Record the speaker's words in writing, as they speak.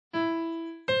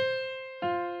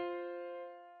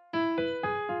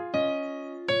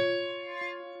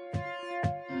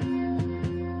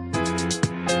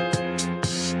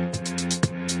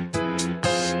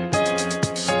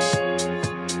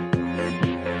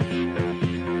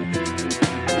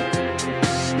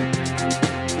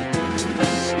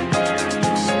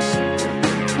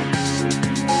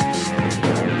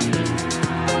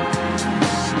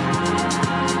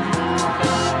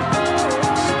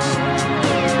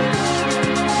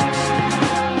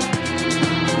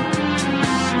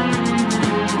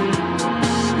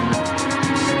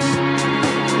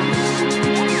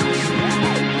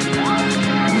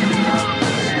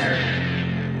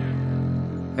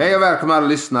välkomna alla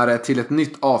lyssnare till ett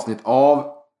nytt avsnitt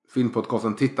av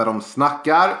filmpodcasten Titta de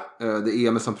snackar. Det är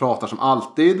Emil som pratar som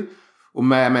alltid. Och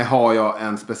med mig har jag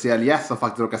en speciell gäst som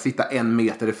faktiskt råkar sitta 1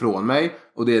 meter ifrån mig.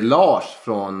 Och det är Lars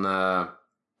från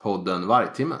podden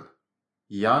Vargtimmen.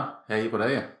 Ja, hej på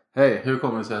dig. Hej. Hur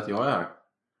kommer det sig att jag är här?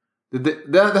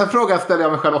 Den här frågan ställer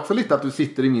jag mig själv också lite. Att du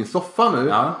sitter i min soffa nu.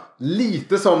 Ja.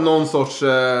 Lite som någon sorts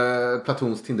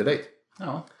platons Tinder-date.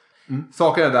 Ja.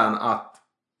 Saken är den att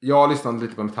jag har lyssnat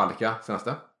lite på Metallica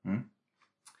senaste.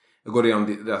 Jag går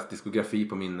igenom deras diskografi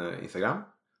på min Instagram.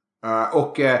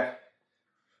 Och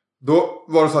då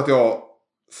var det så att jag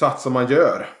satt som man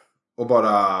gör. Och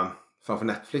bara framför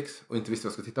Netflix. Och inte visste vad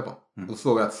jag skulle titta på. Och så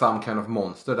såg jag att Some Kind of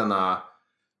Monster, denna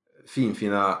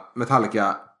finfina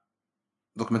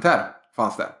Metallica-dokumentär,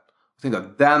 fanns där. Och tänkte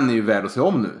att den är ju värd att se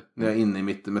om nu. När jag är inne i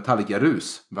mitt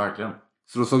Metallica-rus. Verkligen.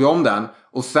 Så då såg jag om den.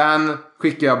 Och sen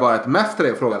skickade jag bara ett mess till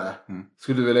dig och frågade.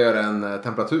 Skulle du vilja göra en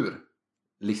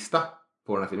temperaturlista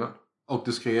på den här filmen? Och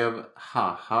du skrev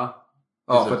haha.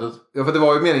 Ja, för det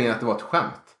var ju meningen att det var ett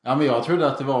skämt. Ja, men jag trodde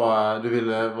att det var, du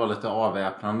ville vara lite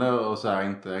avväpnande och så här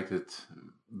inte riktigt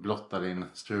blotta din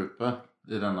strupe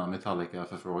i denna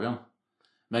Metallica-förfrågan.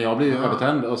 Men jag blev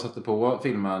övertänd och satte på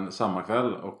filmen samma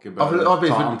kväll och började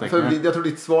ta anteckningar. För jag tror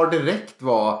ditt svar direkt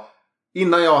var,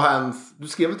 innan jag ens, du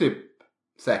skrev typ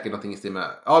säkert någonting i stil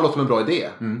med, ja, låter som en bra idé.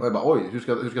 Och jag bara, oj, hur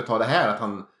ska jag ta det här att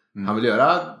han vill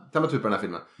göra temperatur på den här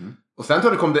filmen. Och sen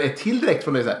tror jag det kom det ett till direkt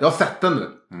från dig så här, jag har sett den nu.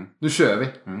 Nu kör vi.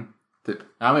 Typ.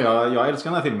 Ja, men jag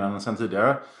älskar den här filmen sen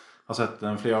tidigare. Har sett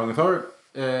den flera gånger förr.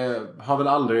 Har väl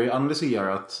aldrig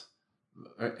analyserat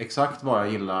exakt vad jag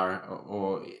gillar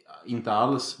och inte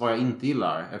alls vad jag inte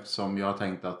gillar. Eftersom jag har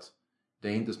tänkt att det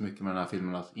är inte så mycket med den här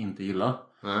filmen att inte gilla.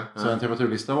 Så en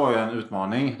temperaturlista var ju en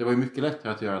utmaning. Det var ju mycket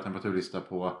lättare att göra temperaturlista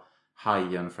på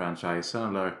Hajen-franchisen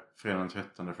eller Fredag den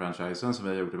 13-franchisen som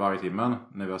vi har gjort i Vargtimmen.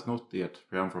 När vi har snott i ett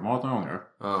programformat några gånger.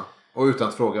 Ja. Och utan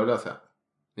att fråga, vill jag säga.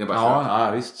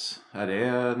 Ja, visst. Är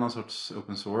det någon sorts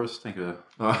open source, tänker vi?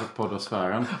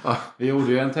 Poddosfären. Vi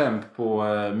gjorde ju en temp på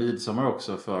Midsommar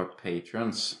också för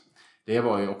Patrons. Det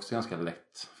var ju också ganska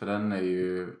lätt. För den är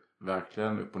ju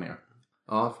verkligen upp och ner.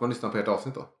 Ja, får man lyssna på ert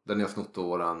avsnitt då. Där ni har snott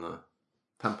våran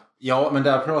temp. Ja, men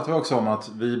där pratar vi också om att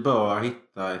vi bör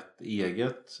hitta ett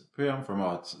eget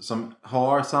programformat som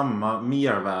har samma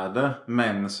mervärde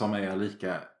men som är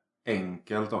lika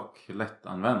enkelt och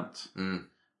lättanvänt.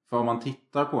 För om man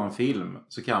tittar på en film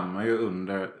så kan man ju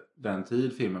under den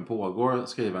tid filmen pågår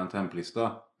skriva en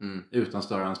templista utan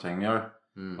större ansträngningar.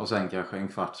 Och sen kanske en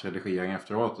kvarts redigering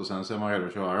efteråt och sen så är man redo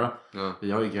att köra.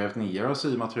 Vi har ju grävt ner oss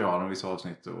i material om vissa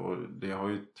avsnitt och det har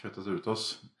ju tröttat ut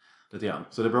oss lite grann.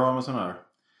 Så det är bra med sådana här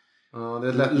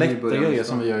lätta grejer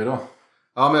som vi gör idag.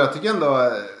 Ja, men jag tycker ändå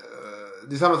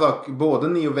det är samma sak, både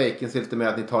ni och Vacancy är lite mer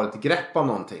att ni tar ett grepp av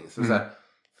någonting. Så så här,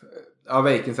 ja,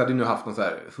 Vacancy hade ju nu haft någon så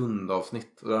här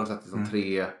hundavsnitt och då har de sett liksom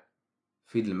 3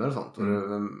 filmer och sånt. Och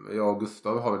jag och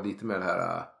Gustav har väl lite mer det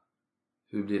här,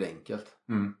 hur blir det enkelt?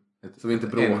 Så vi inte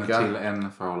bråkar. 1 till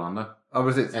 1 förhållande. Ja,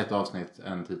 precis. 1 avsnitt,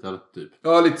 1 titel, typ.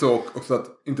 Ja, lite så också att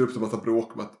inte uppstå massa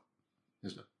bråk med att,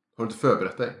 just det. har du inte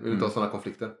förberett dig? Vill du inte ha sådana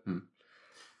konflikter?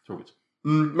 Tråkigt.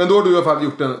 Men då har du i alla fall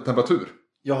gjort en temperatur.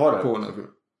 Jag har det. På den här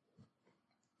filmen.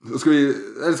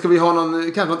 Ska vi ha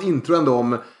kanske något intro ändå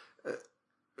om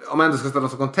man ändå ska ställa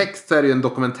som kontext, så är det ju en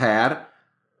dokumentär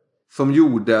som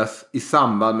gjordes i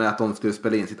samband med att de skulle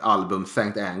spela in sitt album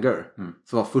Saint Anger.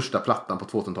 Som var första plattan på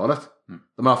 2000-talet.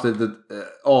 De har haft ett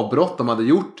avbrott. De hade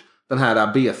gjort den här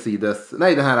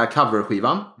den här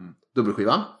coverskivan.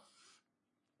 Dubbelskivan.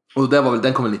 Och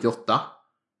den kom väl 98.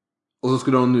 Och så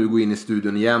skulle de nu gå in i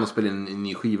studion igen och spela in en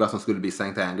ny skiva som skulle bli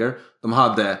Saint Anger. De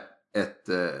hade ett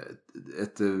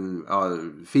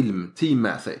filmteam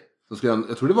med sig. Så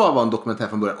jag tror det var en dokumentär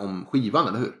från början om skivan,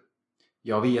 eller hur?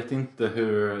 Jag vet inte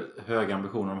hur höga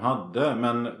ambitioner de hade,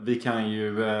 men vi kan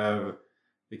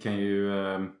ju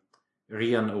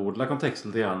renodla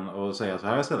kontexten lite grann och säga så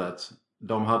här istället.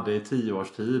 De hade i 10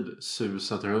 års tid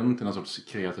susat runt i någon sorts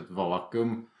kreativt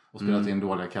vakuum och spelat in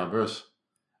dåliga covers.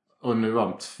 Och nu var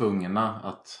de tvungna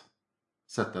att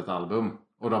sätta ett album.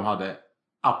 Och de hade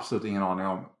absolut ingen aning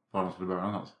om var de skulle börja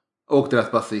någonstans. Och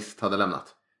deras basist hade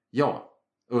lämnat. Ja,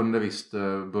 under visst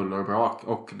buller och brak.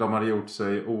 Och de hade gjort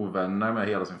sig ovänner med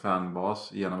hela sin fanbas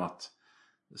genom att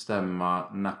stämma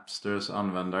Napsters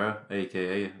användare,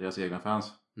 a.k.a. deras egna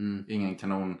fans. Inget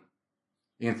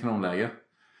kanonläge.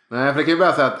 Nej, för det kan ju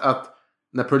bara säga att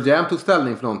när Pearl Jam tog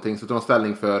ställning för någonting så tog de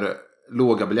ställning för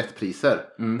låga biljettpriser.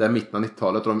 Det är mitten av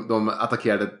 90-talet och de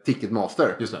attackerade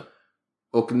Ticketmaster. Just det.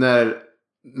 Och när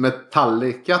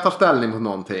Metallica tar ställning mot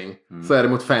någonting så är det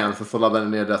mot fansen som laddar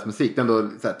ner deras musik. Det är ändå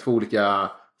så här, 2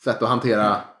 olika sätt att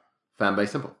hantera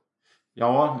fanbasen på.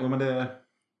 Ja, men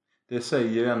det säger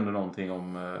ju ändå någonting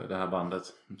om det här bandet.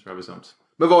 Det tror jag bestämt.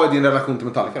 Men vad är din relation till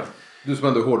Metallica då? Du som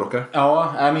ändå är hårdrockare.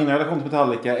 Ja, min relation till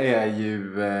Metallica är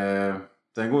ju...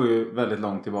 den går ju väldigt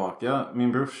långt tillbaka.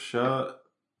 Min brorsa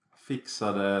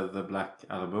fixade The Black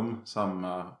Album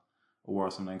samma år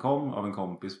som den kom av en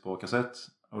kompis på kassett.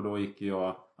 Och då gick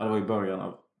jag... det var i början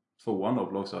av 2:an då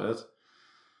på lågstadiet.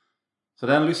 Så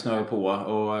den lyssnade jag på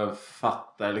och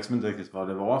fattade liksom inte riktigt vad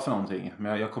det var för någonting.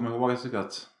 Men jag kommer ihåg att jag tyckte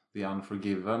att The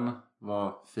Unforgiven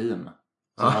var fin.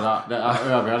 Så det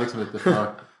övriga liksom lite för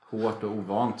hårt och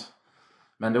ovant.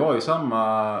 Men det var ju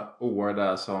samma år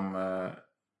där som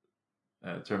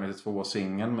Terminator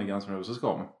 2-singeln med Guns N' Roses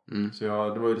kom. Så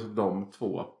det var ju liksom de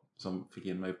två som fick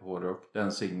in mig på hårdrock.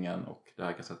 Den singeln och det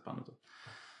här kassettbandet.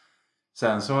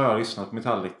 Sen så har jag lyssnat på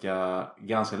Metallica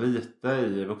ganska lite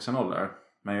i vuxen ålder.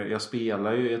 Men jag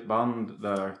spelar ju i ett band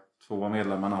där 2 av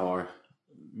medlemmarna har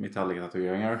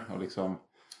Metallica-tatueringar. Och liksom...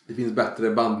 Det finns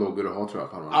bättre bandloggar att ha tror jag.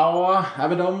 Ja,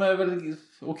 men de är väl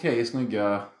okej,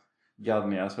 snygga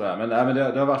gaddningar sådär. Men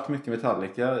det har varit mycket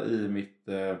Metallica i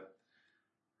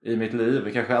mitt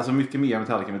liv. Kanske alltså mycket mer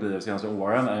Metallica i mitt liv de senaste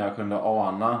åren än jag kunde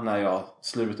ana när jag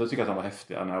slutade tycka att de var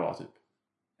häftiga när jag var typ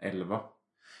 11.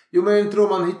 Jo, men jag tror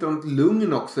man hittar något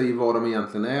lugn också i vad de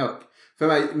egentligen är. För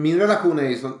mig, min relation är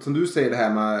ju som du säger det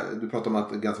här med, du pratar om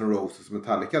att Guns N' Roses och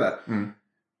Metallica där.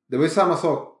 Det var ju samma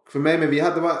sak för mig, men jag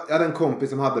hade en kompis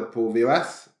som hade på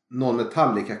VHS någon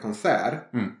Metallica-konsert.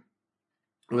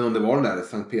 Jag vet inte om det var den där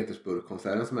Sankt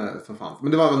Petersburg-konserten som fanns.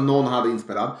 Men det var någon hade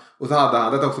inspelad. Och så hade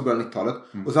han, det också början 90-talet.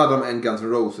 Och så hade de en Guns N'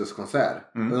 Roses-konsert.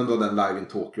 Men då den Live in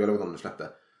Tokyo eller vad de släppte.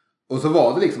 Och så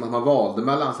var det liksom att man valde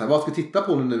mellan så här, vad ska vi titta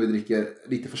på nu när vi dricker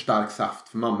lite för stark saft.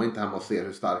 För mamma är inte hemma och ser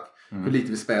hur stark, hur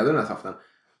lite vi späder den här saften.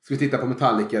 Ska vi titta på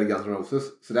Metallica eller Guns N'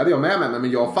 Roses? Så det hade jag med mig,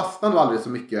 men jag fastnade aldrig så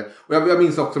mycket. Och jag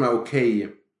minns också de här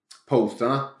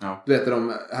Okej-posterna. Ja. Du vet,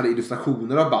 de hade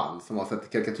illustrationer av band som var så här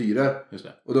karikatyrer. Just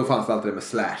det. Och då fanns det alltid det med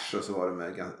Slash och så var det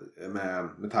med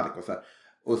Metallica och så här.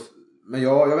 Men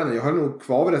jag vet inte, jag höll nog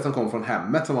kvar vid det som kom från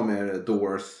hemmet som var mer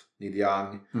Doors, Neil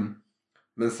Young.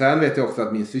 Men sen vet jag också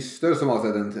att min syster som var så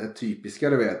här, den typiska,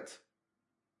 du vet,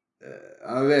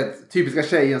 typiska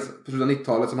tjejen på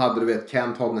 90-talet som hade, du vet,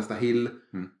 Can't Hog Nästa Hill,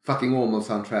 Fucking Åmål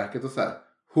soundtracket och så här.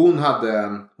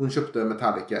 Hon köpte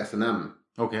Metallica S&M.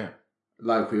 Okej.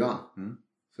 Live-skivan.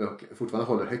 Så jag fortfarande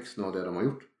håller högst nå det de har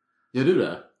gjort. Gör du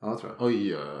det? Ja, tror jag. Oj.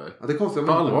 Ja, det är konstigt.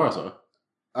 På allvar alltså?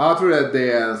 Ja, jag tror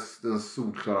det är den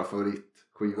solklara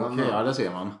favoritskivan. Okej, ja, det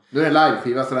ser man. Nu är det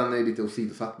live-skiva så den är lite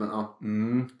åsidosatt, men ja.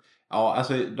 Ja,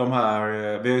 alltså de här,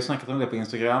 vi har ju snackat om det på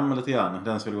Instagram lite grann.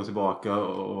 Den ska vi gå tillbaka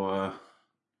och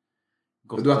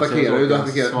du attackerar ju.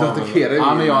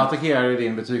 Ja, men jag attackerar ju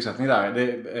din betygssättning där.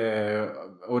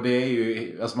 Och det är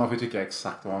ju, alltså man får tycka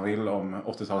exakt vad man vill om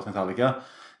 80-talets Metallica.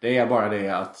 Det är bara det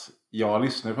att jag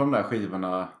lyssnar på de där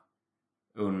skivorna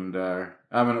under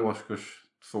årskurs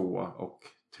 2 och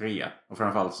 3. Och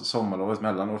framförallt sommarlovet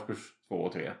mellan årskurs 2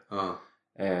 och 3.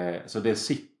 Så det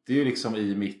sitter ju liksom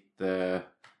i mitt...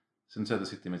 Sen så att det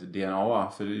sitter i mitt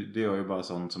DNA, för det gör ju bara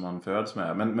sånt som man föds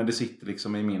med. Men det sitter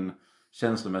liksom i min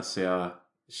känslomässiga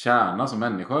kärna som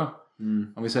människa.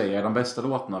 Om vi säger de bästa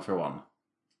låtarna från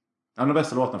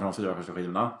de 4 första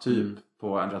skivorna. Typ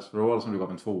på And Just For All som du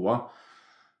gav en 2.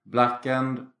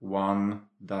 Blackened, One,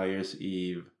 Dyer's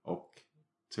Eve och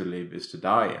To Live Is To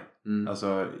Die.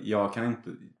 Alltså jag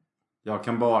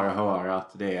kan bara höra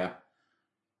att det är...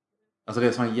 Alltså det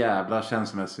är som en jävla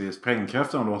känslomässig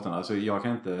sprängkraft av de låtarna. Alltså jag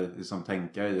kan inte liksom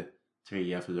tänka i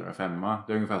 3, 4, 5.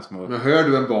 Det är ungefär som att... Men hör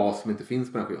du en bas som inte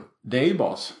finns på den skivan? Det är ju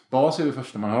bas. Bas är det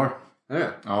första man hör. Är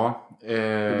det? Ja.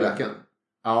 På Blacken?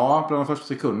 Ja, bland de första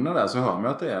sekunderna där så hör man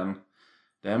att det är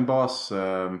en bas...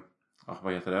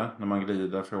 vad heter det? När man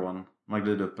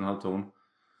glider upp en halvton.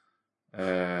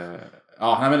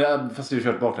 Fast det är ju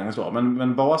kört baklänges då.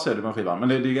 Men bas är det på en skivan. Men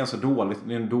det är ganska dåligt.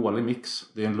 Det är en dålig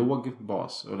mix. Det är en låg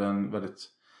bas. Och det är en väldigt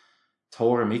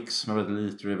torr mix med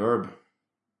väldigt lite reverb.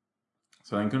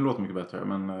 Så den kunde låta mycket bättre.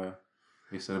 Men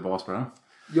visst är det bas på den.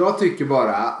 Jag tycker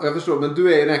bara, och jag förstår, men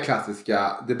du är ju den här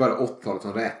klassiska, det är bara 80-talet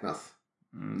som räknas.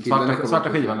 Svarta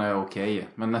skivan är okej.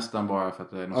 Men nästan bara för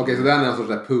att det är något. Okej, så den är en sorts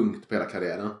där punkt på hela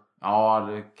karriären. Ja,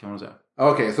 det kan man säga.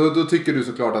 Okej, så då tycker du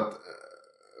såklart att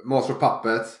Master of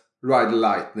Puppets, Ride the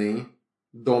Lightning,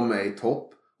 de är i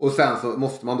topp. Och sen så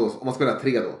måste man då, om man ska välja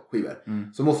 3 då, skivor.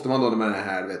 Så måste man då när man är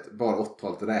här, vet, bara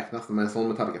 80-talet räknas, när man är en sån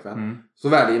Metallica-fan. Så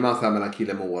väljer man så här mellan Kill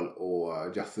Em All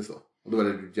och Justice då. Och då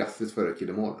väljer du Justice före Kill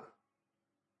Em All.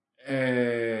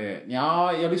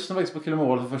 Jag lyssnade faktiskt på Kill Em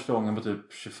All för första gången på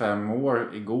typ 25 år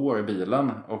igår i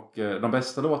bilen. Och de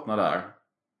bästa låtarna där,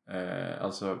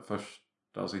 alltså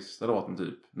första och sista låten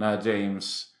typ, när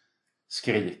James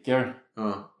skriker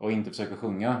och inte försöker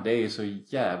sjunga. Det är ju så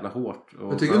jävla hårt.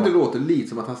 Men tycker du inte det låter lite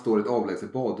som att han står i ett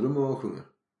avlägset badrum och sjunger?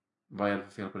 Vad är det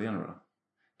för fel på det nu då?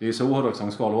 Det är ju så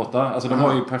hårdrocksång ska låta. Alltså de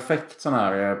har ju perfekt sån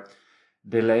här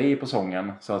delay på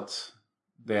sången. Så att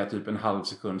det är typ en halv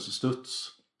sekunds studs.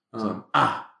 Så,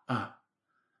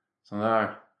 sån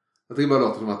där. Jag tycker bara det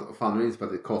låter som att fan nu är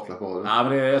inspelat i ett kaklat badrum. Ja,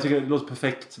 men jag tycker det låter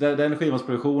perfekt. Den skivans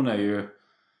produktion är ju...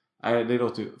 Nej, det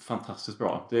låter ju fantastiskt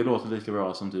bra. Det låter lika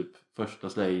bra som typ första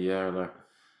Slayer eller...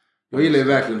 Jag gillar ju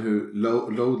verkligen hur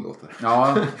Load låter.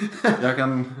 Ja, jag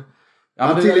kan...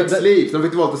 Ja, men till ett Sleep, de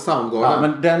fick vara till Soundgarden. Ja,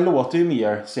 men den låter ju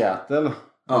mer Seattle.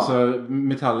 Ja. Alltså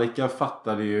Metallica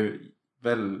fattade ju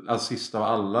väl, alltså sist av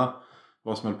alla,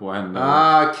 vad som höll på att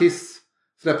hända. Kiss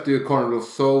släppte ju Carnival of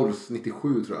Souls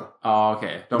 97 tror jag. Ja,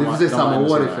 okej. Det är precis samma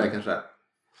år i sig kanske.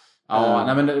 Ja,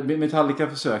 nej men Metallica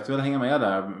försökte väl hänga med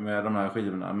där med de här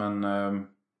skivorna. Men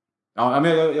ja,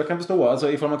 men jag kan förstå.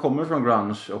 Alltså ifall man kommer från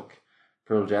grunge och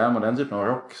Pearl Jam och den typen av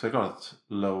rock, så är det klart att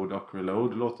Load och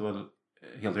Reload låter väl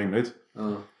helt rimligt.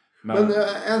 Men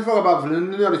en fråga bara, för nu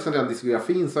när jag liksom den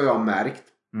diskografin så har jag märkt.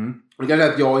 Och det kanske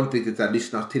är att jag inte riktigt så här,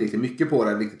 lyssnar tillräckligt mycket på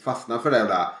det, riktigt fastnar för det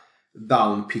där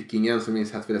downpickingen som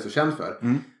Nils Hetfield är så känd för.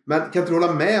 Men kan du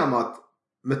hålla med om att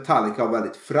Metallica har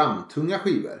väldigt framtunga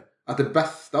skivor? Att det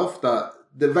bästa ofta,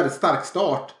 det är väldigt stark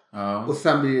start. Och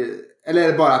sen blir, eller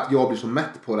är det bara att jag blir så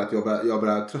mätt på det att jag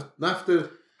börjar tröttna efter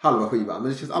halva skivan?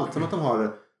 Men det känns alltid som att de har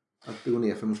att det går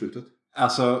ner för mot slutet.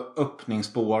 Alltså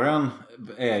öppningsspåren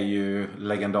är ju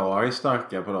legendariskt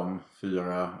starka på de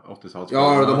 4 80-talsspåren.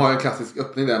 Ja, de har ju en klassisk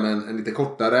öppning där med en lite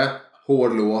kortare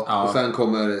hård låt. Och sen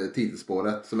kommer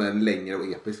titelspåret som är längre och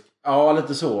episk. Ja,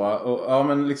 lite så. Ja,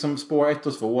 men liksom spår 1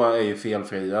 och 2 är ju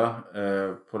felfria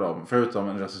på dem. Förutom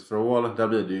en Justice for All, där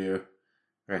blir det ju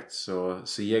rätt så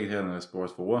seg redan i spår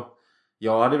 2.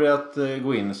 Jag hade velat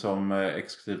gå in som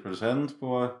exekutiv producent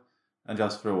på en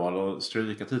Justice for All och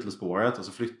stryka titelspåret och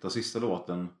så flytta sista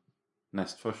låten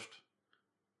näst först.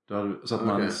 Så att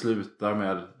man slutar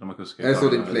med de akustiska. Är det så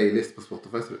din playlist på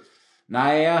Spotify ser ut?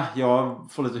 Nej, jag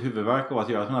får lite huvudvärk av att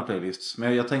göra sådana här playlists.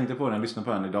 Men jag tänkte på den, jag lyssnade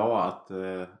på den idag, att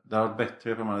det hade varit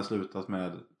bättre om man hade slutat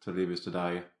med To Live Is To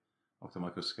Die och de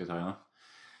akustiska gitarrerna.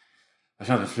 Jag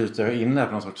känner att det flyter in här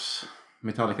på någon sorts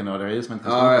Metallica-nörderi som inte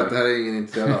kan stå på. Det här är ingen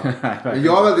intresserad av. Men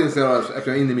jag är väldigt intresserad av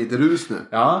efter jag är inne i mitt rus nu.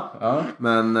 Ja.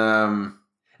 Men...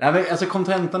 Nej, men alltså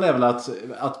kontentan är väl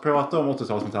att prata om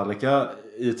 80-tals Metallica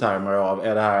i termer av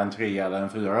är det här en 3 eller en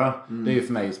 4? Det är ju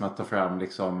för mig som att ta fram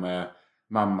liksom...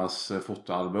 mammas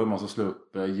fotoalbum och så slå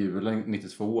upp julen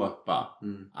 92 bara.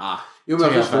 Jo, men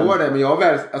jag förstår det, men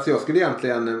jag skulle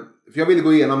egentligen, för jag ville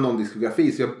gå igenom någon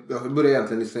diskografi, så jag började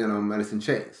egentligen lyssna igenom Alice in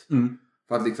Chains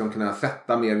för att liksom kunna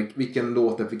sätta mer vilken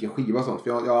låt och vilken skiva och sånt, för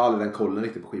jag har aldrig den kollen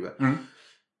riktigt på skivor.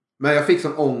 Men jag fick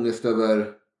sån ångest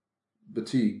över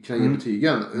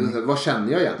betygen. Vad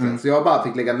känner jag egentligen? Så jag bara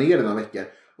fick lägga ner det några veckor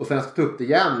och sen ska jag ta upp det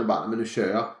igen och bara, men nu kör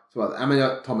jag. Så bara, men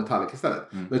jag tar Metallica istället.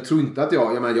 Men jag tror inte att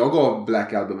jag gav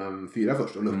Black Album en 4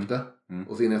 först och luktade.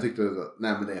 Och sen jag tyckte,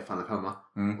 nej men det är fan en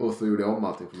 5. Och så gjorde jag om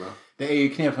allting för mig. Det är ju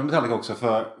knepigt med Metallica också,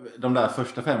 för de där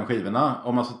första 5 skivorna,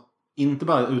 om man så inte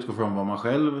bara utgår från vad man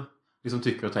själv liksom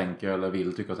tycker och tänker, eller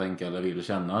vill tycka och tänka, eller vill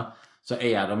känna, så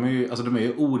är de ju, alltså de är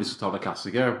ju odiskutabla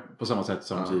klassiker på samma sätt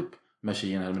som typ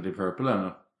Machine Head med Deep Purple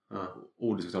är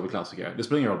odiskutabla klassiker. Det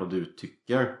spelar ingen roll vad du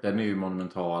tycker, den är ju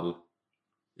monumental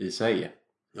i sig.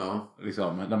 Ja.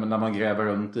 Liksom, när man gräver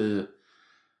runt i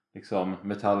liksom,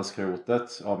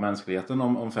 metallskrotet av mänskligheten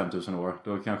om 5000 år,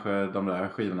 då kanske de där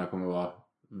skivorna kommer att vara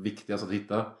viktigast att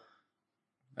hitta.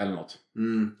 Eller något.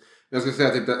 Jag skulle säga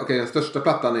typ, den största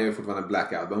plattan är ju fortfarande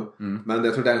Black Album. Men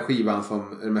jag tror den skivan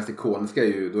som är mest ikoniska är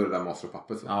ju, då är det där Master of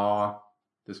Puppets. Ja,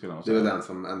 det skulle jag nog säga. Det är den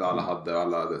som ändå alla hade och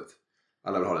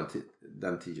alla vill ha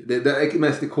den t-shirt. Det är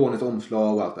mest ikoniskt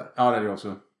omslag och allt det. Ja, det är det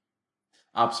också.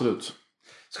 Absolut.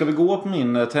 Ska vi gå på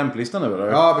min templista nu eller?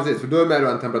 Ja, precis. För då är med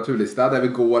en temperaturlista där vi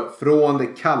går från det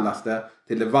kallaste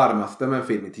till det varmaste med en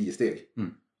film i 10 steg.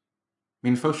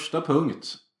 Min första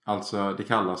punkt, alltså det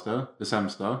kallaste, det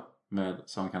sämsta med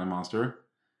Some Kind of Monster,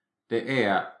 det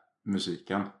är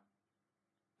musiken.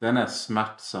 Den är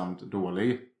smärtsamt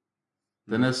dålig.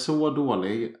 Den är så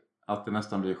dålig att det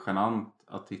nästan blir genant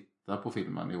att titta på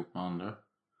filmen ihop med andra.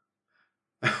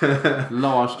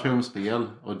 Lars trumspel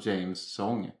och James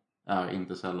sång är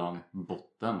inte sällan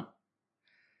botten.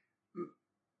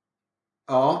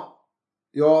 Ja.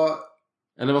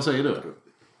 Eller vad säger du?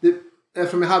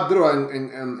 Eftersom jag hade då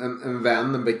en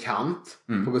vän, en bekant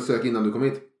på besök innan du kom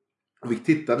hit. Och vi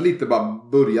tittade lite bara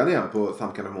början igen på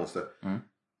Some Kind of Monster.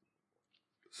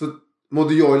 Så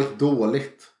mådde jag lite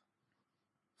dåligt.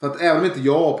 För att även om inte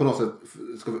jag på något sätt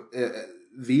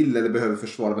vill eller behöver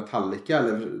försvara Metallica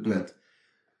eller du vet,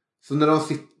 Så när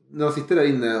de sitter där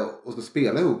inne och ska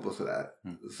spela ihop och sådär.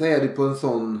 Så är det på en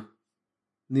sån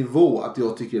nivå att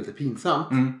jag tycker det är lite pinsamt.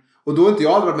 Och då har inte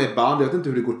jag aldrig varit med i band. Jag vet inte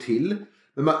hur det går till.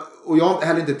 Och jag har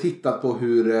heller inte tittat på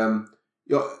hur...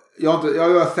 Jag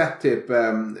har sett typ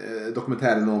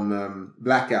dokumentären om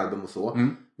Black Album och så.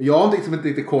 Men jag har liksom inte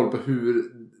riktigt koll på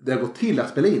hur det har gått till att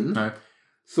spela in. Nej.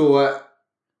 Så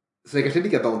det kanske är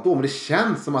likadant då. Men det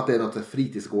känns som att det är något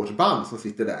fritidsgårdsband som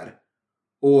sitter där.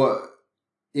 Och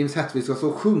James Hetfield ska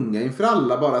så sjunga inför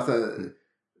alla. Bara så här,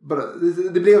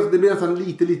 det blev nästan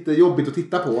lite jobbigt att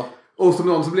titta på. Och som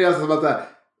någon så blev det som att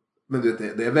men du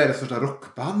vet, det är världens största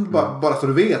rockband. Bara så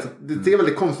du vet. Det ser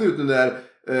väldigt konstigt ut när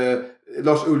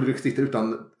Lars Ulrik sitter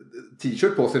utan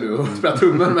t-shirt på sig nu och spelar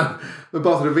trummor. men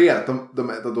bara så du vet,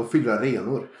 de fyller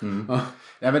arenor. Ja.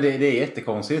 Ja, men det är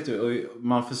jättekonstigt. Och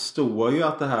man förstår ju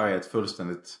att det här är ett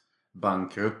fullständigt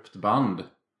bankrupt band.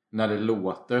 När det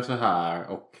låter så här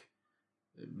och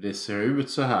det ser ut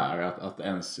så här. Att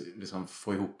ens liksom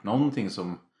få ihop någonting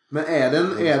som... Men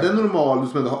är den normal, du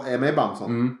som ändå är med i band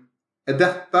sånt? Är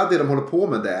detta det de håller på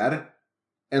med där?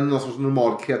 Någon sorts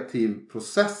normal kreativ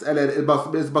process? Eller är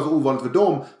det bara så ovanligt för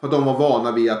dem? För att de var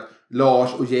vana vid att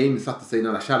Lars och James satte sig i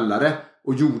en källare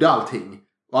och gjorde allting.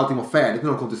 Och allting var färdigt när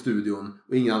de kom till studion.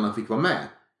 Och ingen annan fick vara med.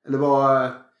 Eller vad...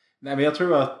 Nej, men jag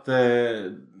tror att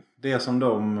det som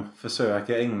de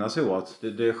försöker ägna sig åt.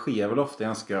 Det sker väl ofta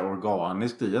ganska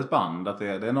organiskt i ett band. Att det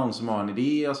är någon som har en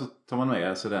idé och så tar man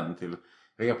med sig den till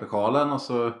replokalen. Och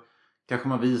så kanske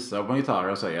man visar på en gitarr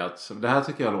och säger att det här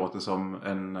tycker jag låter som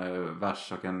en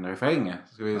vers och en refräng.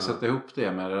 Ska vi sätta ihop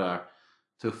det med det där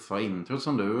tuffa introt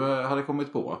som du hade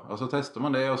kommit på. Och så testar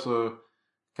man det och så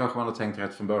kanske man har tänkt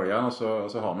rätt från början och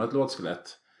så har man ett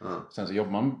låtskelett. Sen så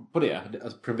jobbar man på det.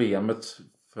 Alltså problemet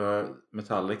för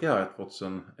Metallica här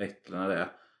 2001 eller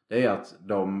det är att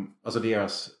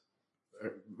deras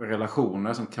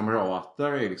relationer som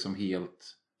kamrater är liksom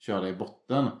helt körda i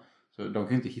botten. Så de kan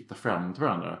ju inte hitta fram till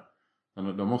varandra.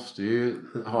 De måste ju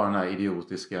ha den här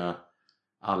idiotiska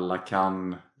alla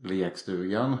kan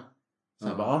lekstugan.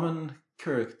 Sen bara, men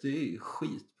Kirk, det är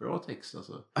skitbra text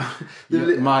alltså.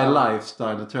 My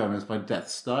lifestyle determines my death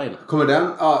style. Kommer den?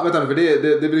 Ja, vänta nu, för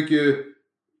det brukar ju...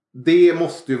 Det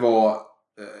måste ju vara,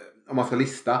 om man ska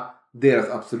lista, deras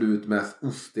absolut mest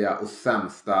ostiga och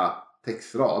sämsta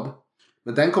textrad.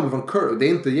 Men den kommer från Kirk, det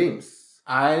är inte James.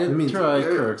 Nej, det tror jag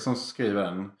är Kirk som skriver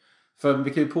den. För vi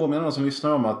kan ju påminna de som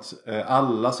lyssnar om att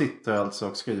alla sitter alltså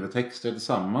och skriver texter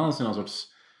tillsammans i någon sorts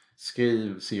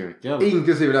skrivcirkel.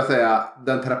 Inklusive vill jag säga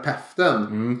den terapeuten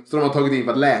som de har tagit in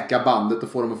för att läka bandet och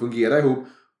få dem att fungera ihop.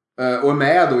 Och är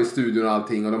med då i studion och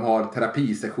allting. Och de har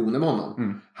terapisektioner med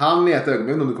honom. Han är ett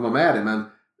ögonblick, om du kommer med det, men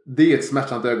det är ett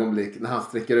smärtsamt ögonblick när han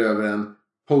sträcker över en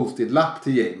post-it-lapp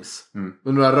till James.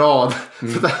 Med några rad.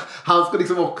 Så han ska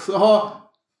liksom också ha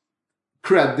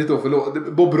credit då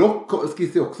för Bob Rock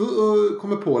skissar också och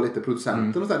kommer på lite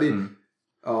producenten och så här.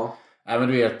 Ja. Nej, men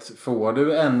du vet, får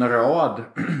du en rad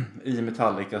i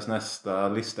Metallicas nästa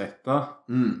listetta,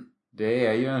 det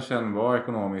är ju en kännbar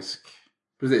ekonomisk...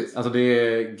 Precis. Alltså det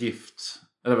är gift,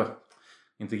 eller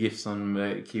inte gift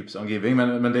som keeps on giving,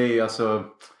 men det är alltså,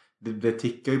 det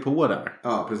tickar ju på där.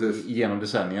 Ja, precis. Genom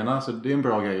decennierna, så det är en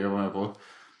bra grej att vara med på.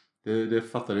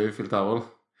 Det fattar du ju, Phil Towell.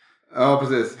 Ja,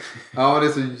 precis. Ja, det är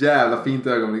så jävla fint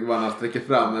ögonblick när han sträcker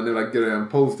fram en jävla grön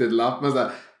post-it-lapp. Men så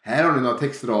här har ni några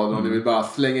textrader om ni vill bara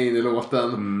slänga in i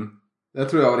låten. Det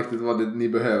tror jag var riktigt vad ni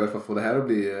behöver för att få det här att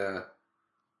bli...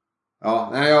 Ja,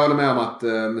 nej, jag håller med om att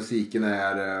musiken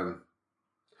är...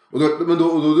 Och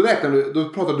då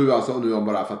pratar du alltså nu om,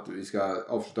 bara för att vi ska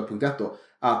avsluta punkt 1 då,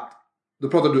 att då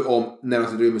pratar du om när de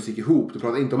sätter musik ihop. Du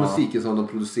pratar inte om musiken som de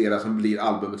producerar som blir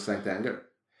albumet Saint Anger.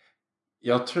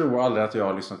 Jag tror aldrig att jag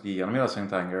har lyssnat igenom hela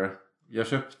Saint Anger. Jag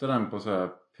köpte den på så här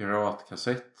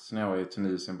piratkassett när jag var i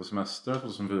Tunisien på semester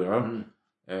 2004.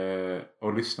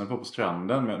 Och lyssnade på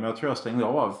stranden. Men jag tror jag stängde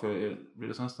av för det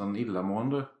blev nästan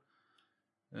illamående.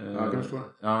 Ja, kanske.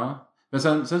 Ja. Men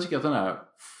sen tycker jag att den här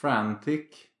Frantic,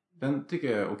 den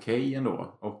tycker jag är okej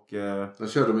ändå. Och den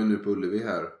kör de ju nu på Ullevi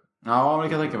här. Ja, men det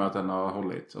kan jag tänka mig att den har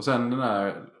hållit. Och sen den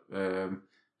där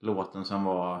låten som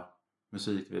var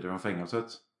musikvideo från fängelset.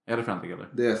 Är det Frantic eller?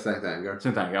 Det är Saint Anger.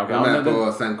 Saint Anger, okej. Okay. Ja,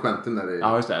 på San Quentin där.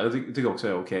 Ja, just det. Jag tycker också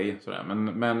är okej.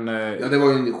 Men ja, det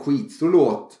var ju en skitstor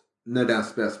låt när den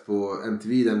spelas på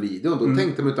MTV, den videon. Då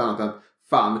tänkte man inte annat än att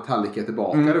fan, Metallica är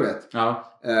tillbaka, du vet.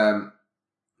 Ja.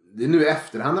 Det är nu i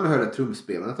efterhand när man hör det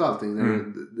trumspelandet och allting.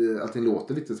 Allting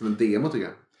låter lite som en demo, tycker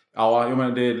jag. Ja,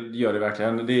 men det gör det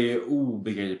verkligen. Det är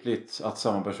obegripligt att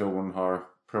samma person har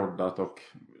proddat och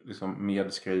liksom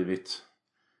medskrivit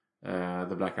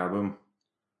The Black Album.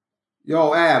 Ja,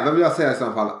 och även vill jag säga i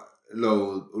så fall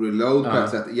load och reload på ett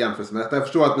sätt i jämförelse med detta. Jag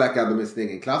förstår att Black Adam är sin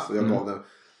egen klass och jag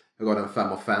gav den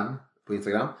 5 av 5 på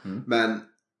Instagram. Men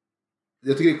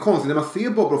jag tycker det är konstigt när man ser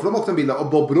Bob Rock, för de har också en bild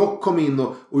av Bob Rock kom in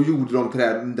och gjorde dem till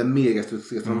den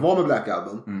megasuccé som de var med Black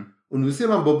Adam. Och nu ser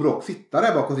man Bob Rock sitta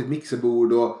där bakom sitt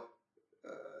mixerbord och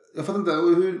jag fattar inte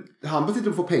hur han sitter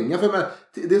och får pengar för men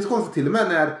det är så konstigt till och med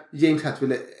när James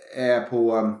Hetfield är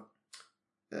på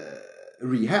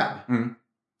rehab.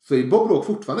 Så är Bob Rock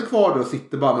fortfarande kvar där och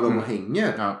sitter bara med dem och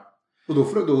hänger. Ja. Och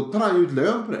då tar han ju ut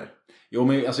lön på det. Jo,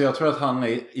 men alltså, jag tror att han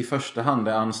är, i första hand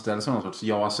är anställd som någon sorts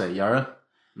ja-sägare.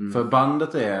 För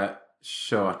bandet är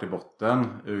kört i botten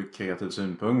ur kreativ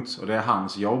synpunkt. Och det är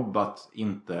hans jobb att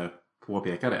inte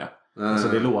påpeka det. Alltså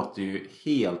det låter ju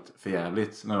helt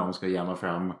förjävligt när de ska jamma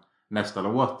fram nästa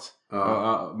låt.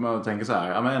 Och man tänker så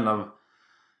här, ja, men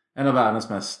en av världens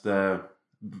mest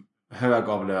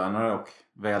högavlönade och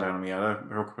välrenommerade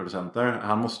rockproducenter.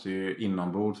 Han måste ju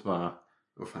inombords bara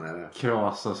vad fan är det?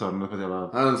 Krasa sönder på ett jävla...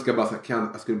 Han önskar bara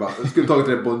jag skulle tagit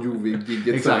det Bon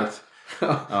Jovi-gigget. Exakt.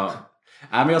 Ja.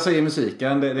 Nej, men jag säger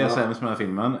musiken, det är sämst med den här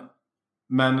filmen.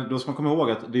 Men då ska man komma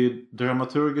ihåg att det är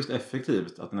dramaturgiskt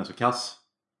effektivt att den är så kass.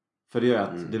 För det gör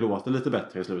att det låter lite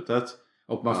bättre i slutet.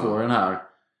 Och man får den här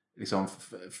liksom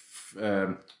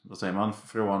vad säger man?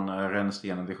 Från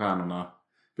rännstenen till stjärnorna.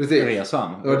 Precis.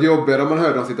 Resan. Det var jobbigt om man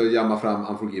hörde dem sitta och jamma fram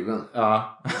Unforgiven.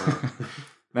 Ja.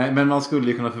 Men man skulle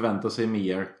ju kunna förvänta sig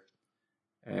mer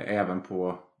även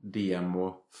på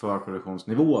demo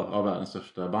förproduktionsnivå av världens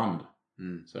största band.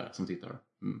 Sådär, som tittar.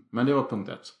 Men det var punkt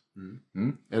 1.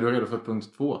 Är du redo för punkt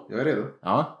 2? Jag är redo.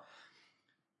 Ja.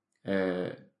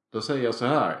 Då säger jag så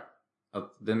här.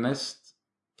 Att det näst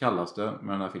kallaste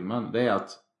med den här filmen, det är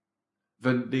att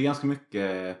för det är ganska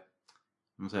mycket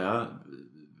vad man säger,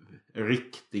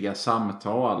 riktiga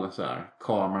samtal så här,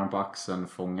 kameran på axeln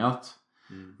fångat.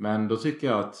 Men då tycker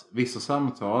jag att vissa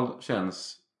samtal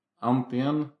känns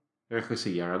antingen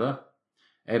regisserade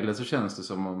eller så känns det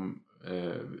som om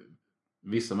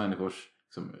vissa människors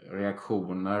liksom,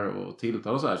 reaktioner och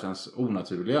tilltal och så här känns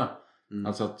onaturliga.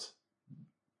 Alltså att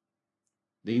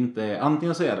det är inte,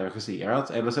 antingen så är det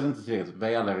regisserat eller så är det inte tillräckligt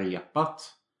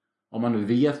välrepat. Om man nu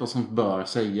vet vad som bör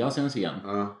sägas i en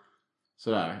scen.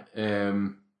 Sådär.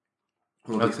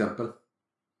 Något exempel?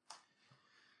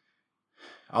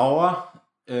 Ja,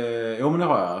 jo men det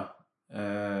har jag.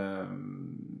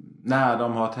 När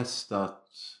de har testat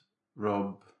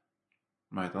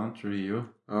vad heter han? Trujillo.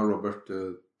 Ja, Robert.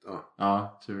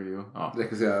 Ja, Trujillo. Ja.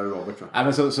 Regisserar Robert tror jag.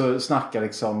 Men så snackar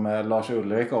liksom Lars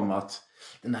Ulrik om att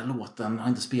den här låten har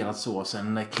inte spelat så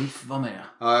sen Cliff var med.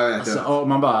 Ja, jag vet. Alltså, och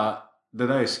man bara, det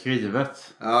där är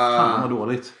skrivet. Fan vad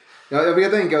dåligt. Ja, jag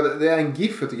vet inte, det är en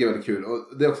GIF jag tycker är väldigt kul.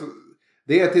 Och det är också,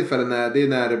 det är ett tillfälle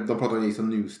när de pratar om Jason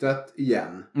Newsted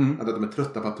igen. Att de är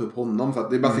trötta på att ta upp honom. För att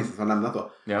det är bara sista som har lämnat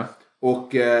då. Ja.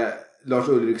 Och Lars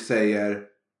Ulrik säger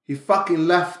he fucking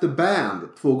left the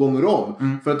band 2 gånger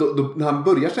om. För att då, när han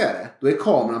börjar säga det, då är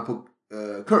kameran på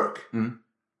Kirk.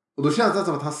 Och då känns det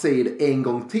som att han säger det en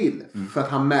gång till. För att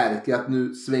han märker att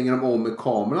nu svänger de om med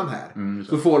kameran här.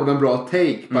 Så får de en bra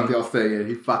take på att jag säger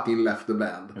he fucking left the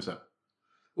band. Just det.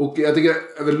 Och jag tycker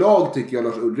överlag tycker jag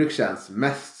Lars Ulrik känns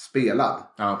mest spelad.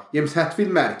 Ja. James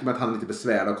Hetfield märker man att han är lite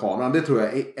besvärad av kameran. Det tror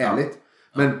jag är ärligt.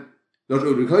 Men Lars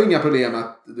Ulrik har ju inga problem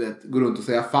att gå runt och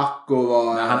säga fuck och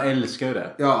vara... Nej, han älskar ju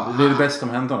det. Ja, det blir det bästa som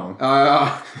hänt honom. Ja.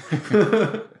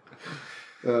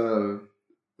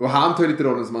 Och han tar ju lite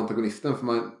rollen som antagonisten. För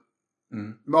man...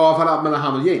 Ja, för mellan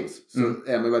han och James så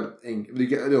är man väldigt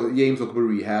enkel. James åker på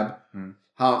rehab.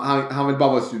 Han vill bara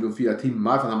vara i studion 4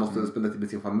 timmar för att han måste spendera tid med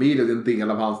sin familj. Och det är en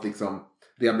del av hans liksom,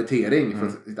 rehabilitering för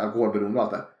sitt alkoholberoende och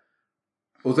allt det.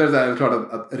 Och så är det där,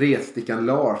 klart att restickan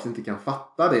Lars inte kan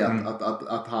fatta det.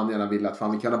 Att han gärna vill att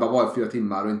fan, vi kan bara vara i 4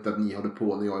 timmar och inte att ni håller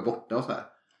på när jag är borta och så här.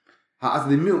 Alltså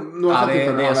det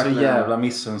är så jävla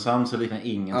missunsamt så liknar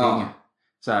ingenting.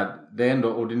 Så här, det är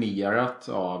ändå ordinerat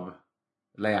av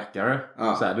läkare.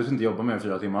 Så här, du ska inte jobba med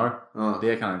 4 timmar.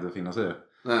 Det kan inte finnas i.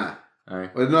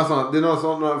 Nej. Och det är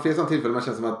några fler sådana tillfällen man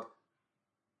känner som att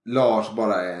Lars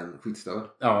bara är en skitstövel.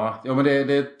 Ja, men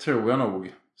det tror jag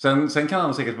nog. Sen kan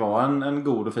han säkert vara en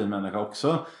god och fin människa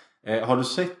också. Har du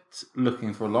sett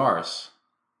Looking for Lars?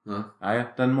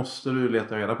 Nej, den måste du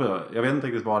leta reda på. Jag vet inte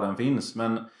riktigt var den finns.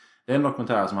 Men det är en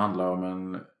dokumentär som handlar om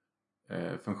en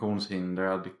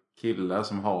funktionshindrad kille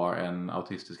som har en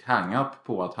autistisk hang-up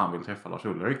på att han vill träffa Lars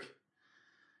Ulrik.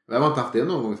 Jag har inte haft det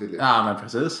någon gång till. Ja, men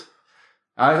precis.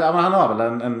 Ja, men han har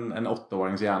väl en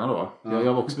 8-årings hjärna då.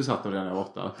 Jag var också besatt av det när jag var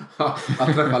 8.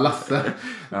 Att träffa Lasse.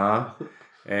 Ja.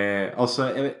 Och så,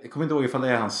 jag kommer inte ihåg ifall det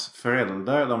är hans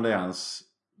föräldrar eller om det är hans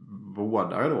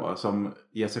vårdare då som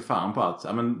ger sig fan på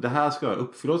att men det här ska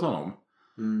uppfylla hos honom.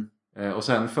 Och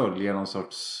sen följer någon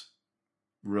sorts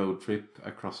roadtrip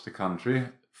across the country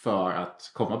för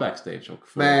att komma backstage. Och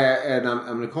Men är det en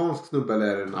amerikansk snubbe eller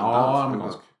är det en ja,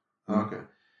 amerikansk. Ja,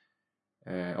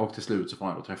 okej. Och till slut så får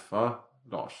han då träffa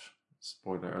Lars.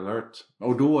 Spoiler alert.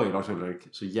 Och då är Lars Ulrik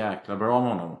så jäkla bra med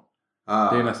honom.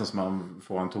 Det är nästan som man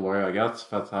får en tår i ögat.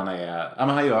 För att han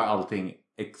han gör allting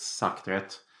exakt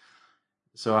rätt.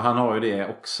 Så han har ju det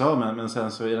också. Men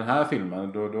sen så i den här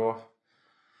filmen då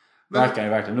verkar han ju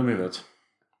verkligen dum i huvudet.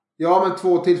 Ja, men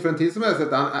 2 tillfällen till som jag har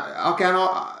sett.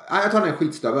 Jag tror han är en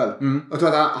skitstövel. Jag tror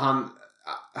att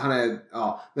han är...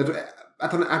 Ja, jag tror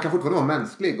att han kan fortfarande vara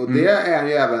mänsklig. Och det är han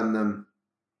ju även...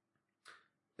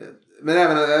 Men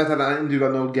även en intervju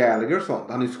av Noel Gallagher och sånt.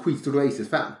 Han är ju skitstor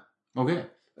Oasis-fan. Okej.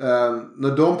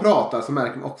 När de pratar så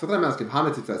märker man också att han är mänsklig. Han är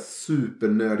typ såhär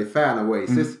supernördig fan av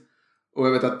Oasis. Och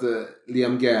jag vet att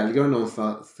Liam Gallagher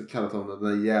någonstans kallat honom den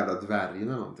där jävla dvärgen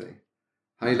eller någonting.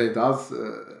 Han gillar inte alls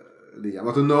Liam.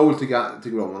 Och Noel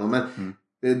tycker om honom.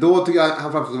 Men då tycker jag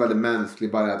han framstår så väldigt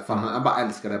mänsklig. Han bara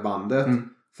älskar det bandet.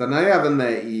 Sen är jag även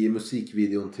med i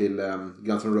musikvideon till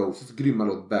Guns N' Roses grymma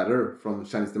låt Better från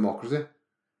Chinese Democracy.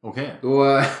 Okej. Då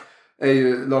är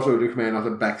ju Lars Ulrich med i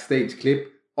en backstage-klipp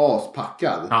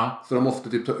aspackad. Ja. Så de måste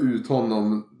typ ta ut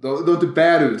honom. De typ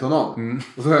bär ut honom.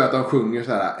 Och så hör jag att de sjunger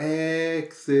så här: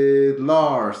 Exit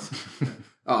Lars.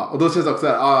 Ja, och då känns det också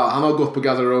så här, han har gått på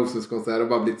Guns N' Roses konsert och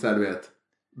bara blivit så här, du vet,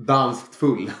 danskt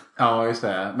full. Ja, just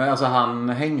det. Men alltså han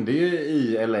hängde ju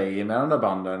i LA med de där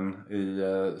banden i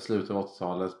slutet av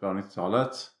 80-talet, början av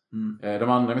 90-talet. De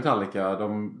andra Metallica,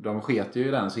 de sket ju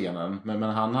i den scenen. Men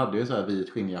han hade ju så här vit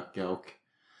skinnjacka och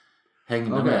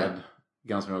hängde med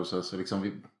Guns N' Roses. Så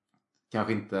liksom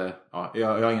kanske inte... Ja,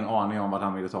 jag har ingen aning om vad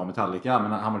han ville ta Metallica.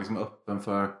 Men han var liksom öppen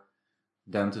för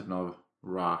den typen av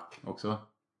rock också.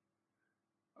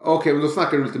 Okej, men då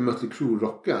snackar du lite Mötley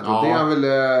Crüe-rocken. Ja. Det är han väl...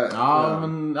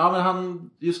 Men han...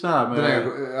 Just det här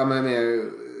med...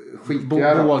 med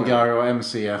skitiga Bågar och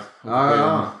MC. Och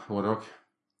hårdrock.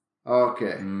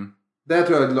 Okej. Där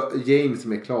tror jag att James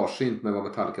är klarsynt med vad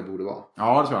Metallica borde vara.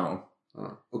 Ja, det tror jag nog. Ja.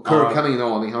 Och Kirk han har ingen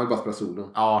aning. Han vill bara spela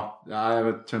solo. Ja,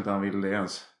 jag tror inte han vill det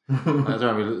ens. Jag tror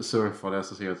han vill surfa och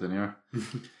läsa serietidningar.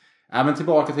 Men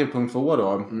tillbaka till punkt 2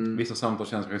 då. Vissa samtal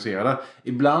känns regisserade.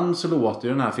 Ibland så låter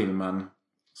ju den här filmen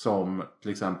som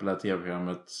till exempel det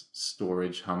tv-programmet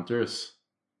Storage Hunters.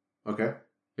 Okej.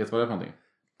 Vet du vad det är för någonting?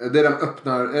 Det är de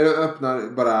öppnar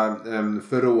bara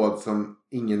förråd som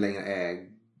ingen längre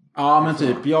äger. Ja, men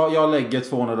typ jag lägger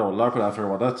 $200 på det här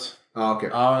förrådet. Ja, okej.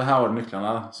 Ja, här har du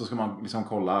nycklarna. Så ska man liksom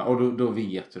kolla. Och då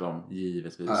vet ju de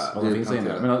givetvis vad som finns där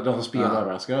inne. Men de som spelar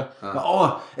överraskar.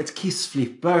 Ett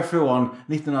Kiss-flipper från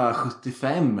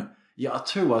 1975. Jag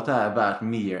tror att det är värt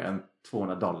mer än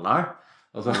 $200.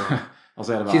 Och så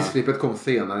är det bara... Kiss-flippet kom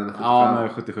senare än 75. Ja, men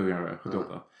 77 eller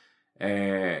 78.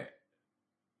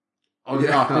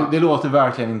 Det låter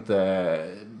verkligen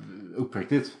inte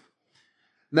uppriktigt.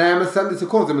 Nej, men sen det är så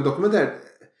konstigt med dokumentär.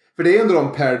 För det är ändå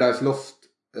de Paradise Lost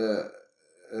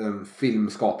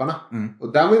filmskaparna.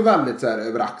 Och den var ju väldigt så här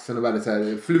över axeln och väldigt så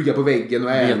här fluga på väggen och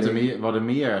vet du vad det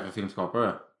mer är för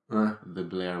filmskapare? Nej. The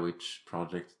Blair Witch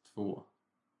Project 2.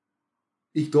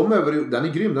 Gick de över? Den är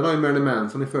grym. Den har ju Marilyn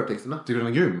Manson i förtexterna. Tycker du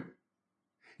den är grym?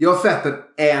 Jag har sett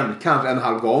den kanske en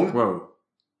halv gång. Wow.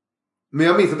 Men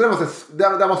jag minns att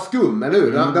den var skum, eller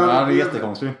hur? Den det är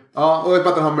jättekonstigt. Ja, och jag vet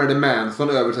att den har Marilyn Manson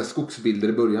över så här skogsbilder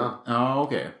i början. Ja,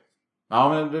 okej. Ja,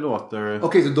 men det låter...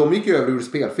 Okej, så de gick över och gjorde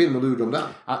spelfilm och då gjorde de den?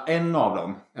 Ja, en av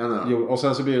dem. Jo, och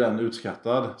sen så blev den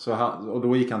utskattad. Och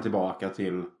då gick han tillbaka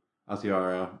till att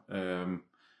göra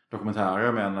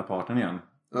dokumentärer med en partner igen.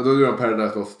 Ja, då gjorde de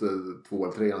Paradise Lost 2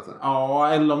 eller 3. Alltså. Ja,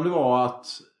 eller om det var att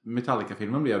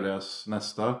Metallica-filmen blev deras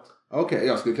nästa. Okej,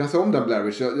 jag skulle kanske om den Blair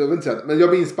Witch. Jag vill inte säga men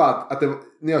jag minns bara att det,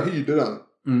 när jag hyrde den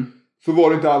så var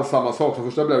det inte alls samma sak som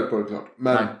första Blair Witch på det klart.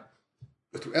 Men nej.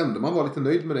 Jag tror ändå man var lite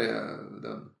nöjd med det.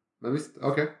 Men visst,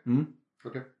 okej.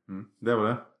 Det var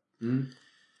det.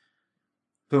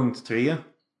 Punkt 3.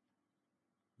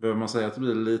 Behöver man säga att det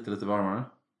blir lite varmare?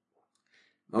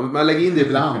 Ja, man lägger in det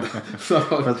ibland.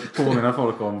 För att påminna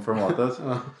folk om formatet.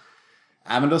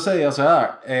 Nej, men då säger jag så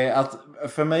här. Att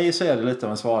för mig så är det lite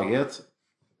av en svaghet.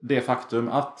 Det faktum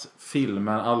att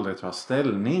filmen aldrig tar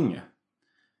ställning.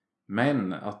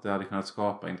 Men att det hade kunnat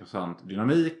skapa intressant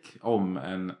dynamik om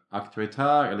en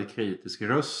auktoritär eller kritisk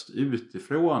röst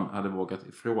utifrån hade vågat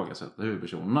ifrågasätta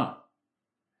huvudpersonerna.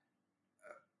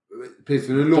 Precis,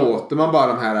 för nu låter man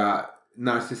bara de här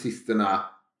narcissisterna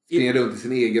springa runt i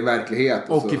sin egen verklighet.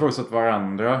 Och ifrågasätta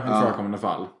varandra i förekommande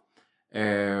fall.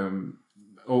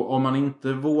 Och om man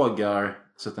inte vågar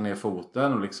sätta ner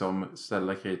foten och liksom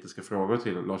ställa kritiska frågor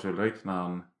till Lars Ulrik när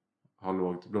han har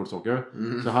lågt blodsocker.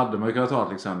 Så hade man ju kunnat ta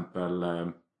till exempel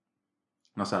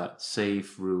någon så här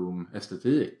safe room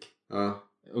estetik.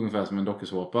 Ungefär som en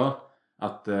dokusåpa.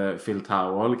 Att Phil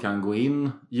Towell kan gå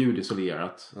in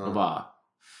ljudisolerat och bara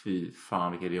fy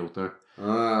fan vilka idioter.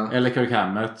 Eller Kirk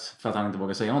Hammett för att han inte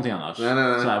vågar säga någonting annars.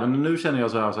 Nej. Så här, men nu känner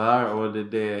jag så här och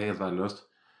det är helt värdelöst.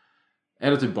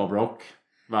 Eller typ Bob Rock.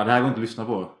 Det här går inte att lyssna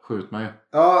på. Skjut mig.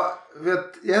 Ja,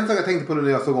 en sak jag tänkte på nu när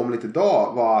jag såg om lite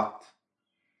idag var att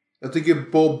jag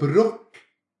tycker Bob Rock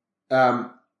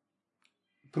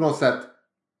på något sätt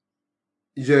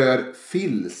gör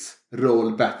Phils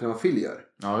roll bättre än vad Phil gör.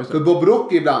 Ja, just det. För Bob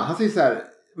Rock ibland, han säger så här,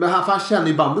 men han känner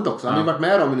ju bandet också. Han har ju varit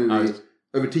med dem nu i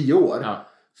över 10 år. Ja.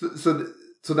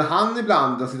 Så när han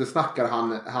ibland sitter och snackar,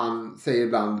 han säger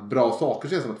ibland bra saker,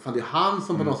 så är det som att fan, det är han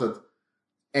som på något sätt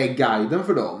är guiden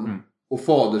för dem. Och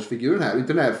fadersfiguren här.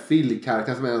 Inte den här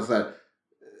Phil-karaktären som är en sån här,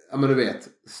 ja men du vet,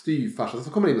 styrfarsan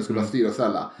som kommer in och skulle styra och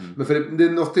ställa. Men för det är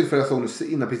något tillfälle jag såg nu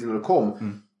innan precis när det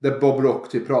kom. Där Bob Rock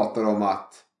typ pratar om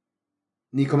att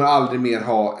ni kommer aldrig mer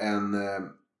ha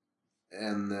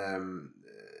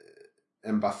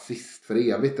en basist för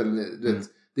evigt. Eller, du vet,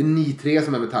 det är ni tre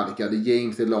som är Metallica. Det är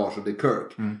James, det är Lars och det är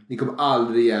Kirk. Ni kommer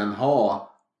aldrig igen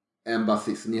ha en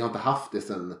basist. Ni har inte haft det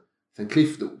sen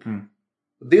Cliff dog.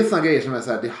 Och det är sådana grejer som är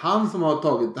så här, det är han som har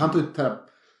tagit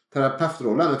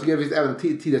terapeutrollen. Jag tycker det finns även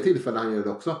tidigare tillfällen han gör det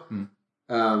också.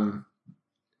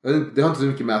 Det har inte så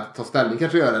mycket med att ta ställning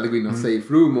kanske göra eller gå in i en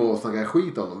safe room och snacka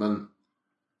skit om dem, men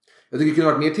jag tycker det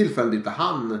kunde varit mer tillfällen där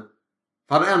han,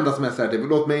 för han är enda som är så här, typ,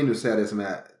 låt mig nu säga det som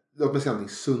är, låt mig säga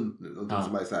någonting sunt nu, någonting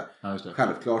som bara är så här,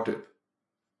 självklart typ.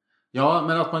 Ja,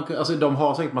 men att man, alltså de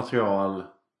har säkert material,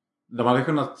 de hade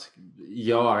kunnat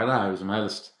göra det här hur som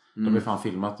helst. De har fan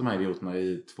filmat de här idioterna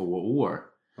i 2 år.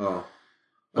 Ja.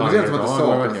 Jag kan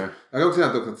också säga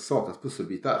att det saknas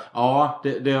pusselbitar. Ja,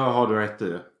 det har du rätt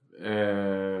i.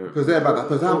 Plötsligt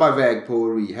är han bara iväg på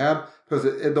rehab.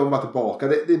 Plötsligt är de bara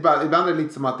tillbaka. Ibland är det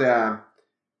lite som att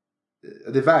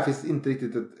det finns inte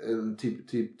riktigt en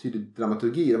tydlig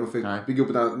dramaturgi. De får bygga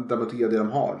upp en dramaturgi av det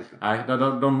de har. Liksom. Nej,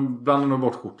 de blandar nog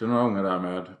bort korten några gånger där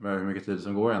med hur mycket tid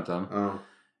som går egentligen.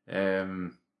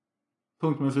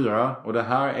 Punkt nummer 4. Och det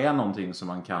här är någonting som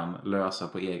man kan lösa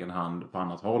på egen hand på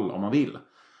annat håll om man vill.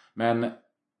 Men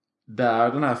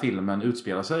där den här filmen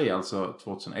utspelar sig, alltså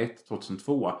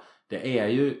 2001-2002, det är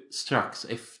ju strax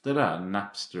efter det här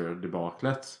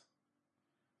Napster-debaklet.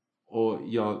 Och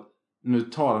nu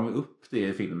tar de upp det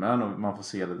i filmen och man får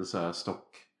se lite så här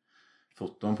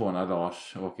stockfoton på när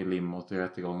Lars åker limo till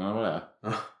rättegången och vad det är.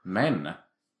 Men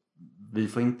vi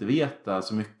får inte veta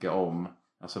så mycket om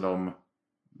alltså de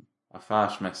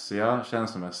affärsmässiga,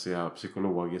 känslomässiga,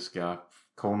 psykologiska,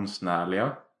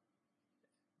 konstnärliga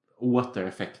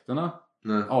återeffekterna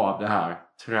av det här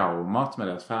traumat med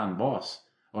deras fanbas.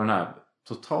 Och den här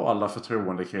totala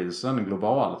förtroendekrisen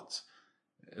globalt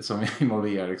som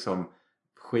involverar liksom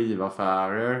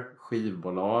skivaffärer,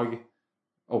 skivbolag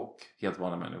och helt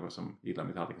vanliga människor som gillar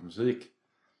Metallicas musik.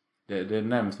 Det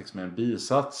nämns liksom en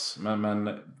bisats, men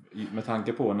med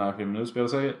tanke på när filmen utspelar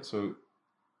sig så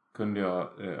kunde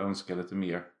jag önska lite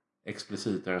mer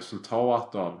explicita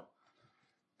resultat av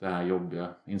den här jobbiga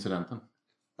incidenten.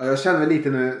 Ja, jag känner lite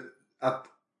nu att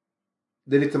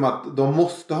det är lite som att de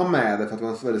måste ha med det för att det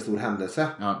var en väldigt stor händelse.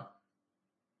 Ja.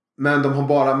 Men de har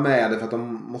bara med det för att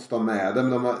de måste ha med det.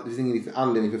 Men det finns ingen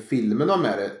anledning för filmen att ha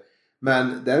med det.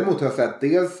 Men däremot har jag sett,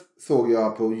 dels såg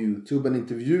jag på YouTube en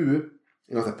intervju,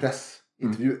 en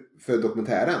pressintervju för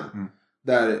dokumentären.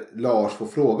 Där Lars får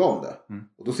fråga om det.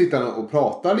 Och då sitter han och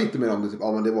pratar lite mer om det. Typ,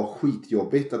 men det var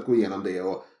skitjobbigt att gå igenom det.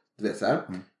 Och du vet så här.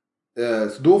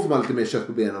 Så då får man lite mer kött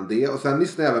på benen om det. Och sen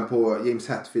lyssnar jag även på James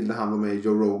Hetfield när han var med i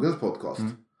Joe Rogans podcast.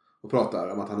 Och pratar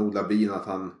om att han odlar bin. Att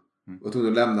han var tvungen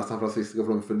att lämna San Francisco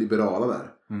för de för liberala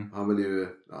där. Han vill ju...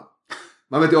 Ja.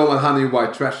 Man vet ju om att han är ju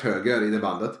white trash höger i det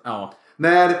bandet. Ja.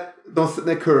 När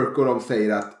Kirk och de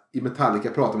säger att i Metallica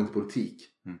pratar de inte politik.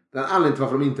 Den anledningen till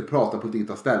varför de inte pratar politik och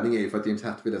tar ställning är ju för att James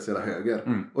Hetfield är så jävla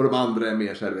höger. Och de andra är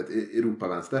mer så här, vet,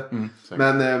 Europavänster.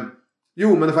 Men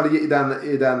men i fall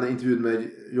i den intervjun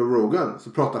med Joe Rogan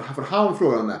så pratar han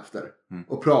frågar om Napster.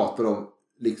 Och pratar om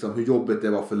liksom hur jobbigt det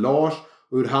var för Lars.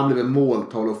 Och hur han blev en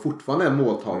måltavla och fortfarande är en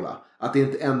måltavla. Att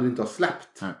det ännu inte har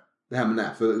släppt det här med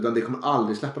Napster. Utan det kommer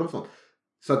aldrig släppa dem sånt.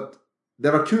 Så att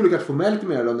det var kul att kanske få med lite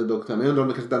mer om den dokumentären. Men jag undrar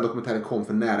om kanske den dokumentären kom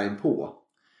för nära inpå.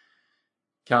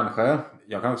 Kanske.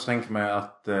 Jag kan också tänka mig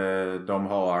att de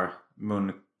har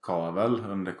munkavel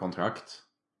under kontrakt.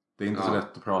 Det är inte så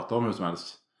lätt att prata om hur som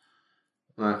helst.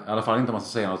 Nej. I alla fall inte om man ska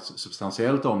säga något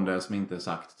substantiellt om det som inte är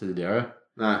sagt tidigare.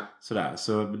 Nej. Sådär.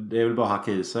 Så det är väl bara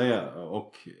hacka i sig.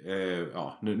 Och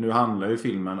nu handlar ju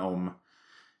filmen om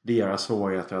deras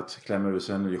svårigheter att klämma ur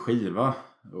sig en ny skiva.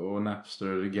 Och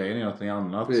Napster-grejen är någonting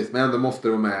annat. Precis, men ändå måste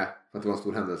det vara med för att det var en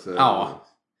stor händelse.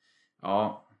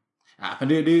 Ja.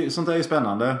 Men sånt där är ju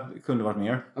spännande. Det kunde varit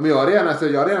mer. Ja, men jag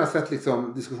har redan sett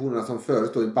liksom diskussionerna som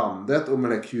förestår i bandet om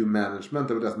det här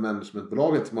Q-management eller deras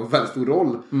managementbolaget som har en väldigt stor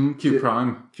roll.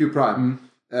 Q-Prime. Q-Prime.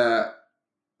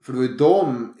 För det var ju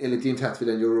de, enligt James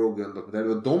Hetfield och Joe Rogan, det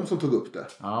var de som tog upp det.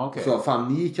 Okay. Så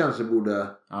fan, ni kanske borde...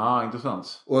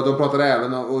 Intressant. Och de pratade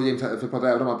även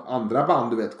om att andra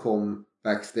band, du vet, kom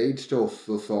backstage till oss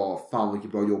och sa fan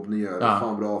vilket bra jobb ni gör.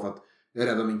 Fan bra för att jag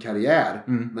räddar min karriär.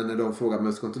 Men när de frågade,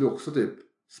 men ska inte du också typ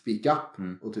speak up?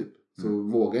 Och typ, så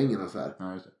vågar ingen och så här.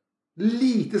 Ja, just det.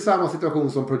 Lite samma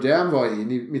situation som Pearl Jam var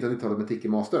i mitten av 90-talet med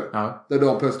Ticketmaster. Ja. Där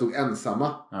de plötsligt stod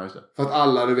ensamma. Ja, just det. För att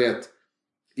alla, du vet,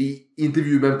 i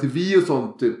intervju med MTV och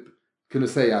sånt typ kunde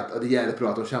säga att det är jävligt bra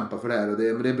att de kämpar för det här.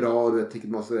 Men det är bra, och du vet,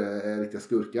 Ticketmaster är riktiga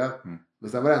skurkar. Men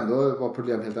sen var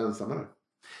Pearl helt ensamma där.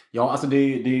 Ja, alltså det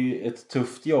är ett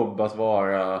tufft jobb att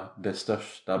vara det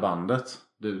största bandet.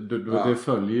 Det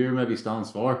följer ju med visst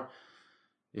ansvar.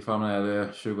 Ifall man är det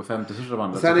 20-50 största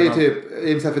bandet. Sen är ju typ,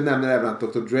 James Hetfield nämner även att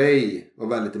Dr. Dre var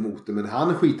väldigt emot det. Men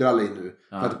han skiter alla i nu.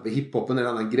 För att hiphopen är en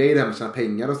annan grej. Det här med sina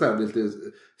pengar och sådär. Det är lite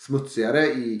smutsigare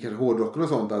i kanske hårdrocken och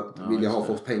sånt. Att vilja ha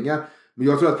folks pengar. Men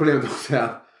jag tror att problemet också är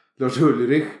att Lars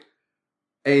Ulrich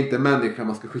är inte en människa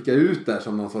man ska skicka ut där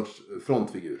som någon sorts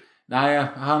frontfigur. Nej,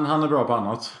 han är bra på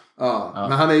annat. Ja,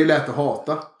 men han är ju lätt att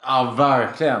hata. Ja,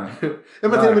 verkligen. Ja,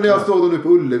 men till och med när jag stod då nu på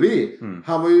Ullevi.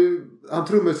 Han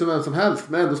trummar som vem som helst.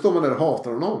 Men ändå står man där och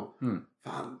hatar honom.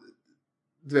 Fan,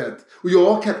 du vet. Och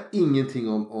jag kan ingenting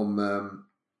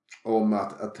om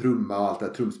att trumma och allt det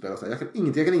här trumspel och så. Jag kan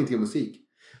ingenting om musik.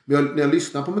 Men när jag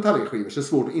lyssnar på Metallica-skivor så är det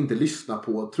svårt att inte lyssna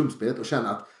på trumspelet och känna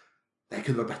att det här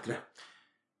kunde vara bättre.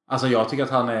 Alltså jag tycker att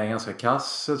han är en ganska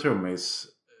kass trummis.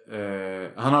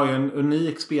 Han har ju en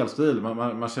unik spelstil.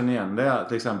 Man känner igen det.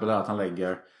 Till exempel att han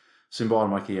lägger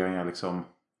symbolmarkeringar liksom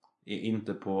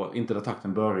inte där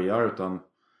takten börjar utan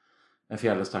en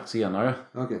fjärdedels takt senare.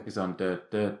 Okay. Liksom,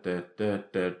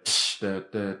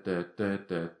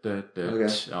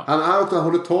 ja. Han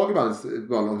håller tag i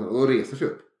ballen och reser sig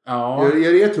upp. Ja.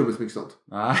 Gör er trummis mycket sånt?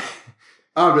 Nej.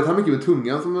 Arbetar han mycket med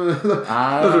tungan som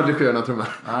redigerarna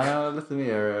trummar? Nej, jag är lite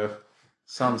mer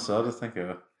sansad, tänker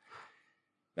jag.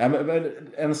 Ja, men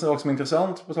en sak som är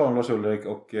intressant på tal om Lars Ulrich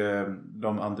och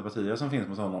de antipatier som finns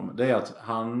mot honom, det är att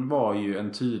han var ju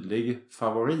en tydlig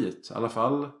favorit, i alla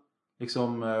fall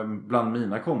liksom bland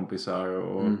mina kompisar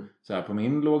och så här, på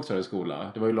min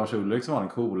lågstadieskola. Det var ju Lars Ulrich som var den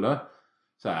coola.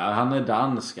 Så här, han är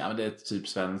dansk, men det är typ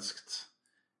svenskt.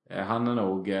 Han är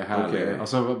nog härlig. Okay.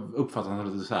 Alltså uppfattar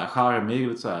han lite så här charmig,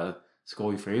 lite så här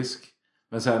skojfrisk.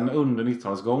 Men sen under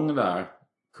 90-talets gång där,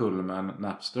 kulmen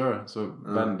Napster, så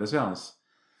vände sig hans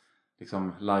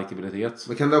liksom likabilitet.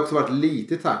 Men kan det också varit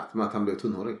lite i takt med att han blev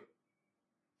tunnhårig?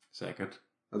 Säkert.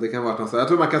 Ja, det kan vara något så. Jag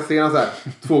tror man kan se en så här,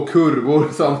 två kurvor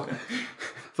som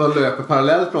löper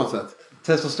parallellt på något sätt.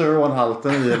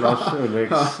 Testosteronhalten i Lars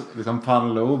Ulrichs liksom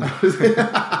pannlob.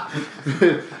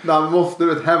 När han måste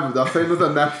hävda sig med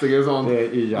sån näpsig och sånt. Det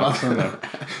är i axeln där.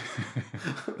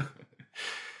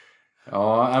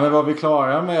 Ja, men var vi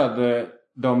klara med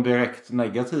de direkt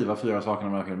negativa 4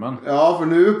 sakerna med filmen? Ja, för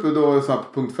nu uppe då så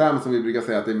på punkt 5 som vi brukar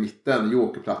säga att det är mitten,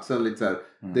 Jokerplatsen, lite så här,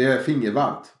 det är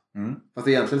fingervarmt. Fast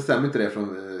egentligen stämmer inte det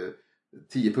från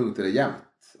 10 punkter är jämnt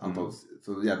antal.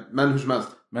 Men hur som helst.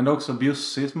 Men det är också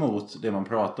bjussigt mot det man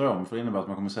pratar om, för det innebär att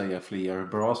man kommer säga fler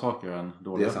bra saker än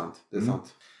dåliga. Det är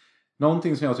sant.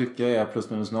 Någonting som jag tycker är plus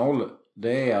minus noll,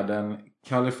 det är den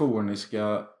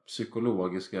kaliforniska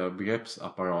psykologiska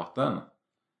begreppsapparaten.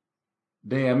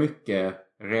 Det är mycket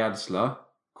rädsla,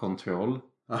 kontroll,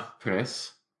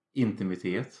 press,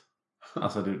 intimitet.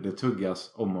 Alltså det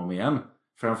tuggas om och om igen.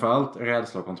 Framförallt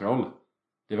rädsla och kontroll.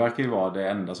 Det verkar ju vara det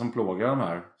enda som plågar de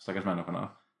här stackars människorna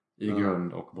i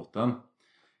grund och botten.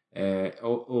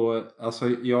 Och alltså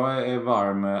jag är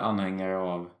varm anhängare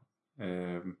av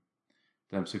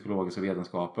den psykologiska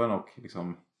vetenskapen och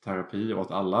liksom terapi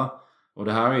åt alla. Och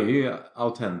det här är ju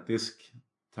autentisk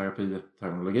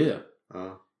terapiterminologi.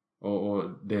 Och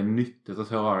det är nyttigt att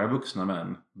höra vuxna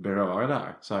män beröra det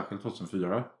här. Särskilt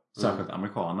 2004. Särskilt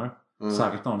amerikaner.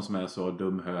 Särskilt någon som är så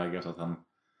dumhöger så att han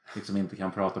liksom inte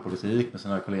kan prata politik med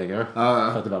sina kollegor.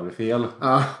 För att det bara blir fel.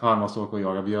 Han måste åka och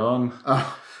jaga björn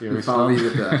i Ryssland.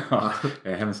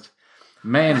 Det är hemskt.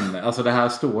 Men alltså det här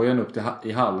står ju upp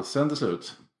i halsen till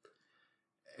slut.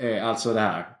 Alltså det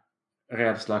här.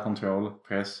 Rädsla, kontroll,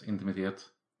 press, intimitet.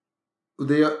 Och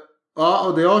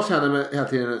det jag känner med hela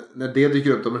tiden när det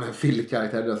dyker upp, den här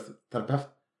Phil-karaktären, deras terapeut,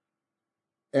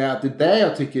 är att det där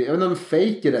jag tycker, jag vet inte om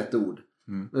fake är rätt ord,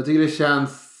 men jag tycker det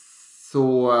känns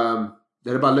så det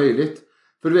är bara löjligt.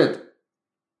 För du vet,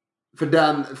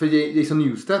 för Jason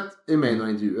Newsted är med i några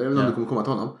intervjuer. Jag vet inte om du kommer komma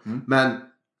till honom. Men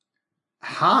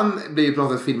han blir ju på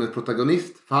något sätt filmens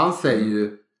protagonist. För han säger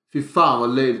ju, fy fan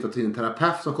vad löjligt att ta in en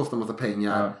terapeut som kostar en massa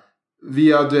pengar.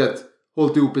 Vi har, du vet,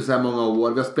 hållit ihop i så här många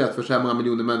år. Vi har spelat för så här många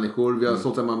miljoner människor. Vi har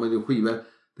sålt så här många miljoner skivor.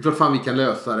 Det är klart fan vi kan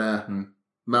lösa det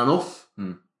mellan oss.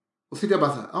 Och så sitter jag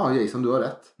bara så här, Jason, du har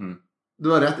rätt. Du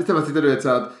har rätt. Istället sitter du vet så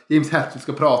att James Hetfield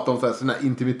ska prata om så här, såna här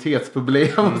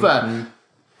intimitetsproblem och så här.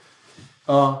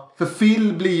 Ja, för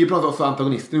Phil blir ju på något sätt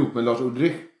antagonisten ihop med Lars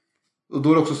Ulrich. Och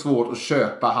då är det också svårt att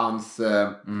köpa hans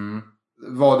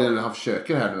vad det är han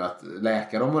försöker här nu att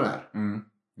läka dem och det här.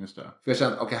 Just det. För jag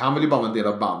känner, han vill ju bara vara en del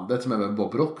av bandet som även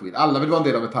Bob Rock vill. Alla vill vara en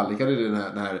del av Metallica, det är det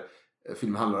den här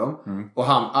filmen handlar om. Och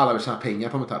alla vill tjäna pengar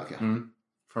på Metallica.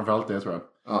 Framförallt det tror jag.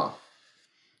 Ja.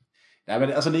 Nej,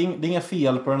 men alltså, det är inga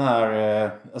fel på den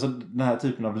här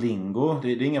typen av lingo.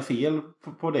 Det är inga fel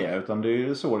på det, utan det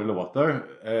är så det låter.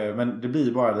 Men det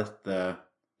blir bara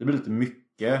lite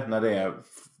mycket när det är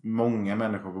många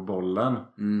människor på bollen.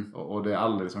 Och det är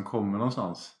aldrig som kommer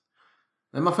någonstans.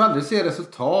 Men man får aldrig se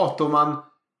resultat om man...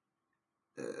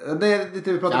 Det är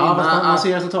lite vi pratar om. Man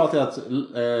ser resultat i att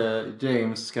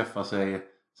James skaffar sig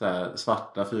så här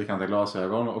svarta fyrkantiga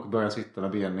glasögon och börjar sitta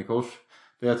med benen i kors.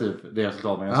 Det är typ det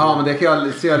resultat man kan se. Ja, men det kan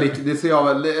jag se lite. Det ser jag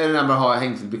väl. Är det när man har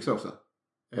hängselbyxor också?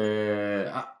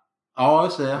 Ja,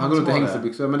 jag ser. Han går inte i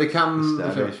hängselbyxor, men det kan... Det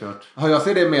är kört. Ja, jag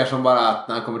ser det mer som bara att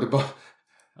när han kommer tillbaka...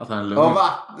 Att han är lugn.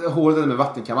 Ja, håret är med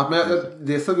vattenkammat. Men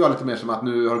det såg jag lite mer som att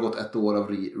nu har det gått 1 år av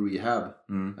rehab.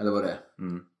 Eller vad det är.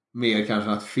 Mer kanske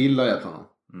än att Phil har hjälpt honom.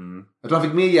 Jag tror han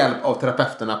fick mer hjälp av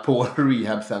terapeuterna på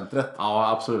rehabcentret.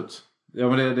 Ja, absolut. Ja,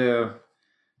 men det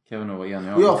kan vi nog vara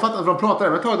eniga om. Och jag fattar, för de pratar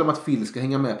även ett tag om att Phil ska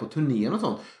hänga med på turnén och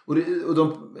sånt.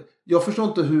 Jag förstår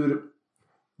inte hur...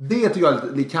 Det tycker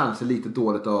jag är kanske lite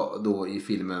dåligt då i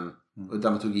filmen. Och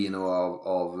dramaturgin och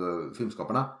av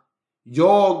filmskaparna.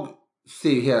 Jag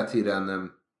ser hela tiden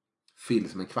Phil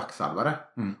som en kvacksalvare.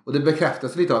 Och det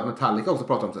bekräftas lite av att Metallica också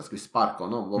pratar om att ska vi sparka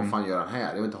honom? Vad fan gör han här?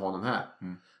 Jag vill inte ha honom här.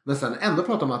 Men sen ändå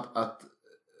pratar om att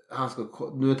han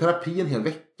ska, nu är terapi en hel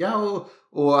vecka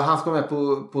och han ska med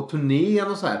på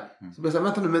turnén och så här. Så blir jag så här,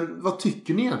 vänta nu, men vad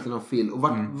tycker ni egentligen om Phil? Och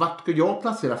vart ska jag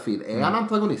placera Phil? Är han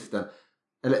antagonisten?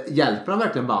 Eller hjälper han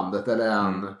verkligen bandet? Eller är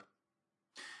han...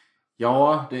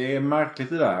 Ja, det är märkligt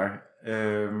det där.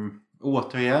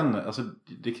 Återigen, alltså,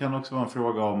 det kan också vara en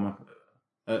fråga om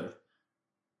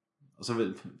alltså,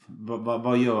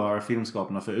 vad gör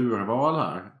filmskaparna för urval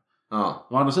här? Ja.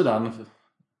 Å andra sidan,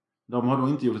 de har då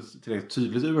inte gjort ett tillräckligt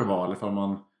tydligt urval ifall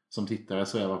man som tittare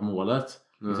svävar på målet.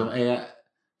 Liksom,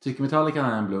 tycker Metallica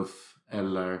han är en bluff,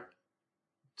 eller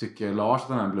tycker Lars att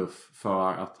han är en bluff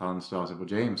för att han stör sig på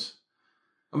James?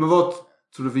 Ja, men vad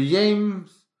tror du för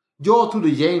James? Jag trodde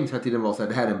James hela tiden var så här,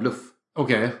 det här är en bluff.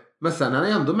 Okej. Men sen är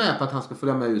han ändå med på att han ska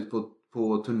följa med ut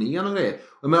på turnén och grejer.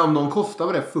 Men om någon kostar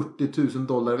vad det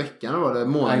 $40,000 i veckan, eller var det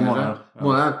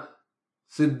månaden.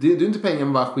 Så det är inte pengar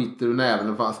man bara skiter ur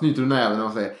näven och snyter ur näven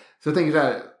och säger. Så jag tänker så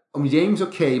här, om James är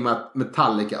okej med att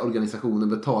Metallica-organisationen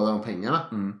betalar de pengarna,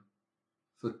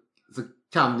 så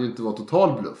kan det ju inte vara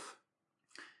total bluff.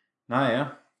 Nej,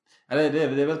 det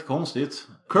är väldigt konstigt.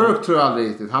 Kirk tror jag aldrig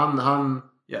riktigt. Han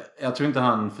jag tror inte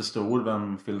han förstod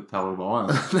vem Phil Tower var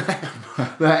ens.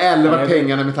 Nej, eller vart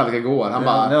pengarna Metallica går. Han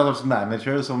bara... Det är en sorts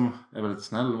manager som är väldigt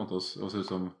snäll mot oss och ser ut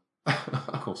som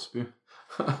Cosby.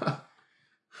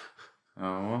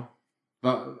 Ja.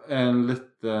 En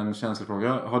liten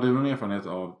känslofråga. Har du någon erfarenhet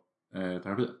av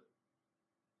terapi?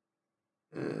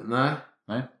 Nej.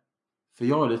 För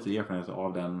jag har lite erfarenhet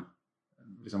av den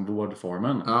liksom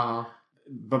vårdformen. Ja.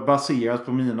 Baserat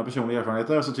på mina personliga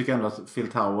erfarenheter så tycker jag ändå att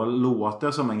Phil Towell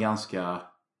låter som en ganska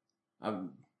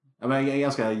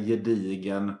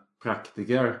gedigen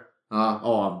praktiker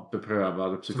av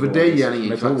beprövad psykologisk metod. För dig är det ingen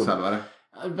metod. kvacksalvare?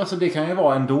 Alltså det kan ju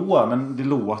vara ändå, men det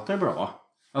låter bra.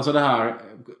 Alltså det här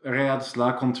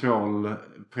rädsla, kontroll,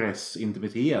 press,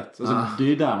 intimitet. Alltså det är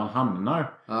ju där man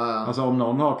hamnar. Alltså om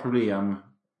någon har problem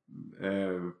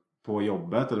på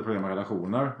jobbet eller problem med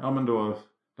relationer, ja men då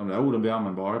de där orden blir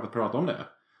användbara för att prata om det.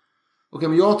 Okej,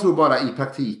 men jag tror bara i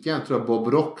praktiken tror jag Bob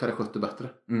Rock hade skött det bättre.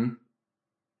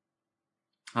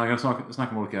 Han kan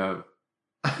snacka om olika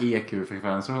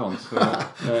EQ-frekvenser och sånt.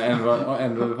 Så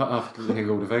ändå haft lite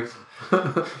god effekt.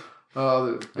 Ja,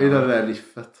 det är det där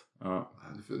riffet. Ja.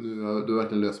 Du har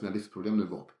verkligen löst mina livsproblem nu,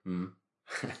 Bob.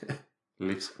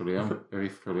 Livsproblem,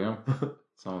 riffproblem.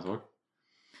 Samma sak.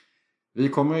 Vi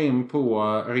kommer in på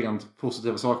rent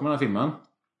positiva saker med den här filmen.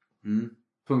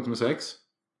 Punkt nummer 6.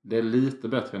 Det är lite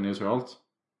bättre än neutralt.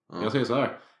 Jag säger så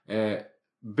här.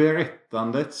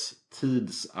 Berättandets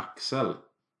tidsaxel.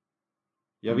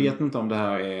 Jag vet inte om det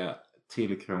här är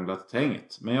tillkrånglat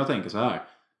tänkt. Men jag tänker så här.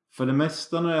 För det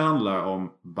mesta när det handlar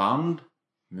om band,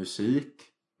 musik,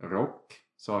 rock.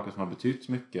 Saker som har betytt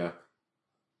mycket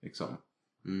liksom,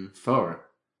 förr.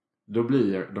 Då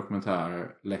blir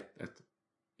dokumentärer lätt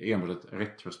enbart ett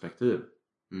retrospektiv.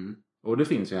 Och det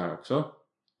finns ju här också.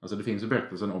 Alltså det finns ju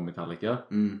berättelsen om Metallica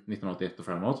 1981 och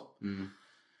framåt.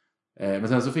 Men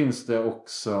sen så finns det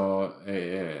också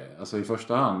alltså i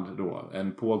första hand då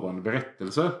en pågående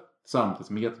berättelse samt ett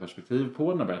metaperspektiv på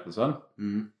den här berättelsen.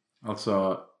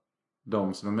 Alltså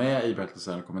de som är med i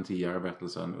berättelsen kommenterar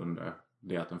berättelsen under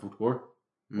det att den fortgår.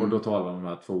 Och då talar man om de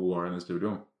här 2 åren i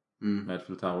studion med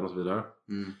Flutau och så vidare.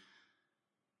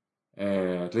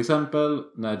 Till exempel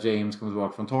när James kommer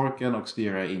tillbaka från torken och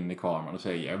stirrar in i kameran och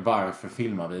säger varför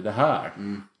filmar vi det här?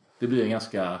 Det blir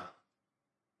ganska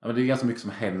det är ganska mycket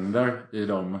som händer i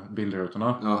de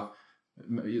bildrutorna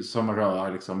som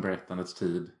rör liksom berättandets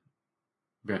tid,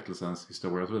 berättelsens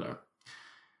historia och så vidare.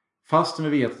 Fast vi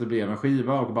vet att det blev en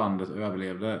skiva och bandet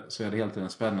överlevde så är det hela tiden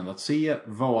spännande att se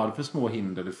vad för små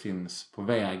hinder det finns på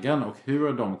vägen och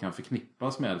hur de kan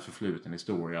förknippas med förfluten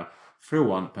historia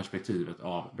från perspektivet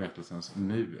av berättelsens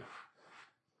nu.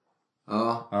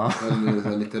 Ja.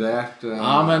 Litterärt.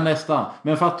 Ja, men nästan.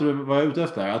 Men fattar du vad jag är ute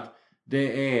efter? Att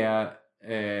det är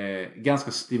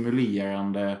ganska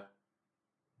stimulerande.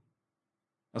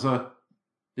 Alltså,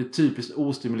 det typiskt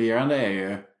ostimulerande är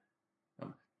ju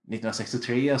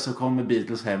 1963 så kommer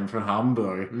Beatles hem från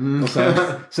Hamburg. Och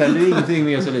sen är det ingenting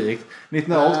mer så likt.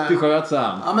 1980 sköts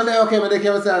han. Ja, men det är okej, men det kan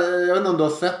jag väl säga. Jag vet inte om du har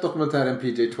sett dokumentären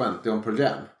PJ20 om Pearl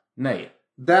Jam. Nej.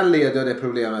 Den leder det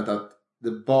problemet att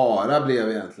det bara blev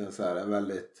egentligen så här en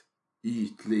väldigt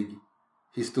ytlig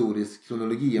historisk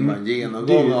kronologi. En bara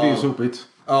genomgång det är ju sopigt.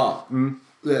 Ja.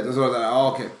 Du vet, och så där,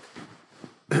 ja okej.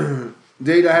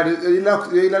 Det är det här,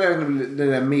 jag gillar det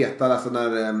där meta, alltså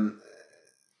när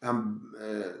han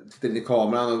tittar in i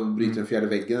kameran och bryter den fjärde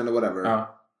väggen eller whatever.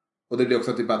 Ja. Och det blir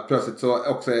också typ att plötsligt så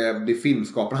också blir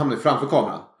filmskaparen hamnar framför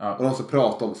kameran. Ja. Och de så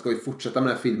pratar om, ska vi fortsätta med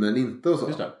den här filmen eller inte och så.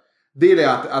 Just det. Det är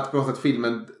det att på något sätt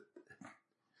filmen...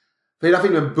 För hela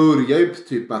filmen börjar ju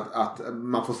typ med att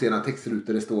man får se några textrutor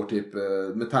där det står typ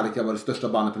Metallica var det största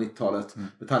bandet på 90-talet.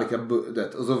 Metallica,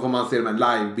 och så får man se de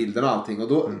här livebilderna och allting. Och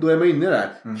då är man inne i den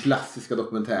här klassiska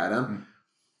dokumentären.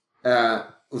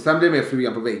 Och sen blir det mer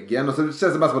flugan på väggen. Och så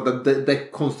känns det bara som att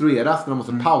det konstrueras när man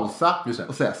måste pausa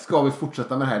och säga, ska vi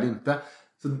fortsätta med det här eller inte?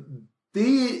 Så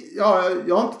det,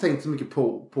 jag har inte tänkt så mycket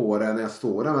på det när jag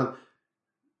står där, men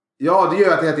ja, det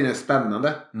gör att det hela tiden är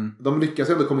spännande. De lyckas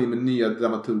ju ändå komma in med nya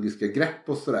dramaturgiska grepp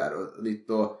och sådär. Och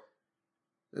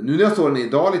nu när jag såg den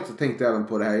idag lite så tänkte jag även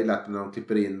på det här i läppen när de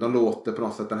klipper in. De låter på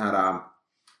något sätt den här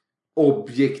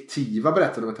objektiva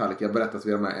berättelsen om Metallica berättas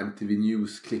vid de här MTV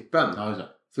News-klippen. Ja,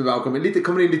 så vi kommer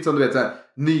in lite som du vet så här,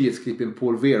 nyhetsklipp i en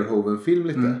Paul Verhoeven-film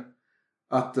lite.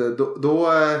 Att då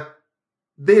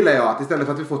det gillar jag, att istället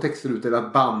för att vi får texter ut eller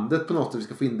att bandet på något sätt vi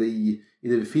ska få in det i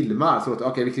det vi filmar, så att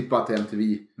okej, vi klipper bara till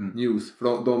MTV News,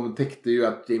 för de täckte ju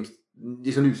att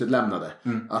Jason Newsted lämnade,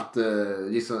 att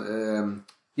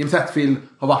James Hetfield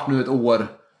har varit nu ett år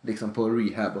liksom på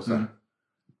rehab och så.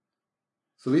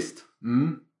 Så visst.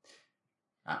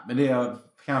 Ja, men det jag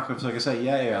kanske försöker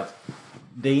säga är att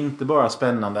det är inte bara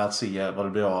spännande att se vad det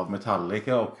blir av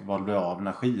Metallica och vad det blir av den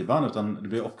här skivan, utan det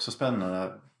blir också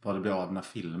spännande vad det blir av den här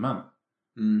filmen.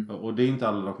 Och det är inte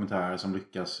alla dokumentärer som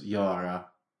lyckas göra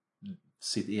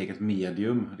sitt eget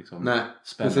medium liksom. Nej,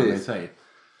 spännande precis. I sig.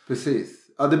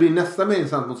 Precis. Ja, det blir nästan mer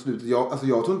intressant mot slutet. Jag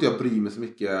tror inte jag bryr mig så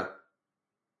mycket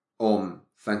om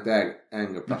St.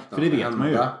 Anger-plattan. För det vet man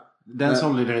ju. Den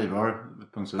sålde drivor.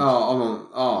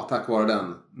 Ja, tack vare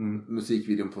den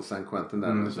musikvideon på San Quentin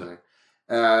där.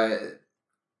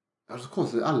 Det var så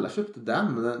konstigt att alla köpte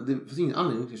den, men det finns ingen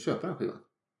anledning att köpa den skivan.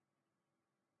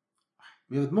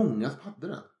 Men jag vet många som hade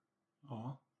den.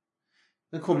 Ja.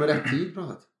 Den kom i rätt tid på något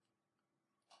sätt.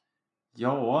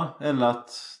 Ja, eller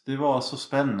att det var så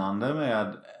spännande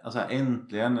med alltså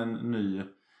äntligen en ny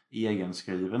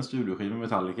egenskriven studioskiva med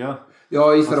Metallica.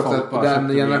 Jag gissar också att den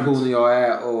generationen jag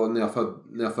är och när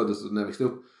jag föddes och när jag växte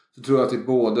upp, så tror jag att typ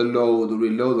både Load och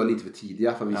Reload var lite för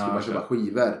tidiga för vi skulle bara köpa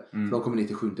skivor. För de kom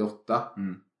 97-98.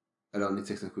 Eller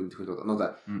 96-97-98, något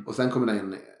där. Och sen kom det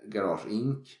en Garage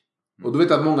Inc. Och då vet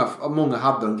jag att många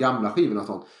hade de gamla skivorna och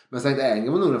sånt. Men St.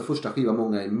 Anger var nog den första skivan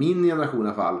många i min generation i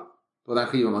alla fall. Det var den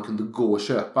skivan man kunde gå och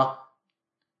köpa.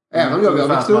 Även om jag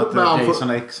växte upp med Jason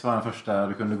X var den första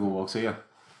du kunde gå och se.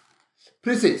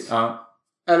 Precis. Ja.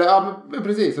 Eller ja,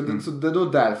 precis. Så det är då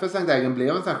därför St. Anger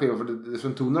blev en sån här skiva. För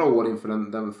det tog några år inför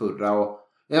den förra. Och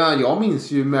jag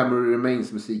minns ju Memory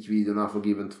Remains musikvideorna,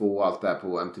 Forgiven 2 och allt det här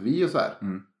på MTV och så här.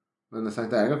 Men när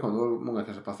Sankt Anger kom, då var många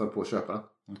kanske passade på att köpa den.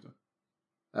 Just det.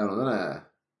 Även om den är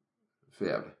för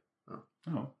jävlig.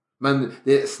 Ja. Men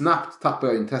det är snabbt tappar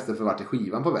jag intresse för vart är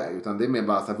skivan på väg. Utan det är mer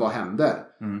bara så här, vad händer?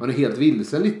 Man är helt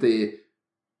vilsen lite i...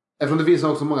 Eftersom det finns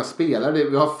också många spelare.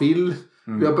 Vi har Phil.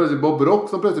 Vi har plötsligt Bob Rock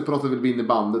som plötsligt på något sätt vill vinna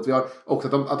bandet. Vi har också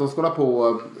att de ska hålla på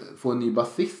och få en ny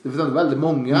basist. Det finns ändå väldigt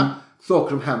många saker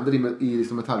som händer i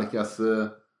liksom Metallicas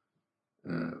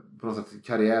på något sätt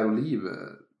karriär och liv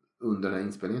under den här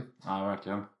inspelningen. Ja,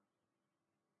 verkligen.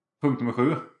 Punkt nummer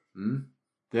 7.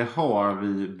 Det har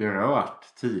vi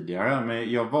berört tidigare,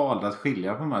 men jag valde att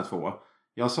skilja på de här två.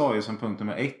 Jag sa ju som punkt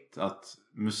nummer 1 att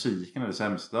musiken är det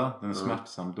sämsta. Den är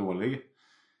smärtsamt dålig.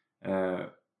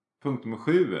 Punkt nummer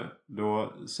 7,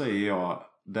 då säger jag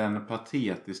den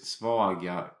patetiskt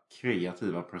svaga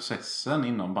kreativa processen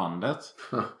inom bandet.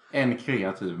 En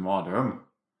kreativ mardröm.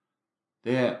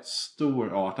 Det är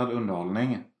storartad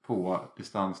underhållning på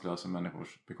distanslösa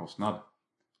människors bekostnad.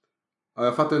 Ja,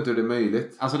 jag fattar inte hur det är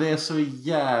möjligt. Alltså det är så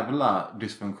jävla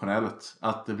dysfunktionellt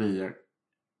att det blir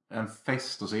en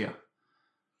fest att se.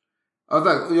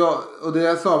 Ja, och det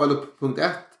jag sa väl upp punkt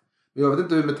 1. Jag vet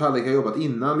inte hur Metallica har jobbat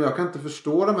innan, men jag kan inte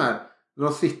förstå de här. När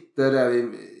de sitter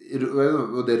där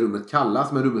och det rummet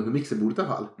kallas, men rummet med mixerbordet i alla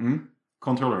fall.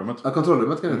 Kontrollrummet. Ja,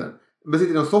 kontrollrummet kan det heta. Men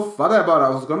sitter i någon soffa där bara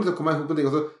och så ska de liksom komma ihop någonting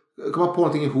och så komma på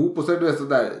någonting ihop och så är det så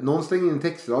där. Någon slänger in en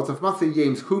textrad, så får man se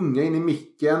James sjunga in i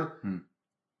micken.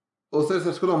 Och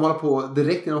så ska de hålla på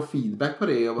direkt genom feedback på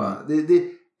det och bara,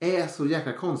 det är så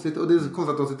jäkla konstigt. Och det är så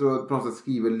konstigt att de sitter och på något sätt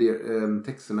skriver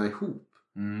texterna ihop.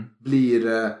 Blir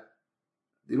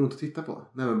det är roligt att titta på.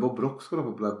 Nej, men Bob Rock ska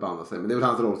på banda sig. Men det är väl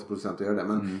hans roll som producent att göra det.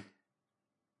 Men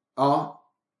ja.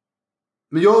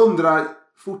 Men jag undrar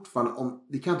fortfarande om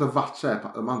det kan inte ha varit så här på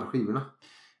de andra skivorna.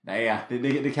 Nej,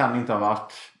 det kan inte ha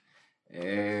varit.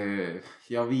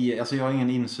 Jag har ingen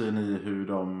insyn i hur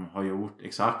de har gjort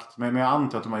exakt. Men jag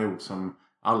antar att de har gjort som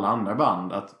alla andra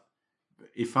band. Att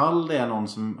ifall det är någon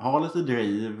som har lite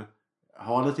driv,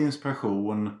 har lite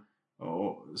inspiration,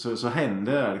 och så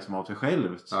händer det liksom av sig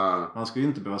självt. Man ska ju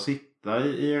inte behöva sitta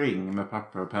i ring med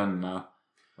papper och penna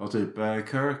och typ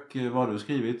Kirk, vad har du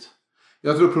skrivit?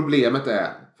 Jag tror problemet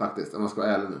är faktiskt, om man ska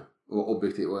vara ärlig nu och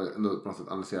objektiv och på något sätt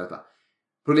analysera detta.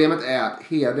 Problemet är att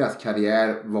hela deras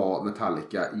karriär var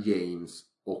Metallica, James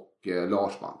och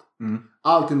Lars band.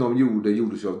 Allting de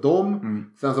gjordes ju av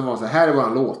dem. Sen så var det så här är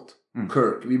våran låt.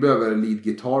 Kirk, vi behöver lead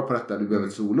guitar på detta, vi behöver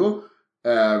ett solo.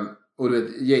 Och du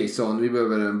vet, Jason, vi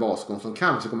behöver en basgång som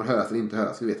kanske kommer höras eller inte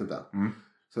höras, vi vet inte.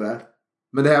 Sådär.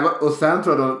 Men det här var, och sen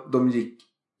tror jag de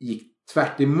gick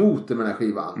tvärt emot det med den här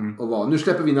skivan. Och var, nu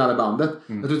släpper vi in alla bandet.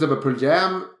 Jag tror till exempel Pearl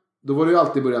Jam, då var det ju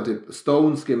alltid i början typ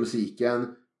Stone skrev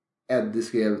musiken, Eddie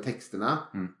skrev texterna.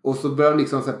 Och så började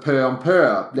liksom så här, pö om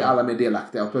pö bli alla mer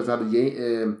delaktiga. Och plötsligt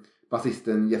hade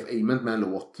basisten Jeff Ament med en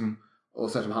låt. Och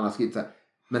så här som han har skrivit så här.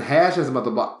 Men här känns det som att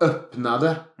de bara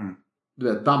öppnade du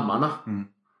vet, dammarna.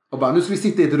 Och bara, nu ska vi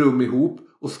sitta i ett rum ihop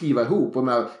och skriva ihop. Och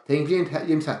tänk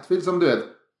James Hetfield som du vet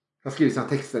har skrivit sina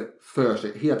texter för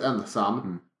sig helt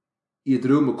ensam i ett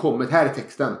rum och kommit, här är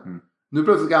texten. Nu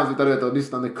plötsligt ska han sitta och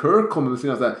lyssna när Kirk kommer med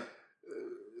sina så här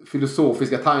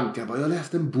filosofiska tankar. Bara, jag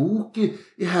läste en bok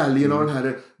i helgen av den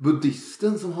här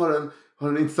buddhisten som har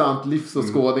en intressant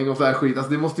livsåskådning och så här skit.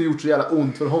 Alltså det måste ju gjort så jävla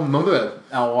ont för honom, du vet.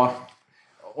 Ja,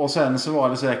 och sen så var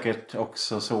det säkert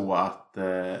också så att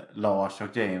Lars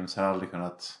och James har aldrig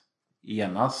kunnat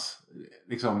enas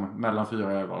liksom mellan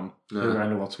 4 ögon hur en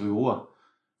låt skulle gå.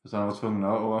 Utan de var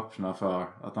tvungna att öppna för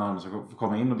att någon annan ska få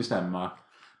komma in och bestämma.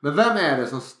 Men vem är det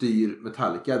som styr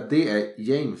Metallica? Det är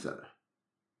James eller?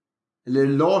 Eller är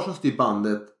det Lars som styr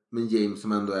bandet men James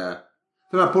som ändå är...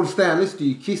 För Paul Stanley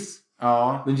styr Kiss.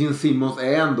 Ja. Men Gene Simmons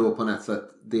är ändå på något sätt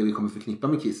det vi kommer förknippa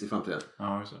med Kiss i framtiden.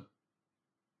 Ja, just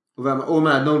det. Och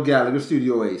med Noel Gallagher styr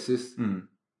ju Oasis.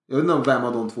 Jag vet inte vem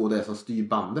av de två det är som styr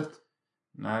bandet.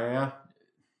 Nej,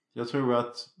 jag tror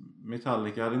att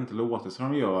Metallica hade inte låtit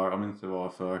som de gör om det inte var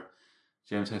för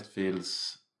James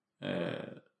Hetfields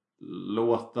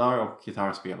låtar och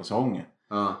gitarrspel och sång.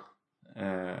 Ja.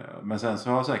 Men sen så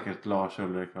har säkert Lars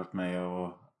Ulrik varit med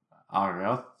och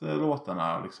arrat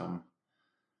låtarna och liksom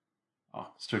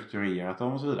strukturerat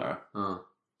dem och så vidare.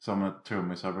 Som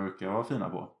trummisar brukar vara fina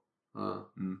på.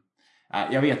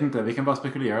 Jag vet inte, vi kan bara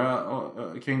spekulera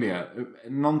kring det.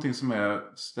 Någonting som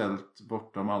är ställt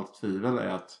bortom allt tvivel är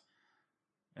att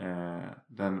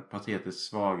den patetiskt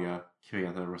svaga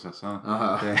kreativa processen.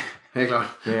 Det är klart.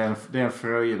 Det är en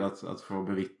fröjd att få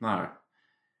bevittna här.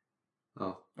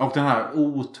 Ja. Och den här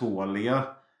otåliga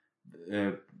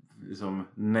liksom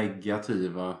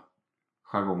negativa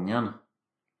jargongen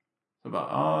Så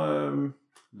bara,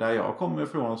 där jag kommer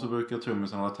ifrån så brukar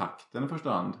trummisen hålla takten i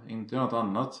första hand. Inte göra något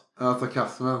annat. Ja,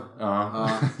 sarkasmen. Ja.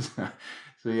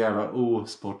 Så jävla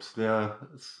osportsliga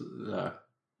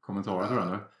kommentarer tror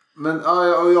jag. Men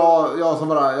jag som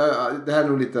bara... det här är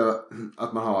nog lite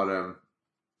att man har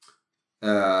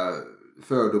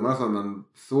fördomar som man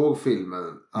såg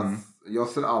filmen. Att jag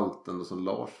ser allt ändå som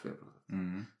Lars fel.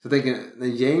 Så jag tänker, när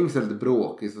James är lite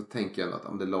bråkig så tänker jag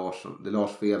att det är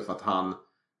Lars fel för att han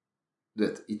du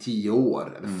vet, i 10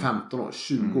 år, eller 15 år,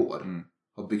 20 år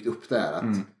har byggt upp det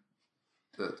här.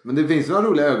 Men det finns några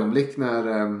roliga ögonblick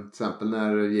när, till exempel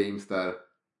när James där,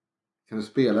 kan du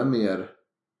spela en mer,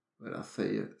 vad är det han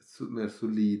säger, mer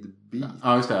solid beat?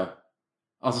 Ja, just det.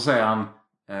 Alltså säger han,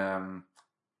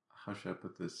 how should I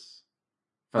put this?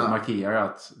 För att markera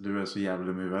att du är så jävla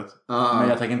dum i huvudet. Men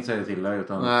jag tänker inte säga det till dig,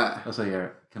 utan jag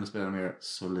säger, kan du spela en mer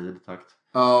solid takt?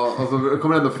 Ja, och så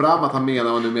kommer det ändå fram att han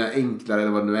menar vad nu mer enklare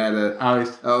eller vad det nu är. Eller, ja,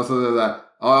 visst. Ja, och så det där,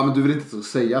 ja men du vill inte så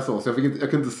säga så jag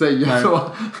kunde inte säga så.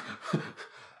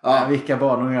 Ja. Vilka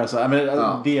barnungar alltså.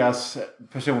 Men deras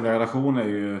personliga relation är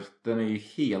ju, den är ju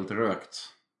helt rökt.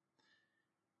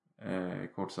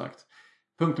 Kort sagt.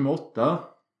 Punkt nummer 8.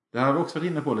 Det har vi också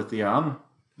varit inne på lite grann.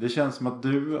 Det känns som att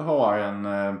du har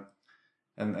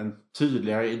en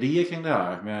tydligare idé kring det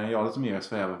här, men jag är lite mer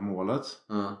svävar på målet.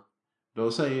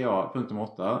 Då säger jag punkt nummer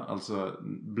 8, alltså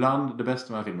bland det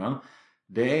bästa med filmen,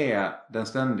 det är den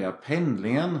ständiga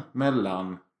pendlingen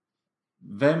mellan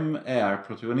vem är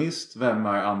protagonist, vem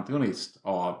är antagonist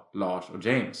av Lars och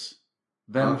James.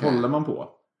 Vem håller man på?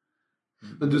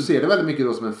 Men du ser det väldigt mycket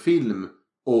då som en film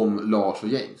om Lars och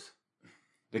James?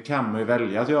 Det kan man ju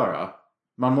välja att göra.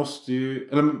 Man måste ju,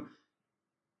 eller vad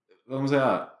ska man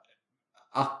säga,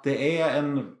 att det är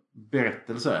en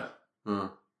berättelse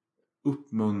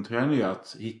uppmuntrar en ju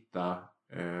att hitta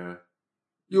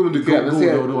jo, men du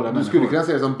skulle kunna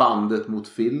se det som bandet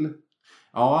mot Phil.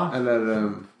 Ja.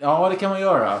 Eller ja, det kan man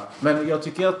göra. Men jag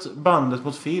tycker att bandet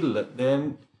mot Phil, det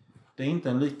är inte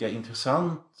en lika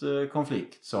intressant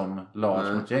konflikt som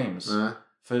Lars mot James.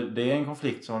 För det är en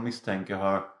konflikt som man misstänker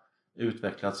har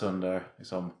utvecklats under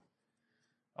liksom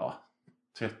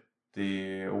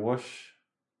 30 års,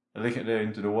 eller det är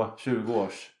inte då, 20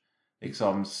 års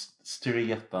liksom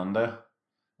stretande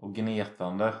och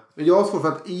gnetande. Men jag har svårt för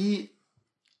att i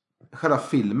själva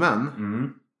filmen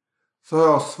så har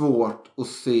jag svårt att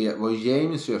se vad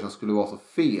James gör som skulle vara så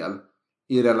fel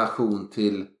i relation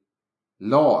till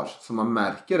Lars, som man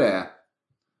märker är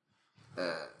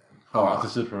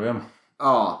attitydproblem.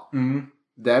 Ja.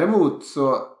 Däremot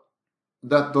så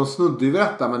de snuddar ju vid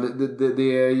detta, men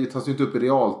det tas ju inte upp i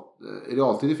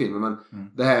realtid i filmen, men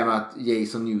det här med att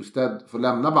Jason Newsted får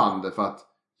lämna bandet för att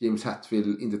James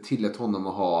Hetfield inte tillät honom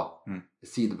att ha ett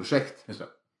sidoprojekt. Just det.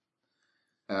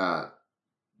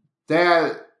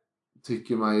 Där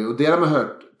tycker man ju, och det har man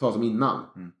hört tas om innan,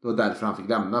 det var därför han fick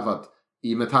lämna, för att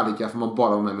i Metallica får man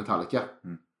bara vara med i Metallica.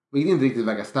 Vilket inte riktigt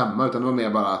verkar stämma, utan det var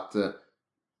mer bara att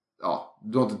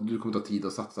du kommer ta tid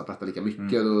att satsa på detta lika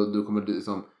mycket, och du kommer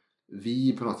liksom,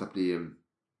 vi på något sätt bli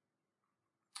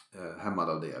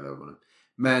hämmade av det eller vad det.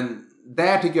 Men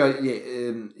där tycker jag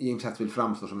James Hetfield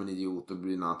framstår som en idiot och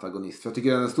blir en antagonist. För jag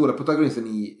tycker att den stora protagonisten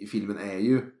i filmen är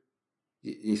ju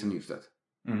Jason Newsted.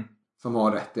 Som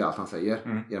har rätt i allt han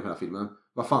säger i den här filmen.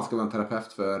 Vad fan ska vara en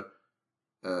terapeut för?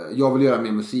 Jag vill göra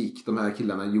mer musik. De här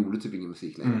killarna gjorde typ ingen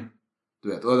musik längre. Du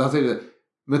vet. Och han säger det,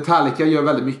 Metallica gör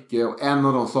väldigt mycket, och en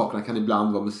av de sakerna kan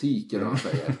ibland vara musik, eller vad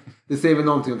han säger. Det säger väl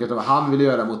någonting om vad han vill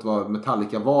göra mot vad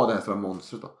Metallica var, det här stora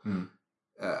monstret då.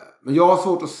 Men jag har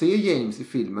svårt att se James i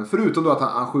filmen, förutom då att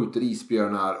han skjuter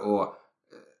isbjörnar och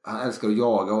han älskar att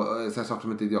jaga och sådana saker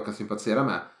som inte jag kan sympatisera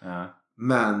med.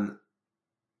 Men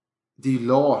det är ju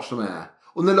Lars som är,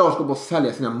 och när Lars går på att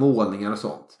sälja sina målningar och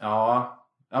sånt. Ja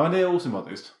men det är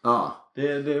osympatiskt. Ja.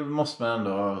 Det måste man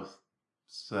ändå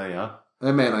säga.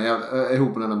 Jag menar, jag är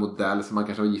ihop med en modell som man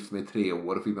kanske var gift med i 3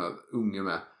 år och fick några unge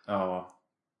med. Ja.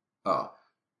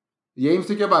 James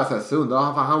tycker jag bara är så här sund.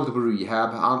 Han är ute på rehab.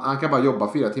 Han kan bara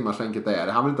jobba 4 timmar, så enkelt är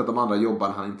det. Han vill inte att de andra jobbar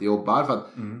när han inte jobbar, för att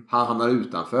han hamnar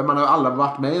utanför. Man har ju alla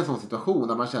varit med i en sån situation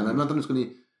där man känner, men vänta nu, ska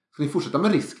ni fortsätta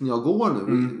med risk när jag går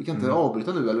nu? Vi kan inte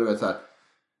avbryta nu, eller du vet så här.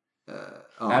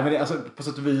 Nej, men alltså, på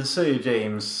sätt och vis är ju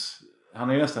James, han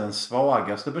är ju nästan den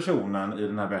svagaste personen i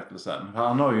den här berättelsen.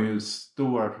 Han har ju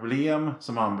stora problem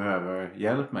som han behöver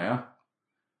hjälp med.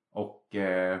 Och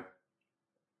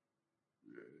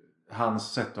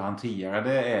hans sätt att hantera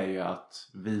det är ju att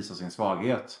visa sin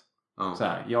svaghet. Så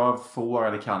här, jag får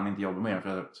eller kan inte jobba mer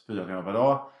för 4 timmar per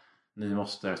dag. Ni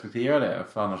måste respektera det,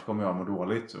 för annars kommer jag må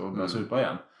dåligt och börja supa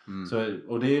igen. Så,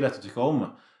 och det är ju lätt att tycka om.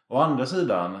 Å andra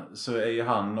sidan så är ju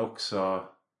han också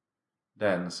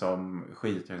den som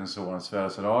skiter i sin sons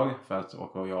födelsedag för att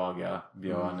åka och jaga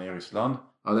björn i Ryssland.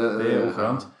 Ja, det är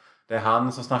oskönt. Det är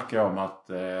han som snackar om att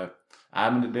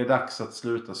men det är dags att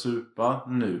sluta supa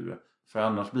nu. För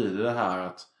annars blir det här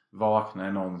att vakna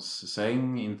i någons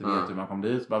säng, inte vet hur man kom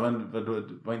dit. Men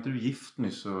var inte du gift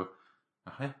nyss? Och,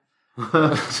 nej.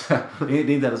 Det är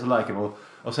inte så likeable.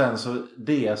 Och sen så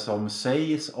det som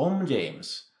sägs om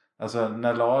James. Alltså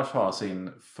när Lars har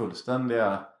sin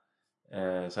fullständiga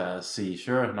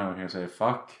seizure, när man kan säga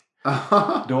fuck.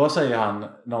 Då säger han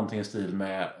någonting i stil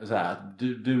med så här,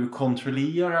 du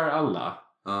kontrollerar alla.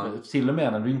 Till och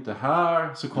med när du inte är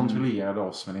här så kontrollerar du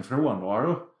oss med din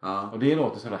frånvaro. Och det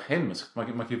låter så jävla hemskt. Man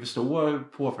kan ju förstå hur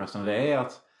påfrestande det är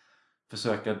att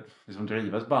försöka liksom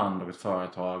driva ett band och ett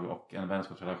företag och en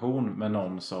vänskapsrelation med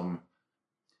någon som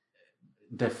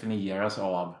definieras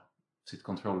av sitt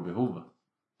kontrollbehov.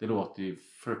 Det låter ju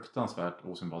fruktansvärt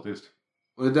osympatiskt.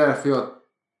 Och det är därför jag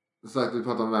sagt, vi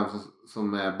pratar om vem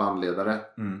som är bandledare.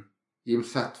 Jim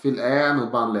Hetfield är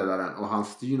nog bandledaren och han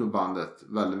styr nog bandet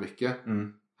väldigt mycket.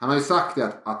 Han har ju sagt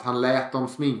det att han lät dem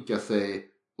sminka sig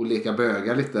och leka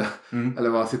bögar lite. Eller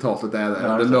vad citatet är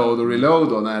där. The load och reload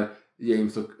då, när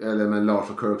James eller Lars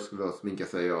och Kirk skulle då sminka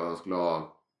sig och de skulle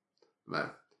ha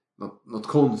något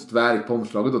konstverk på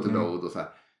omslaget då till load och så här.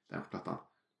 Den plattan.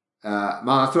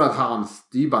 Men jag tror att han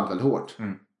styr bandet väldigt hårt.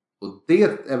 Och det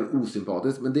är väl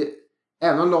osympatiskt, men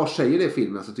även om Lars säger det i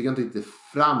filmen så tycker jag inte det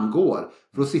framgår.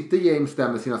 För då sitter James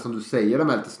där med sina, som du säger, de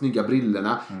här lite snygga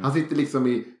brillorna. Han sitter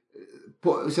liksom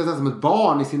känns som ett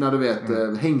barn i sina, du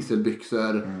vet,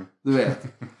 hängselbyxor. Du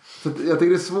vet. Så jag tycker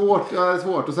det är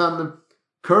svårt. Och sen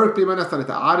Kirk blir man nästan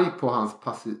lite arg på hans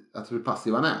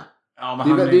passiv han är. Ja,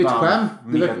 men det är ju ett skämt.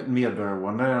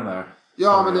 Medberoende i den där.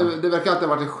 Ja, men det verkar alltid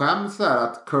ha varit en skämt så här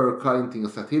att Kirk har ingenting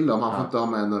att säga till om. Han får inte ha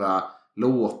med några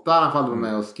låtar. Han får aldrig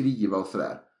vara med och skriva och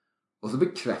sådär. Och så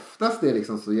bekräftas det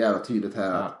liksom så jävla tydligt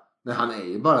här att nej, han är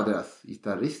ju bara deras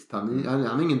gitarrist. Han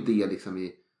är ingen del liksom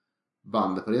i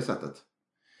bandet på det sättet.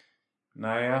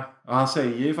 Nej, och han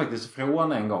säger ju faktiskt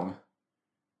ifrån en gång.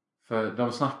 För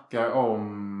de snackar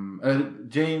om...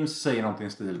 James säger någonting i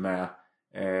stil med...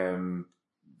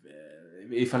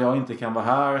 ifall jag inte kan vara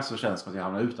här så känns det som att jag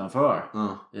hamnar utanför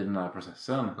i den här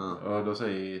processen. Och då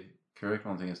säger Kirk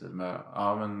någonting i stil med...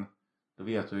 Ja, men då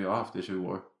vet du hur jag har haft det i 20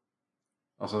 år.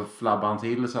 Och så flabbar han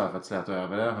till så här för att släta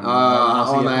över det.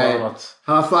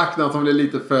 Han har sagt något som blir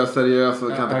lite för seriös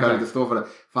och kan inte själv inte stå för det.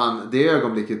 Fan, det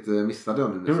ögonblicket missade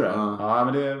jag nu. Tror du det? Ja,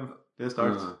 men det är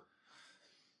starkt.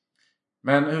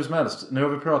 Men hur som helst, nu har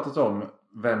vi pratat om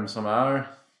vem som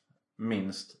är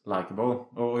minst likable.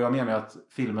 Och jag menar att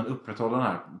filmen upprätthåller den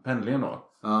här pendlingen då.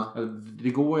 Det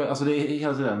går, alltså det är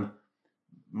hela tiden,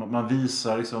 man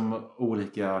visar liksom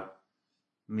olika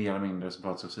mer eller mindre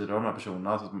sympatiska sidor av de här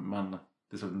personerna, så att man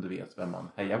inte vet vem man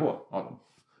hejar på av dem.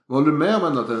 Håller du med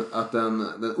om att den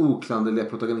oklanderliga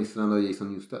protagonisten ändå är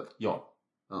Jason Newsted? Ja.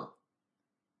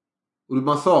 Och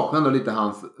man saknar ändå lite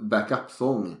hans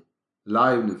backup-sång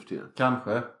live nu för tiden.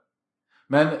 Kanske.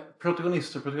 Men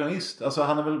protagonist. Alltså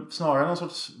han är väl snarare någon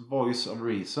sorts voice of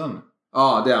reason.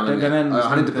 Ja, det är han.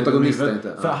 Han är inte protagonist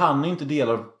inte. För han är inte del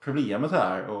av problemet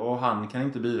här. Och han kan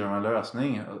inte bidra med en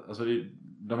lösning. Alltså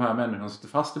de här människorna som sitter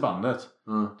fast i bandet.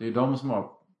 Det är de som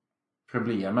har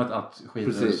problemet att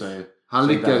skita sig.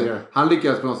 Han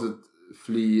lyckas på något sätt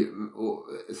fly och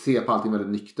se på allting väldigt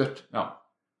nyktert. Ja.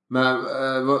 Men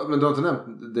du har inte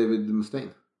nämnt David Mustaine?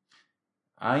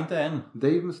 Nej, inte än.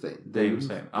 Dave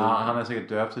Mustaine. Han är säkert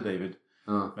döpt till David.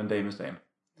 Men Dave Mustaine.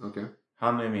 Okay.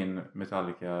 Han är min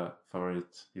Metallica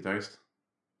favoritgitarrist.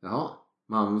 Jaha.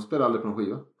 Men han spelar aldrig på någon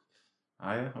skiva.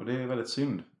 Nej, och det är väldigt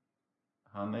synd.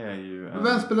 Han är ju en...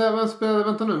 Vem spelar,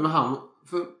 vänta nu, med han?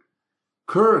 För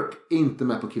Kirk är inte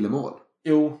med på Kill 'Em All.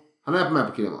 Jo. Han är med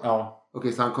på Kill 'Em All? Ja.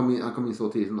 Okej, så han kom in så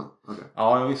tidigt då? Okay.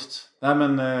 Ja, visst. Nej,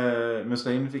 men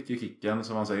Mustaine fick ju kicken,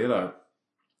 som man säger där.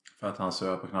 För att han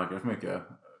söp och knarkade för mycket.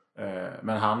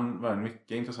 Men han var en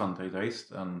mycket intressantare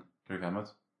gitarrist än Kirk Hammett.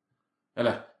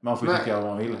 Eller, man får ju tycka vad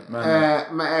man vill. Men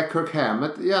är Kirk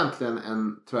Hammett egentligen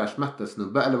en trash metal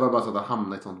snubbe? Eller var det bara så att han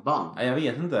hamnade i ett sånt band? Nej, jag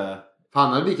vet inte. För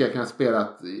han hade lika kunnat spela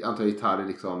gitarr i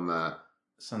liksom...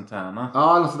 Santana.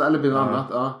 Ja, eller blir något annat.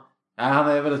 Ja. Nej, han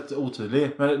är väldigt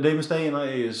otydlig. Men Dave Mustaine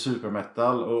är ju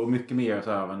supermetal och mycket mer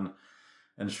så här av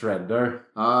en shredder.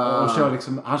 Och kör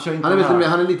liksom, han kör inte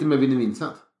han är lite mer Vinnie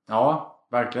Vincent. Ja,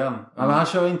 verkligen. Men han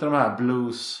kör inte de här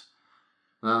blues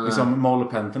liksom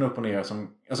mollpenten upp och ner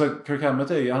som, alltså Kirk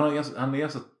Hammett är ju, han är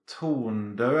så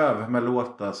tondöv med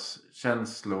låtars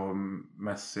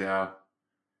känslomässiga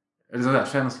eller sådär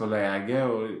känsloläge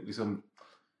och liksom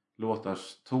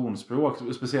låtars tonspråk,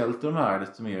 speciellt de här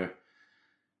lite mer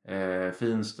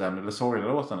finstämd eller sorgliga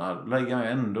låtarna lägger han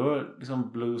ändå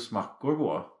liksom bluesmackor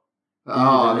på.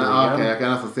 Okej, jag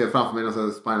kan nästan se framför mig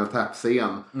en Spinal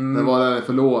Tap-scen. När var det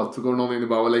förlåt så går någon in och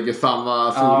bara lägger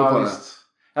samma solo på visst.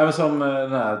 Det. Även som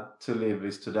den här To Live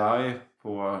Is To Die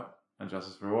på And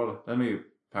Justice For All. Den är ju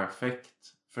perfekt.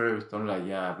 Förutom det där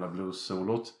jävla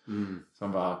blues-solot.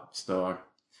 Som bara stör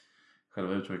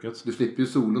själva uttrycket. Du slipper ju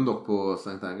solen dock på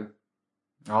St. Anger.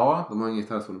 Ja. De har inget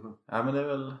gitarrsolo på. Ja, men det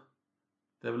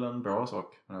är väl en bra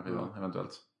sak med den här skivan,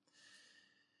 eventuellt.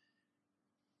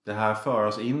 Det här för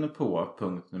oss in på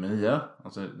punkt nummer 9.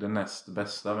 Alltså det näst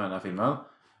bästa med den här filmen.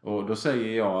 Och då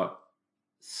säger jag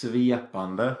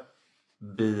svepande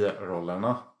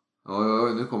birollerna. Ja,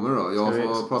 nu kommer det då. Jag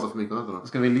får prata för mycket om detta då.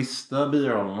 Ska vi lista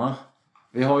birollerna?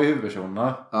 Vi har ju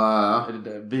huvudpersonerna. Ja.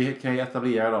 Vi kan ju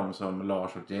etablera dem som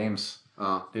Lars och James.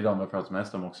 Ja. Det är de jag pratar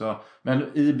mest om också.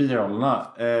 Men i birollerna,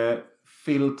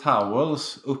 Phil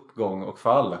Towells uppgång och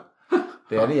fall.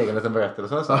 Det är en egen liten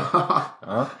berättelse alltså.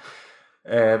 Ja.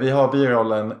 Vi har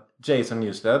birollen Jason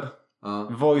Newsted,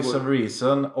 Voice of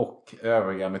Reason och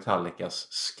övriga Metallicas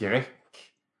skräck.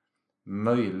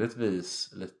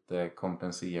 Möjligtvis lite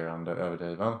kompenserande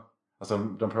överdriven. Alltså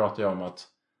de pratar ju om att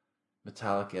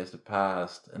Metallica is the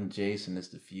past and Jason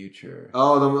is the future.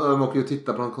 Ja, de åker ju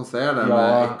titta på en konsert där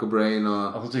med Echo Brain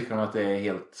och så tycker de att det är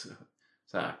helt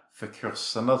så här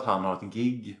förkrossande att han har ett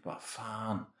gig. Bara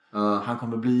fan, han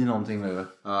kommer bli någonting nu.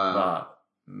 Bara,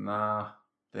 nej,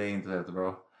 det är inte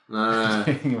jättebra. Nej.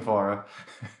 Det är ingen fara.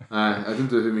 Nej, jag vet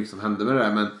inte hur mycket som hände med det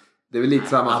där, men det är väl lite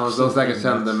samma som de säkert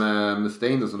kände med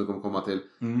Mustaine som du kommer komma till.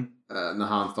 När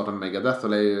han startade Megadeth så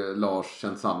är ju Lars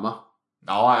känt samma.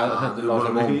 Ja, Lars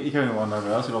kan ju vara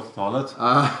nervös i 80-talet.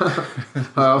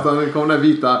 Ja, och sen kom den där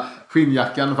vita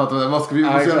skinnjackan för att vad ska vi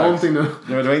göra någonting nu?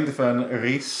 Det var inte för en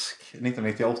risk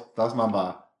 1998 som man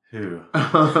bara, hur?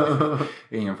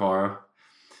 Ingen fara.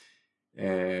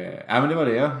 Men det var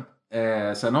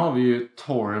det. Sen har vi ju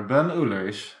Torben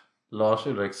Ulrich, Lars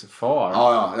Ulrichs far.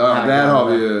 Ja, där har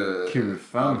vi ju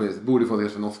Kufen. Ja, borde få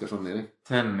det en Oscarsson-nominering.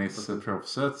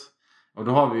 Tennisproffset. Och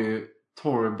då har vi ju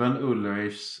Torben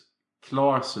Ulrichs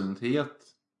klarsynthet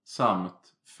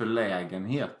samt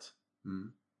förlägenhet.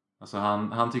 Alltså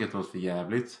han tycker att det låter för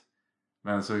jävligt.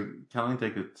 Men så kan han inte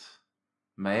riktigt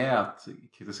med att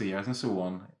kritisera sin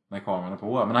son när kameran är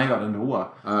på. Men han gör det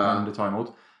ändå. Men det tar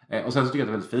emot. Och sen så tycker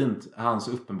jag att det är väldigt fint. Hans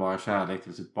uppenbara kärlek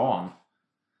till sitt barn.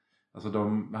 Alltså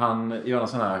han gör en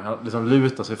sån här, han liksom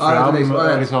lutar sig fram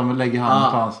och liksom lägger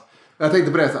handen på hans. Jag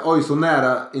tänkte på det, oj så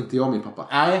nära inte jag min pappa.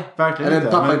 Nej, verkligen inte.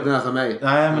 Eller pappa men, inte nära mig.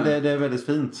 Nej, men det är väldigt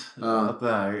fint. Att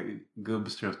det här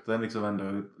gubbstrutten liksom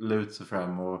ändå lutar sig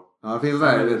fram och... Ja, det finns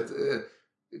där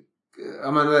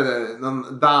ja men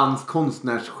någon dans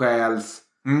konstnärssjäls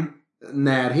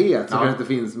närhet så det inte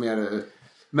finns mer.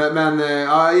 Men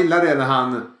jag gillar det när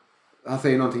han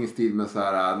säger någonting i stil med så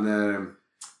här när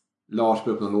Lars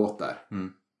spelar upp någon låt där.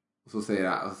 Och så säger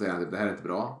han typ, det här är inte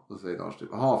bra. Och så säger Lars typ,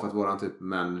 jaha, för att våran typ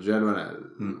manager eller vad det är,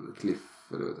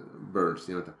 Cliff eller Burns,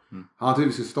 han typ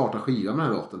vi skulle starta skivan med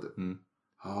den här låten typ.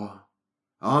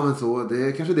 Ja, men så, det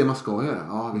är kanske det man ska göra.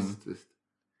 Ja, visst.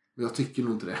 Men jag tycker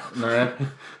nog inte det. Nej.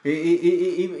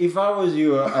 If I was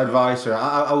your advisor,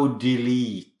 I would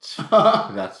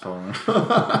delete that song.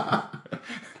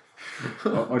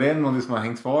 Och det är något som har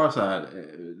hängt kvar så här.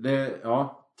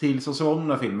 Tills och så om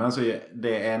den här filmen så är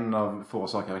det en av få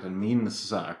saker jag verkligen minns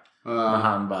så här. När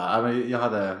han bara, jag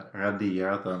hade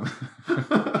raderat den.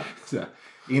 Så här,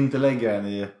 inte lägga den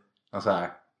i så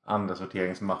här andra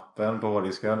sorteringsmappen på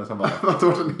hårddisken. Som bara man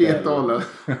tar den helt och hållet.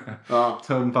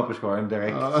 Töm papperskorgen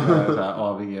direkt. Så här,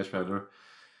 AVG-shredder.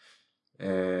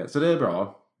 Så det är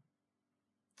bra.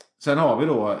 Sen har vi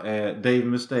då Dave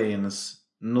Mustaines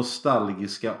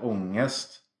nostalgiska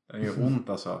ångest. Det är ont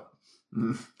alltså.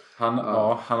 Han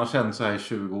har känt så här i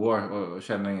 20 år och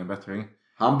känner ingen bättring.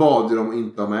 Han bad ju dem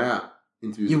inte med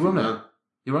intervjun.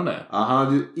 Gjorde han det? Ja, han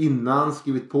hade ju innan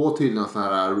skrivit på tydligen sån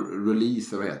här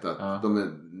release eller vad heter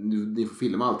det. Ni får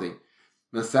filma allting.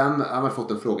 Men sen har man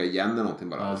fått en fråga igen eller någonting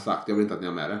bara och sagt jag vill inte att ni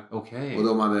har med det. Okej. Och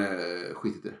de hade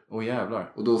skitit det. Åh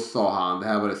jävlar. Och då sa han det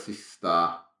här var det sista.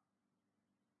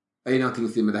 Jag är någonting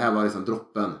i med det här var liksom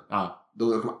droppen.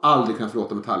 De kommer aldrig kunna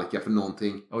förlåta Metallica för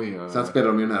någonting. Oj. Sen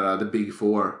spelade de ju den här The Big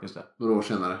Four. Just det. Några år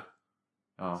senare.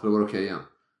 Så då var det okej igen.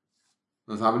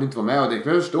 Men så han vill inte vara med och det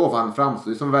kan jag förstå för han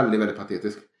framstår ju som väldigt, väldigt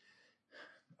patetisk.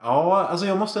 Ja, alltså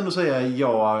jag måste ändå säga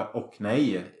ja och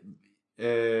nej.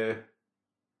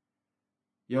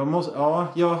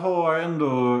 Jag har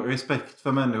ändå respekt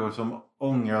för människor som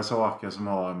ångrar saker som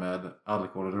har med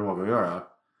alkohol och droger att göra.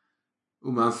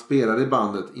 Och man spelade i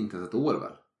bandet inte ens ett år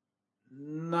väl?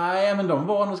 Nej, men de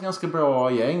var nog ett ganska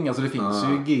bra gäng. Alltså det finns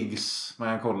ju gigs man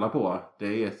kan kolla på.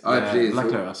 Det är ett jävla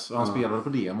klös. Och han spelade på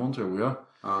demon, tror jag.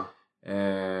 Ja.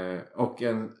 Och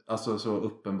en alltså så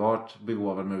uppenbart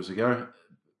begåvad musiker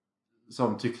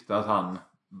som tyckte att han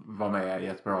var med i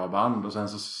ett bra band. Och sen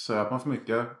så söp man för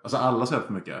mycket. Alltså alla söp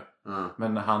för mycket.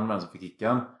 Men han var den som fick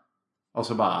kicken. Och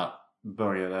så bara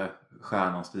började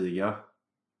stjärnan stiga.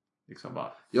 Liksom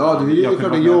bara, ja, det är ju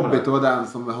klart det är jobbigt att vara den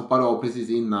som hoppar av precis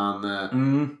innan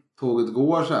tåget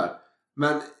går så här.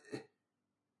 Men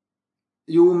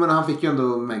jo, men han fick ju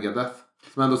ändå Megadeth.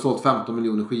 Som ändå sålt 15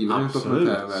 miljoner skivor. Absolut.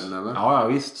 Ja,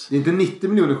 visst. Det är inte 90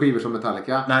 miljoner skivor som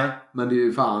Metallica. Nej. Men det är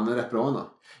ju fan rätt bra ändå.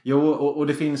 Jo, och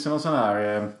det finns ju någon sån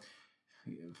här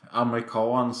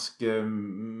amerikansk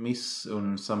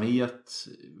missunnsamhet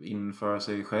inför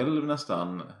sig själv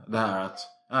nästan. Det här att,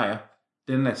 nej,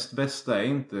 det näst bästa är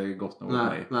inte gott nog för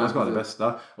mig. Jag ska ha det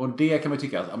bästa. Och det kan man ju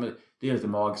tycka att det är lite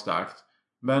magstarkt.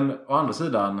 Men å andra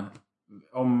sidan,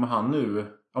 om han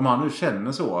nu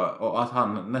känner så, och att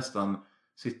han nästan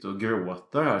sitter och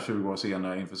gråter här 20 år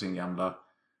senare inför sin gamla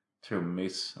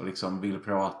trummis och liksom vill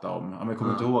prata om, jag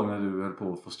kommer inte ihåg när du höll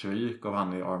på att få stryk av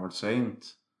han i Armored Saint.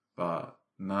 Bara,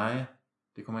 nej,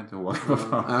 det kommer jag inte ihåg.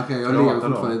 Okej, jag lever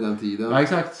fortfarande i den tiden. Ja,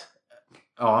 exakt.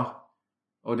 Ja.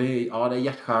 Och det är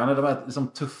hjärtskärande. De här liksom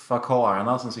tuffa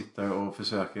karlarna som sitter och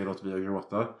försöker låta bli att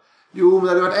gråta. Jo, men det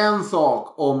hade varit en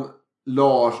sak om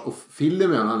Lars och Phil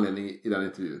med en anledning i den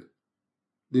intervjun.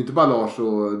 Det är inte bara Lars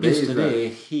och Dave. Just det är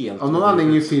helt... Av någon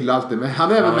anledning är Phil alltid med.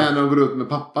 Han är även med när de går ut med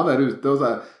pappa där ute och så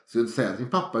här. Så jag säger att sin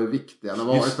pappa är viktig. Han har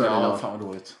varit just det, ja, fan vad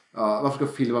dåligt. Ja, varför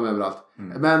ska Phil vara med överallt?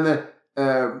 Men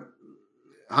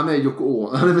han är Yoko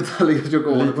Ono. Han är Metallicas Yoko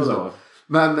Ono. Lite så.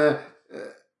 Men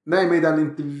nej, men i den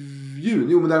intervjun.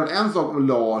 Jo, men det var en sak om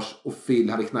Lars och Phil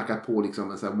hade knackat på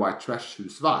liksom en sån här white trash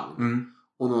husvagn.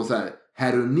 Och någon så här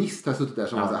heroinist har suttit där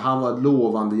som var så här, han var ett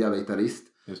lovande jävla gitarrist.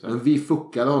 Men vi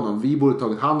fuckade honom. Vi borde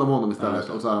tagit hand om honom istället.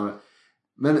 Och så här,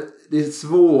 men det är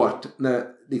svårt när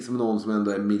liksom någon som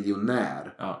ändå är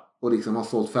miljonär och liksom har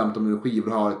sålt 15 miljoner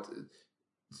skivor och har ett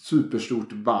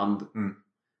superstort band.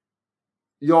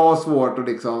 Jag har svårt att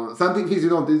liksom... Sen finns ju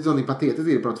någonting patetiskt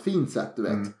i det på något fint sätt, du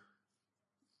vet.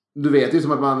 Du vet ju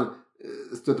som att man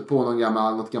stöter på något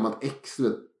gammalt ex, du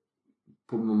vet,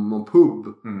 på någon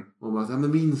pub. Och man säger,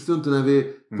 men minns du inte när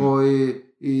vi var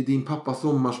i din pappas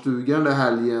sommarstuga den där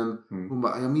helgen? Hon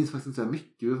bara, jag minns faktiskt inte så här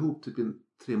mycket. Vi var ihop typ i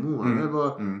 3 månader. Det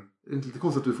var inte lite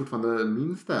konstigt att du fortfarande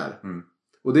minns det här.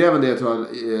 Och det är även det jag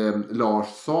tror Lars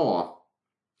sa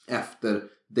efter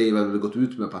Dave hade gått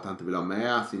ut med på att han inte ville ha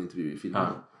med sin intervju i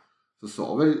filmen. Så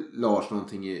sa väl Lars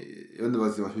någonting jag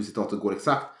vet inte hur citatet går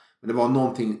exakt, men det var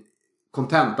någonting,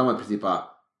 kontentan var i princip att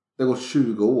det har gått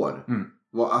 20 år.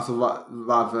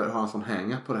 Varför har han sån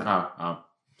hänga på det här? Ja.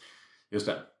 Just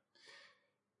det.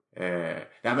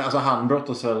 Men alltså han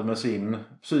brottas med sin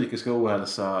psykiska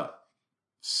ohälsa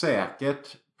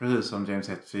säkert, precis som James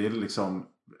Hetfield liksom,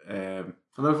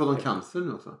 han har fått en cancer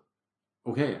nu också.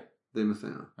 Okej. Det måste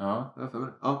jag säga. Ja. Jag för mig.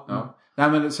 Ja.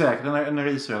 Nej, men säkert en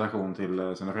risrelation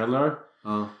till sina föräldrar.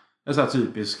 En sån här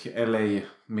typisk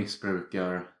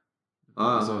LA-missbrukar.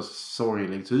 Alltså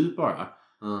sorglig typ bara.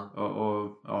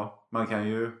 Och man kan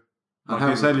ju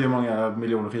sälja många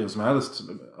miljoner skivor som helst.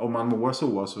 Om man mår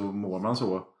så mår man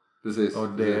så. Precis. Och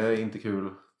det är inte kul.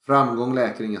 Framgång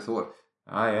läker inga sår.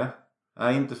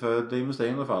 Nej, inte för Dave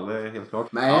Mustaine i alla fall. Det är helt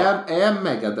klart. Men är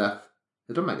Megadeth...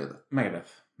 Heter de Megadeth?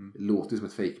 Megadeth. Det låter ju som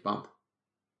ett fejkband.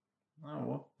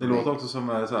 Ja, det låter också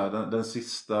som så här, den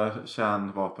sista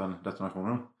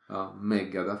kärnvapendetonationen. Ja,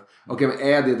 Megadeth. Okej, men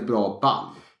är det ett bra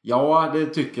band? Ja, det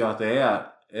tycker jag att det är.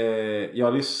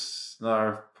 Jag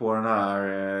lyssnar på den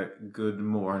här Good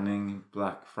Morning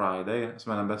Black Friday,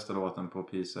 som är den bästa låten på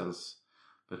P-Cells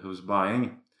But Who's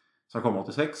Buying, som kom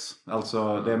 86.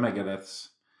 Alltså det är Megadeths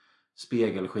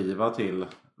spegelskiva till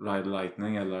Ride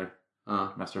Lightning eller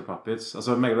Master of Puppets.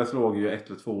 Alltså Megadeth låg ju 1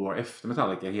 eller 2 år efter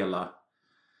Metallica hela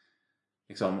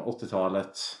liksom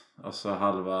 80-talet, alltså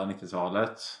halva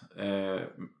 90-talet.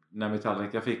 När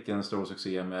Metallica fick en stor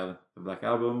succé med The Black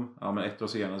Album, men 1 år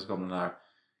senare så kom den här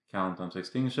Countdown to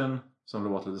Extinction som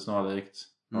låter lite snarlikt.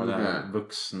 Och det här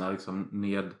vuxna liksom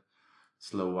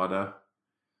nedslowade.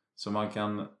 Så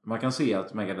man kan se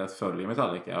att Megadeth följer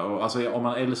Metallica. Och alltså om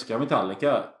man älskar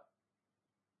Metallica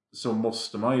så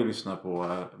måste man ju lyssna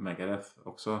på Megadeth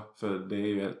också. För det är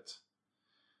ju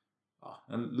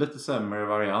en lite sämre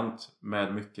variant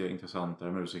med mycket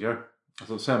intressantare musiker.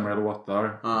 Alltså sämre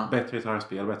låtar, bättre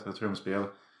gitarrspel, bättre trumspel.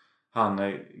 Han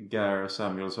är Gare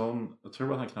Samuelsson, jag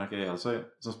tror att han knarkar ihjäl sig,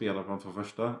 som spelar på de 2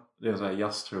 första. Det är en sån här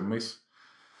jazztrummis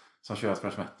som kör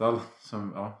thrash metal,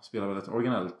 som spelar väldigt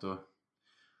originellt och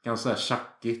ganska sådär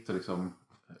tjackigt och liksom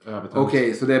övertänt.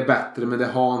 Okej, så det är bättre, men det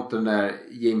har inte den där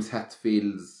James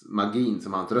Hetfields magin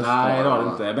som hans röst har. Nej, det har det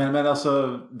inte. Men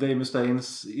alltså Dave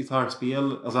Mustaines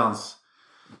gitarrspel, alltså hans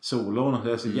solon,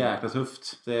 det är så jäkla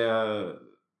tufft. Det är,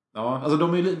 ja, alltså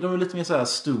de är lite mer såhär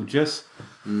Stooges.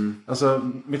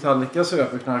 Alltså Metallica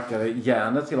söp och knarkade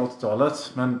järnet till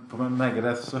 80-talet, men på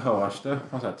Megadeth så hörs det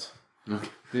på något sätt.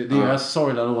 Deras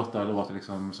sorgliga låtar låter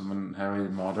liksom som en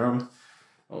heroinmardröm.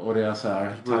 Och deras så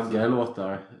här taggade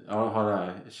låtar har det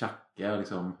här tjacka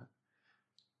liksom,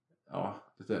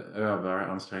 lite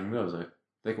överansträngda över sig.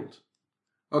 Det är coolt.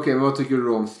 Okej, men vad tycker du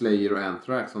då om Slayer och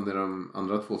Anthrax, om det är de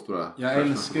andra två stora? Jag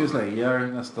älskar ju Slayer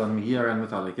nästan mer än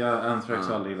Metallica. Anthrax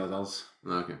har aldrig gillat alls.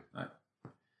 Nej.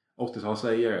 80-tal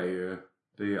Slayer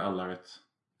det är ju alla rätt.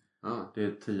 Det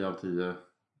är 10 av 10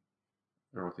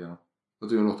 rakt igenom. Vad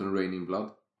tycker du om låten Rain in Blood?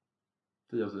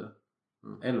 10 av 10.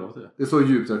 11 av 10. Det är så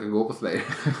djupt jag kan gå på Slayer.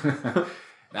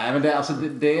 Nej, men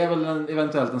det är väl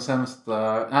eventuellt den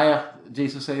sämsta. Nej,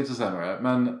 Jesus Saves är sämre.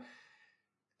 Men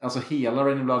alltså hela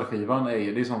Rain in Blood-skivan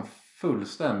det är som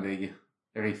fullständig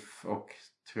riff och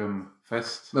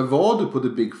trumfest. Men var du på The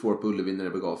Big Four på Ullevi när det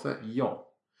begav sig? Ja.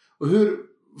 Och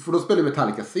för då spelade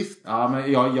Metallica sist. Ja,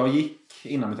 men jag gick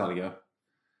innan Metallica.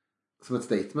 Som ett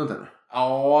statement eller?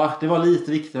 Ja, det var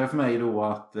lite viktigare för mig då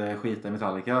att skita i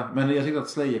Metallica. Men jag tyckte att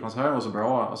Slayer-konserten var så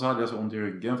bra. Och så hade jag så ont i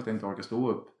ryggen för att jag inte orkade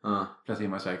stå upp flera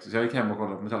timmar i sträck. Så jag gick hem och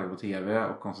kollade på Metallica på TV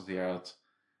och konstaterade att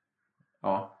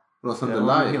Och då sände det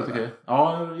var live? Helt okej.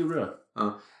 Ja, jag gjorde det.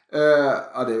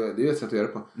 Det är ett sätt att göra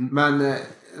det på. Men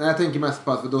när jag tänker mest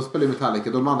på att, för då spelar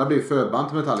Metallica, de andra blir ju förband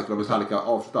till Metallica och Metallica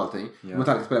avslutar allting. Yeah.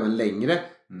 Metallica spelar även längre.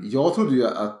 Jag trodde ju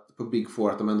att på Big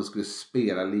Four att de ändå skulle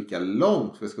spela lika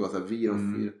långt, för det skulle vara så här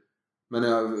 4-4. Men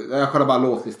jag kollade bara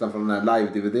låtlistan från den här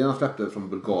live-DVD de släppte från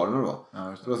Bulgarien då.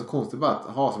 Ja, så det var så konstigt bara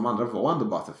att som andra var ändå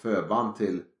bara så förband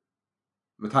till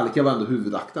Metallica var ändå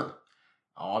huvudakten.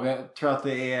 Ja, men jag tror att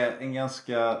det är en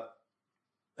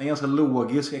ganska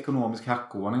logisk ekonomisk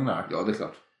hackordning där. Ja, det är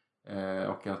klart.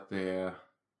 Och att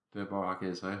det bara hackar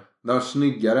i sig. Det var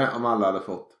snyggare om alla hade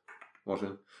fått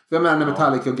varsin. För jag menar när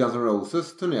Metallica och Guns N'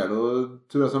 Roses turnerade, då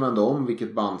turas de ändå om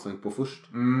vilket band som gick på först.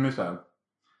 Just det.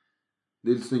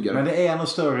 Det är lite snyggare. Men det är nog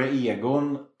större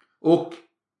egon. Och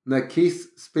när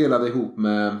Kiss spelade ihop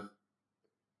med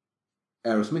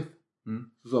Aerosmith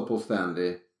så sa Paul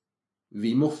Stanley: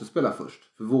 vi måste spela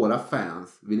först, för våra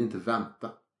fans vill inte vänta.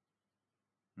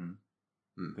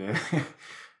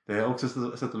 Det är också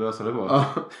ett sätt att lösa det på.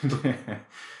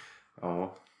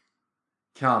 Ja.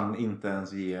 Kan inte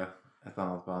ens ge ett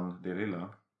annat band det lilla.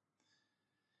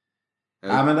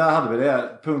 Nej, men där hade vi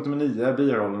det. Punkt nummer 9,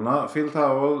 birollerna. Phil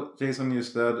Towell, Jason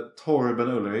Newsted, Torben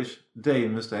Ulrich, Dave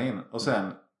Mustaine och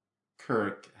sen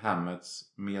Kirk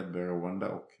Hammetts medberoende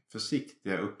och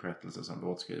försiktiga upprättelse som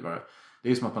låtskrivare.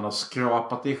 Det är som att man har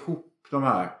skrapat ihop de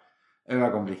här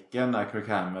ögonblicken när Kirk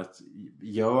Hammett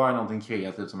gör någonting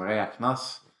kreativt som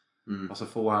räknas. Och så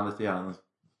får han lite grann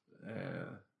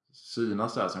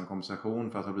synas där som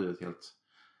kompensation för att ha blivit helt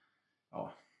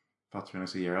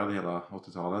patroniserad hela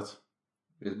 80-talet.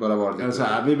 Det bara var lite... så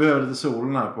här, vi behöver lite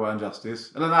solen här på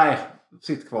Injustice. Eller nej,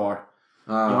 sitt kvar.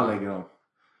 Jag lägger dem.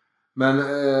 Men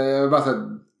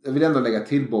jag vill ändå lägga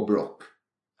till Bob Rock.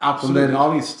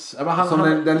 Absolut, visst. Som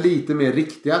den lite mer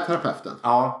riktiga terapeuten.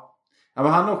 Ja. Ja,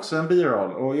 men han är också en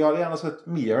biroll. Och jag hade gärna sett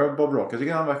mer av Bob Rock. Jag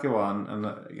tycker han verkar vara en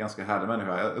ganska härlig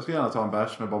människa. Jag skulle gärna ta en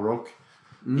bärs med Bob Rock.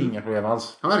 Inga problem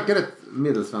alls. Han verkar rätt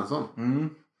medelsvensson.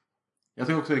 Jag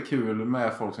tycker också det är kul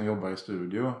med folk som jobbar i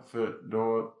studio. För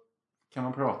då kan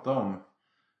man prata om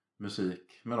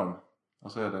musik med dem.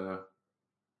 Och så är det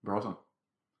bra sen.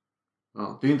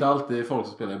 Ja. Det är ju inte alltid folk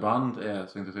som spelar i band är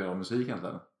så intresserade av musik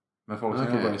egentligen. Men folk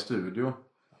som jobbar i studio.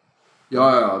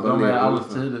 De är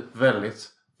alltid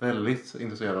väldigt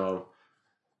intresserade av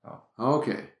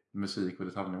musik och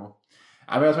detaljnivå.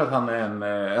 Ja, men jag tror att han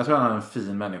är en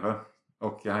fin människa.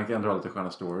 Och han kan dra lite sköna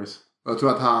stories. Jag tror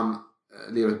att han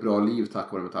lever ett bra liv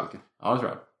tack vare Metallica. Ja, det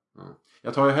tror jag.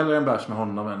 Jag tar ju hellre en bärs med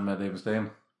honom än med Dave Mustaine.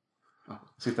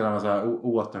 Sitter där med så här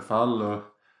återfall och...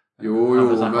 Jo,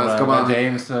 men ska man...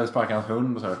 James sparkar hans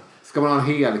hund och så här. Ska man ha en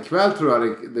hel kväll tror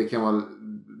jag det kan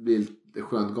bli lite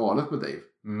skönt galet med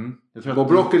Dave.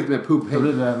 Bob Rock är lite mer pub. Då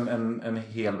blir det en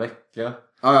hel vecka.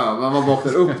 Ja, men man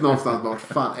vaknar upp någonstans. Vart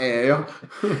fan är jag?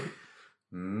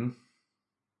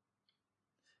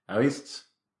 Ja, visst.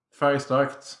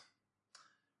 Färgstarkt.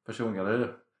 Persongalleri.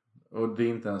 Och det är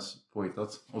inte ens påhittat.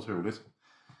 Otroligt.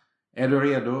 Är du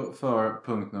redo för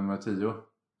punkt nummer 10?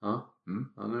 Ja.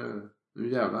 Ja, nu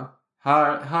jävlar.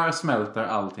 Här smälter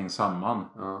allting samman.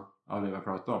 Av det vi har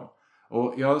pratat om.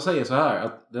 Och jag säger så här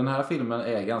att den här filmen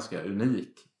är ganska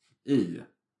unik i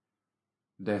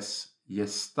dess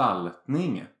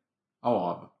gestaltning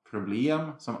av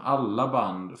problem som alla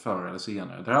band förr eller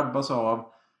senare drabbas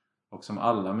av och som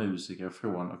alla musiker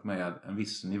från och med en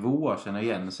viss nivå känner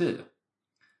igen sig i.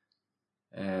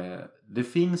 Det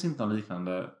finns inte någon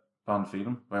liknande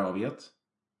bandfilm vad jag vet.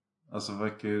 Alltså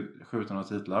verkar 17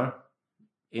 titlar.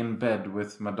 In Bed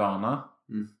with Madonna.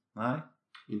 Nej.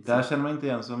 Där känner man inte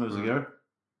igen som musiker.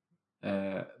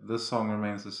 The Song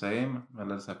Remains the Same med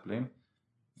Led Zeppelin.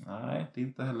 Nej, det är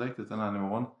inte heller riktigt den här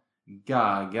nivån.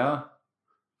 Gaga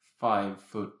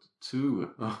 5'2"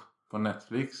 på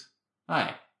Netflix.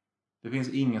 Nej, det finns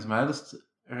ingen som helst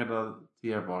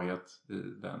relaterbarhet i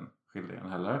den skildringen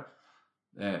heller.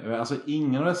 Alltså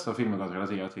ingen av dessa filmer går att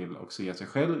relatera till och se sig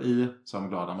själv i som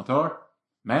glad amatör.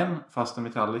 Men fastän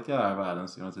Metallica är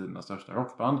världens genom tidernas största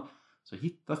rockband så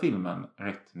hittar filmen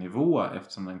rätt nivå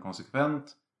eftersom den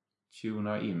konsekvent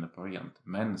tunar in på rent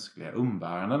mänskliga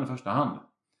umbäranden i första hand.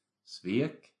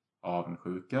 Svek,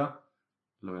 avundsjuka,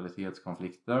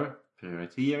 lojalitetskonflikter,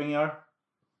 prioriteringar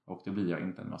och det blir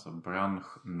inte en massa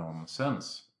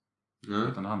branschnonsens.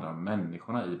 Utan det handlar om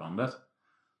människorna i bandet.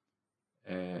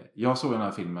 Jag såg den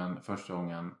här filmen första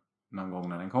gången någon gång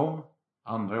när den kom.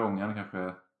 Andra gången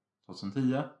kanske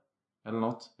 2010 eller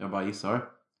något. Jag bara gissar.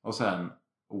 Och sen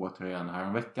återigen här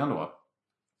en veckan då.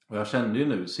 Och jag kände ju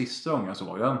nu sista gången jag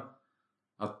såg den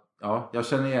att ja, jag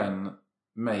känner igen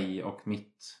mig och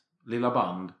mitt lilla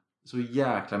band så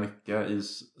jäkla mycket i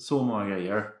så många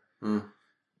grejer.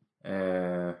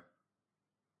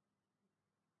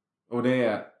 Och det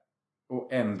är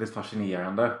oändligt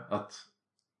fascinerande att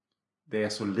det är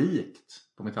så likt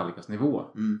på Metallicas nivå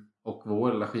och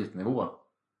vår lilla skitnivå.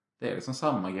 Det är liksom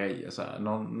samma grejer så här.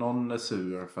 Någon är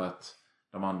sur för att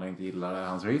de andra inte gillar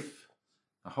hans riff.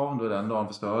 Jaha, då är den dagen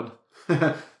förstörd.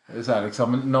 Så här,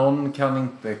 liksom, någon kan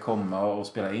inte komma och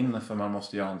spela in för man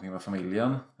måste göra någonting med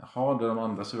familjen. Jaha, då är de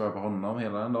andra sura på honom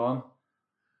hela den dagen.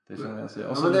 Det känns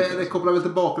det kopplar väl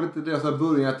tillbaka lite till deras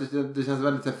början att det känns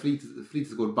väldigt så här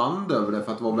fritidsgårdband över det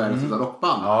för att vara världens största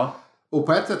rockband. Ja. Och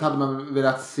på ett sätt hade man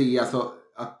velat se alltså,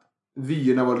 att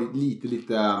vyerna var lite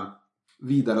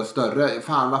vidare och större.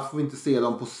 Fan, varför får vi inte se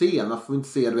dem på scen? Varför får vi inte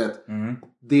se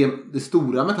det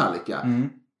stora Metallica?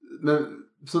 Men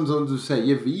som du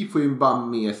säger, vi får ju bara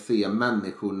mer se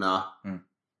människorna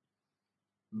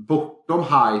bortom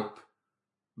hype,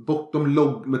 bortom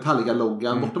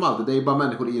Metallica-loggan, bortom allt. Det är bara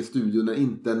människor i en studio när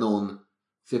inte någon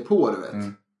ser på, du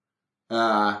vet.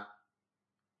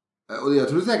 Och jag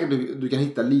tror säkert du kan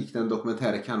hitta liknande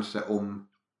dokumentärer kanske om,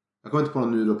 jag kommer inte på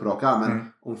någon nu då på rak arm,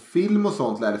 men om film och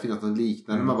sånt lär det finnas något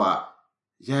liknande. Man bara,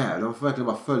 jävlar, man får verkligen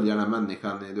bara följa den här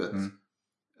människan, du vet.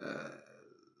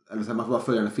 Eller så här, man får bara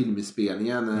följa den här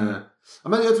filminspelningen. Ja,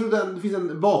 men jag tror det finns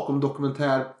en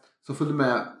bakom-dokumentär som följde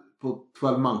med på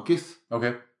 12 Monkeys.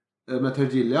 Med Terry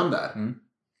Gilliam där.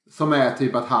 Som är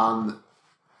typ att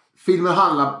filmen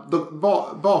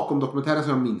handlar, bakom dokumentären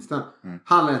som jag minns den,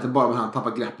 handlar inte bara om att han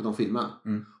tappar greppet om filmen.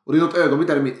 Och det är något ögonblick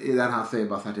där han säger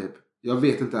bara så här typ, jag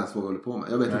vet inte ens vad jag håller på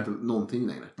med. Jag vet inte någonting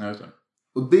längre.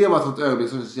 Och det var ett sånt ögonblick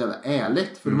som är så jävla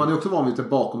ärligt. För man är också van vid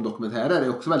bakom dokumentärer. Det är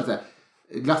också väldigt så här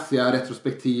glassiga,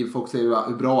 retrospektiv. Folk säger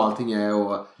hur bra allting är.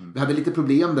 Och vi hade lite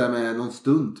problem där med någon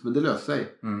stund, men det löste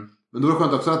sig. Men då var det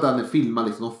skönt också att den är filmad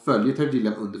liksom, de följer Terry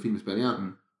Gilliam under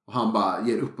filmspelningen. Och han bara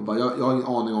ger upp och bara, jag har ingen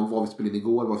aning om vad vi spelade in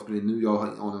igår, vad vi spelade in nu, jag har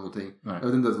ingen aning om någonting. Jag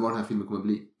vet inte ens vad den här filmen kommer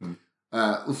bli.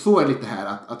 Och så är det lite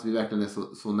här att vi verkligen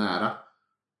är så nära.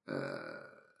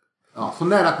 Så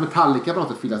nära att Metallica på något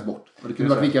sätt filas bort. Och det kunde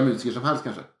vara vilka musiker som helst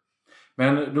kanske.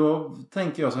 Men då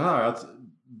tänker jag så här att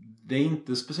det är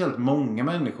inte speciellt många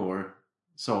människor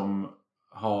som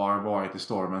har varit i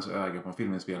stormens öga på en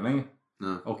filminspelning.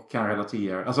 Och kan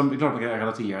relatera, alltså det är klart man kan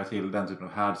relatera till den typen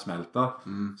av härdsmälta.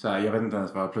 Så här, jag vet inte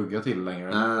ens vad jag pluggar till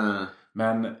längre.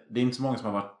 Men det är inte så många som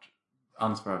har varit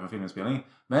ansvariga för en filminspelning.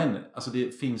 Men alltså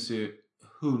det finns ju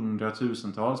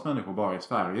 100,000-tals människor bara i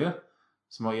Sverige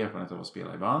som har erfarenhet av att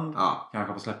spela i band.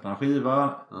 Kanske få släppa en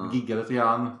skiva, gigga lite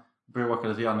grann, bråka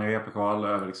lite grann i replokal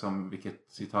över liksom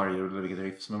vilket gitarrljud eller vilket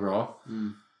riff som är bra.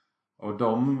 Och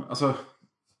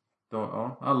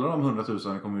alla de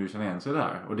 100,000 kommer ju känna igen sig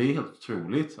där. Och det är helt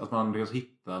otroligt att man lyckas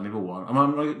hitta nivån.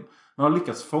 Man har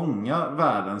lyckats fånga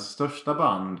världens största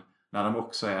band när de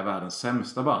också är världens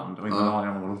sämsta band. Och inte har vad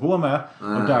de håller på med.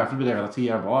 Och därför blir det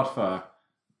relaterbart för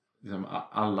liksom,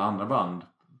 alla andra band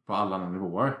på alla andra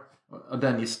nivåer. Och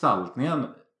den gestaltningen,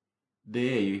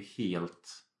 det är ju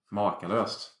helt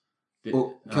makalöst.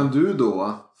 Och kan du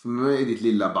då, som är ditt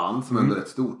lilla band som ändå är rätt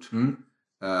stort.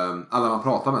 Alla man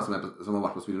pratar med som har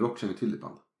varit på Sweden Rock känner till ditt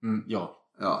band. Ja,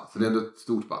 så det är ändå ett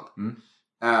stort band.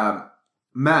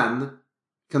 Men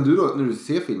kan du då när du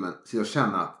ser filmen se och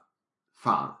känna att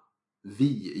fan,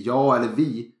 vi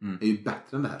är ju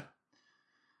bättre än det här.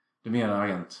 Du menar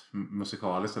rent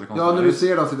musikaliskt eller konstnärligt? Ja, när du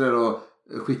ser dem sitter där och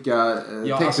skickar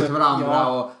texter till varandra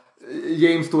och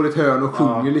James står i ett hörn och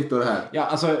sjunger lite och det här. Ja,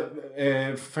 alltså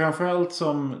framförallt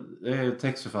som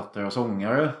textförfattare och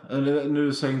sångare.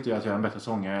 Nu säger inte jag att jag är en bättre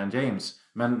sångare än James.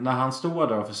 Men när han står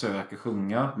där och försöker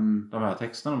sjunga de här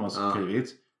texterna de har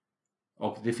skrivit.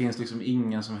 Och det finns liksom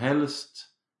ingen som helst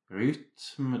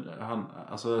rytm.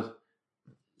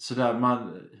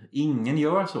 Ingen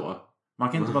gör så.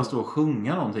 Man kan inte bara stå och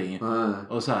sjunga någonting.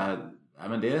 Och så här, ja,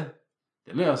 men det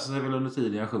löser sig väl under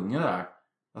tiden jag sjunger där.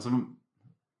 Alltså,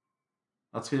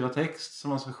 att skriva text som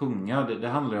man ska sjunga, det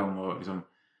handlar ju om att liksom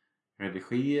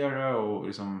redigera och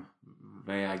liksom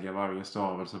väga varje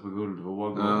stavelse på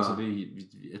guldvåg. Alltså, det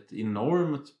är ett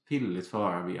enormt pilligt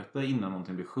förarbete innan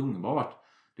någonting blir sjungbart.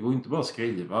 Det går inte bara att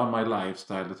skriva My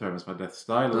lifestyle determines my death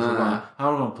style och så bara,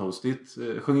 här har de post-it,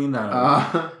 sjung in där.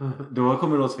 Då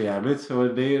kommer det låta förjävligt och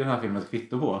det är den här filmen ett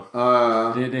kvitto på.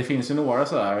 Det finns ju några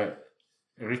så här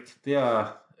riktiga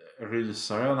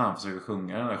rysare när han försöker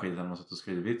sjunga den där skiten man satt och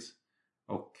skrivit.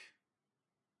 Och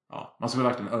man skulle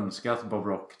verkligen önska att Bob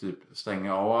Rock typ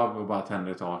stänger av och bara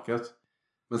tänder i taket.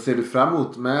 Men ser du fram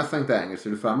emot med St. Anger, ser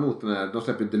du fram emot när de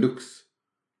släpper deluxe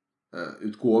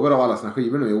utgåvor av alla sina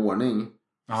skivor nu i ordning?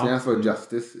 Senast var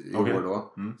Justice i år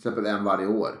då. Släpper en varje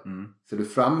år. Ser du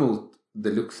fram emot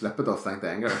deluxe-släppet av St.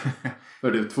 Anger?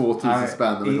 För det är 2000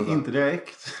 spänn. Inte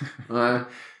direkt. Nej.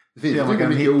 Det finns ju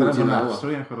mycket otydliga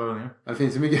låtar. Det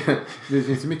finns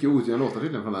ju mycket otydliga låtar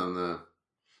tydligen från den.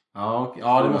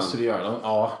 Ja, det måste det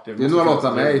göra. Det är några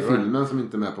låtar med i filmen som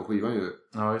inte är med på skivan ju.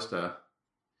 Ja, just det.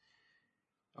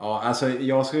 Ja, alltså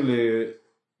jag skulle ju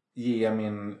ge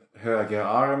min högra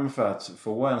arm för att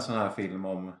få en sån här film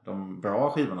om de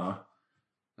bra skivorna.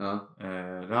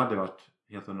 Det hade varit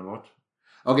helt underbart.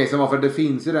 Okej, så varför det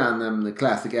finns ju den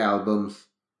Classic Albums,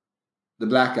 The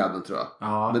Black Album tror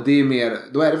jag. Men det är mer,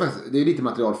 då är det faktiskt, det är lite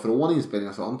material från inspelning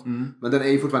och sånt. Men den är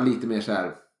ju fortfarande lite mer så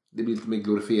här, det blir lite mer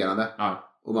glorifierande.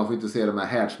 Och man får inte se de här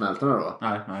härdsmältorna då.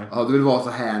 Nej. Ja, du vill vara så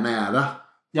här nära.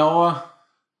 Ja,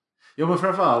 men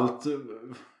framförallt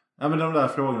men de där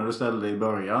frågorna du ställde i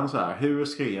början så här, hur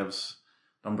skrevs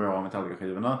de bra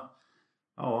Metallica-skivorna?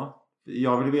 Ja,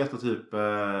 jag vill veta typ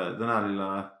den här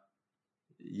lilla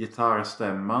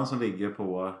gitarrstämman som ligger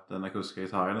på den akustiska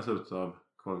gitarren i slutet av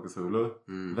Call of Cthulhu.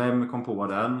 Vem kom på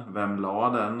den? Vem la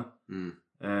den?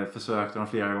 Försökte de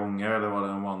flera gånger eller var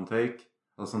det en one take?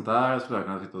 Och sånt där skulle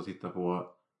jag kunna titta på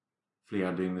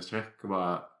flera dygn i sträck och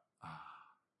bara...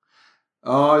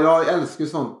 Ja, jag älskar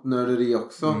sånt nörderi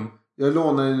också. Jag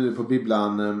lånar ju nu på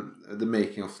bibblan The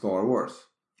Making of Star Wars.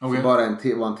 Som bara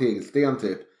var en tegelsten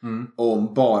typ.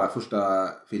 Om bara första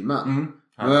filmen.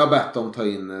 Nu har jag bett dem ta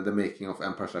in The Making of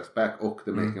Empire Strikes Back och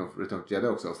The Making of Return of the Jedi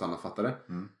också och sammanfattade.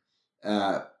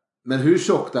 Men hur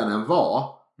tjock den än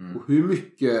var och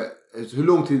hur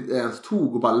lång tid det ens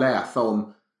tog att bara läsa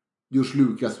om George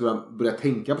Lucas började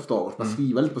tänka på Star Wars, bara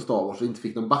skriva lite på Star Wars och inte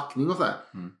fick någon backning och så här.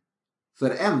 Så är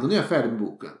det ändå när jag är färdig med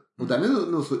boken. Och den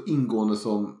är nog så ingående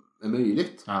som är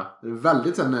möjligt. Det är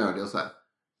väldigt så här nördig och så här.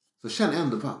 Så känner jag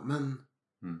ändå bara, men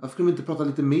varför kan vi inte prata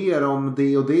lite mer om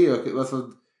det och det?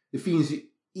 Alltså, det finns ju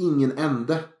ingen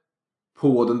ände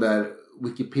på den där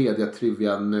Wikipedia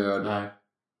trivia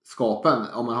nördskapen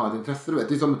om man har ett intresse. Du vet.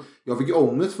 Det är som, jag fick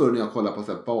ångest för när jag kollade på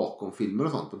så här bakom filmer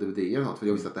och sånt på DVD och sånt, för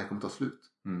jag visste att det här kommer ta slut.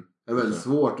 Det är väldigt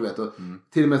svårt, du vet. Och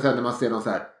till och med när man ser någon så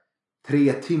här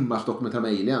 3 timmars dokumentär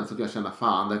med Alien så kan jag känna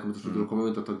fan, det här kommer ta slut. Då kommer vi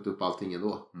inte ha tagit upp allting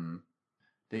ändå.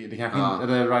 Det kanske inte,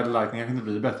 eller Ride the Lightning kanske inte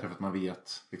blir bättre för att man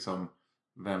vet liksom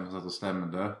vem som satt och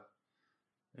stämde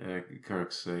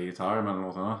Kirks gitarr mellan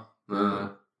låtarna.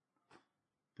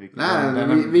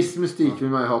 Nej, viss mystik vill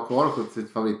man ju ha kvar på sitt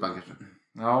favoritband kanske.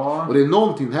 Ja. Och det är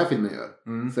någonting den här filmen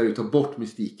gör. Så är det att ta bort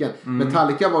mystiken.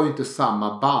 Metallica var ju inte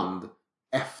samma band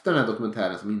efter den här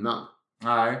dokumentären som innan.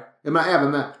 Nej. Jag menar,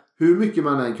 även med hur mycket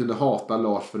man än kunde hata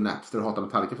Lars för Napster och hata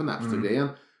Metallica för Napster-grejen.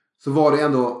 Så var det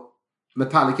ändå,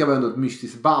 Metallica var ändå ett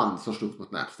mystiskt band som slogs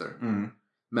mot Napster.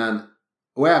 Men,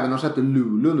 och även när de släppte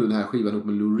Lulu nu, den här skivan ihop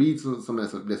med Lou Reed som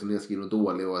blev som nedskriven och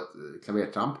dålig och ett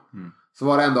klavertramp. Så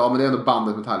var det ändå, men det är ändå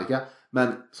bandet Metallica.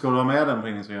 Men ska du ha med den på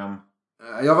Instagram?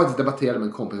 Jag har faktiskt debatterat med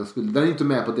en kompis som skulle. Den är inte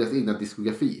med på deras egna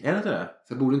diskografi. Är det inte det?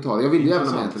 Så jag borde inte ha det. Jag vill ju även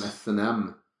ha med till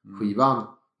SNM-skivan.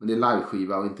 Men det är en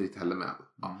live-skiva och inte riktigt heller med.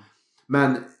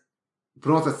 Men på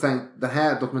något sätt, den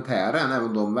här dokumentären, även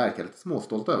om de verkar lite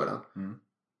småstolta över den.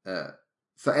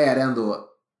 Så är det ändå,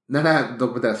 när den här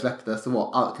dokumentären släpptes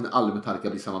så kunde aldrig Metallica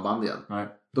bli samma band igen. Nej.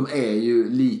 De är ju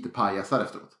lite pajasar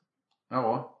efteråt.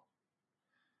 Ja.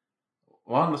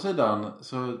 Å andra sidan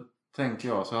så tänker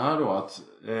jag så här då att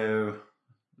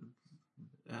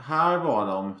här var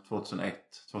de 2001,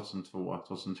 2002,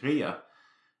 2003.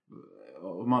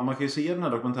 Och man kan ju se den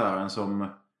här dokumentären som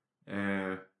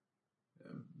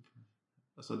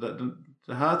alltså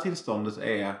det här tillståndet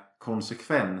är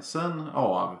konsekvensen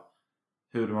av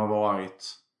hur de har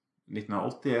varit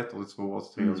 1981, 82,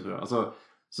 83, 84. Alltså,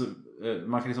 så,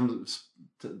 man kan liksom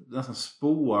nästan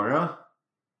spåra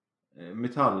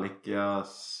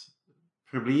Metallicas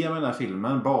problem i den här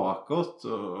filmen bakåt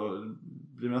och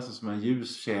blir nästan som en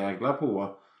ljuskägla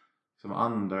på som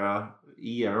andra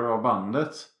eror av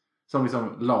bandet. Som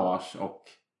liksom Lars och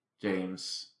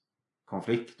James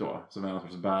konflikt då, som är någon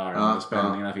sorts bärande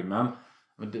spänning i den här filmen.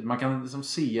 Man kan liksom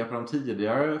se på de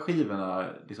tidigare skivorna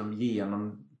liksom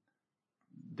genom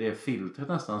det filtret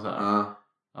nästan så här.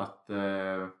 Att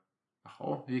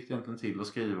hur gick det egentligen till att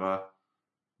skriva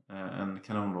en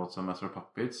kanonlåt som Master of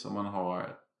Puppets om man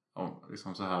har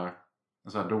liksom så här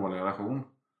en så här dålig relation?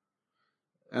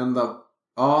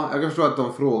 Ja, jag kan förstå att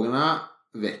de frågorna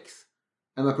väcks.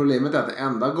 Enda problemet är att det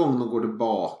enda gången de går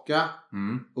tillbaka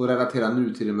och relaterar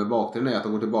nutiden med baktiden är att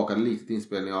de går tillbaka lite till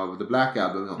inspelning av The Black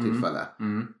Album vid något tillfälle.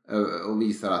 Och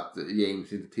visar att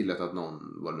James inte tillät att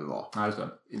någon, vad det nu var. Ja, just det.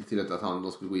 Inte tillät att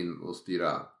de skulle gå in och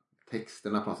styra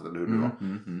texterna på något sätt eller hur det var.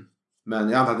 Men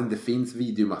jag antar att det inte finns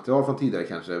videomaterial från tidigare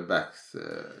kanske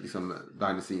liksom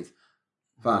behind the scenes.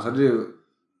 För annars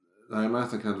hade man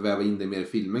nästan kunnat väva in det mer i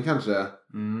filmen kanske.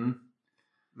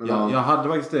 Men jag hade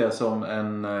faktiskt det som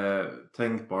en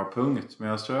tänkbar punkt, men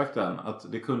jag strök den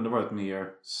att det kunde varit mer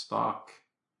stock.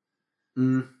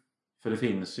 För det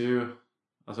finns ju,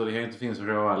 alltså det kan inte finnas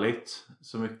rörligt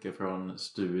så mycket från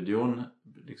studion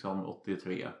liksom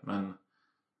 83, men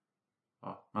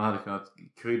ja, man hade kunnat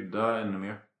krydda ännu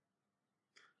mer.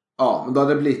 Ja, men då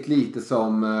hade det blivit lite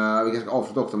som vi kanske ska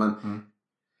avsluta också, men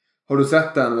har du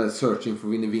sett den med Searching for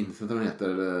Vinnie Vincent den heter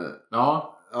eller?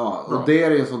 Ja, och det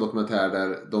är ju en sån dokumentär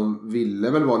där de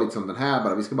ville väl vara lite som den här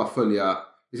bara. Vi ska bara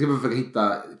försöka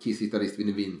hitta Kiss-gitarrist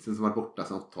Vinnie Vincent som var borta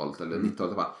sedan 80-talet eller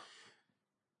 90-talet.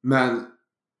 Men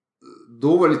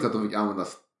då var det lite att de fick använda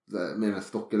med en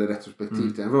stock eller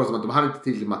retrospektivt. Det var som att de hade inte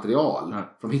tillräckligt material.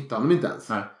 För de hittade dem inte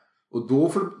ens. Och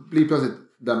då blir plötsligt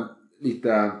den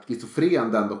lite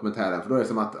schizofren den dokumentären. För då är det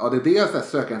som att det är dels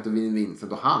söker efter Vinnie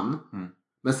Vincent och han.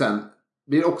 Men sen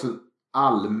blir det också en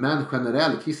allmän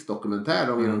generell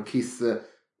Kiss-dokumentär om genom Kiss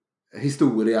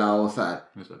historia och så här.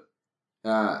 Just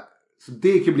det. Så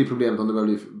det kan bli problemet om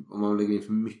man lägger in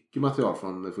för mycket material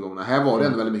från det förgångna. Här var det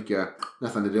ändå väldigt mycket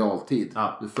nästan i realtid.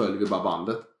 Nu följer vi bara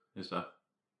bandet. Just det.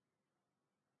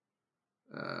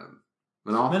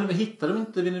 Men hittade de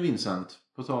inte Vinnie Vincent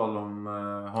på tal om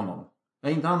honom?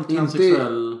 Nej, inte han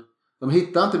transsexuell. De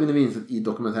hittade inte Vinnie Vincent i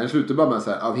dokumentären. Slutar bara med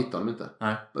så här, vi hittade dem inte.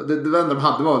 Nej. Det enda de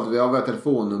hade var att vi har ett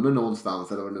telefonnummer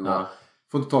någonstans eller vad det nu var.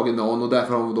 Får inte tag i någon och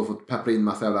därför har de då fått peppra in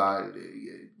massa jävla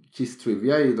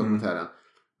Kiss-trivia i dokumentären.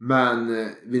 Men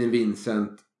Vinnie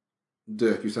Vincent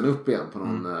dök ju sen upp igen på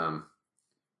någon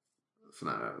sån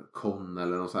här con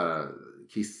eller någon sån här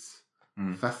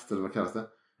Kiss-fest eller vad kallas det?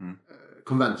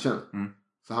 Convention.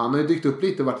 Så han har ju dykt upp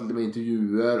lite och varit lite med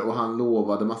intervjuer och han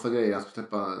lovade massa grejer. Han skulle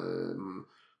släppa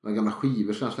de gamla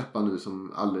skivor ska han släppa nu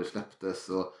som aldrig släpptes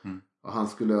och han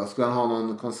skulle han ha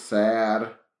någon konsert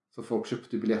så folk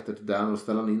köpte biljetter till den och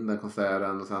ställde in den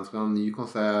konserten och sen skulle han ha en ny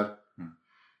konsert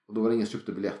och då var det ingen som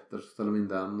köpte biljetter så ställde de in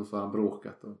den och så har han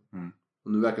bråkat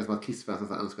och nu verkar det som att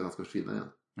Kiss-fansen önskar att han ska försvinna igen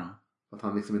för att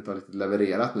han liksom inte har riktigt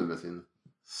levererat nu med sin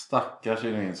stackars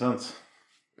Vincent.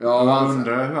 Ja, man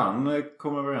undrar hur han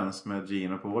kom överens med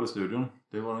Gene och Paul i studion.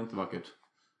 Det var nog inte vackert.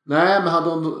 Nej,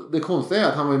 men det konstiga är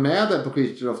att han var med där på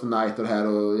Creature of the Night och det här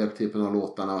och hjälpte till på några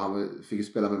låtarna och han fick ju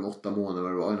spela med 8 månader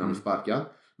vad det var innan han blev sparkad.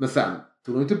 Men sen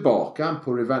tog han tillbaka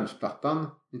på Revenge-plattan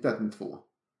 1992.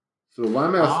 Så då var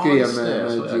han med och skrev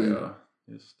med Gene.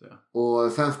 Just det.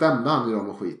 Och sen stämde han ju dem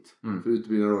och skit för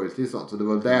utbyggda royalty och sånt. Så det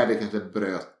var där det kanske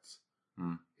bröt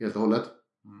helt och hållet.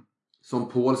 Som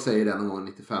Paul säger den någon gång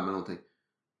 95 eller någonting.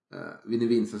 Vinnie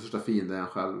Vincents största fiende är han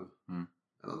själv.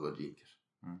 Eller det var Gene kanske.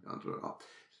 Jag tror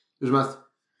hur som helst,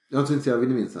 jag är inte så intresserad av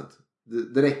Vinnie Vincent.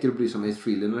 Det räcker att bry sig om Ace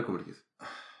Frehley när det kommer till Kiss.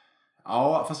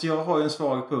 Ja, fast jag har ju en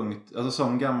svag punkt. Alltså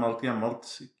som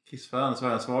gammalt Kiss-fan så har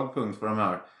jag en svag punkt för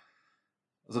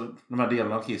de här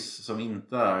delarna av Kiss som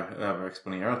inte är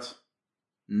överexponerat.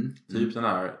 Typ den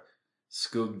här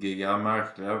skuggiga,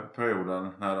 märkliga perioden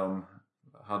när de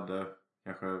hade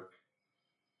kanske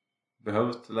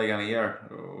behövt lägga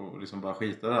ner och liksom bara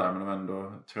skita där, men de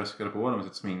ändå tröskade på dem med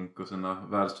sitt smink och sina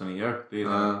världsturnéer. Det är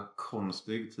en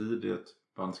konstig tid i ett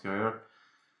bandskarriär.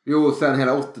 Jo, sen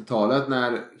hela 80-talet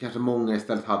när kanske många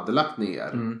istället hade lagt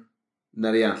ner.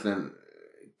 När egentligen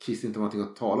Kiss inte var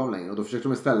någonting att tala om längre. Och då försökte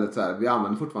de istället så här, vi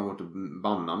använder fortfarande vårt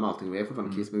bandnamn och allting. Vi är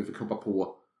fortfarande Kiss, men vi fick hoppa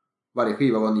på varje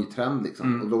skiva var en ny trend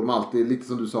liksom. Och då låg de alltid, lite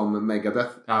som du sa med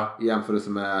Megadeth i jämförelse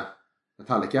med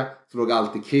Metallica, så låg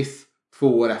alltid Kiss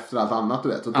 2 år efter allt annat, du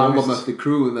vet. Så de var Mötley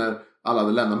Crüe när alla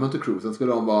hade lämnat Mötley Crüe. Sen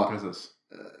skulle de vara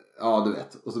ja, du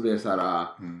vet. Och så blir det så här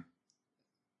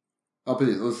ja,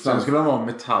 precis. Och sen skulle de vara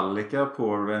Metallica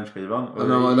på Revenge-skivan.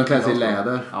 Och de klär sig i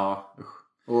läder. Ja.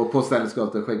 Och på stället ska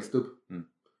det skäggstubb.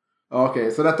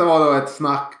 Okej, så detta var då ett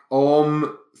snack om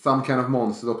Some Kind of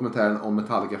Monster, dokumentären om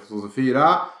Metallica från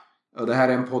 2004. Och det här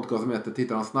är en podcast som heter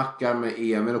Tittarna snackar med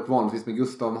Emil och vanligtvis med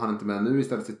Gustav. Han är inte med nu,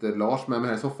 istället sitter Lars med mig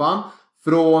här i soffan.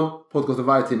 Från podcasten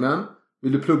Vargtimmen.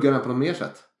 Vill du plugga den på något mer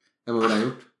sätt än vad vi har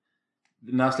gjort?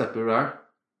 När släpper du det här?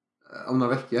 Om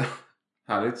några veckor.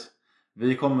 Härligt.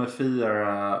 Vi kommer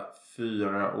fira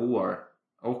 4 år.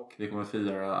 Och vi kommer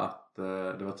fira att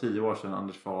det var 10 år sedan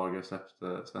Anders Fager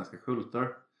släppte Svenska Kulter.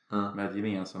 Med ett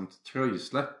gemensamt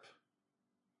tröjsläpp.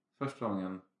 Första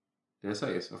gången det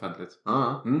sägs offentligt.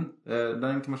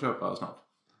 Den kan man köpa snart.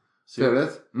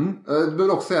 Trevligt. Du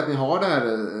vill också säga att ni har det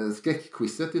här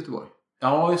skräckquizet i Göteborg.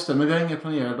 Ja, just det. Men vi har inga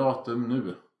planerade datum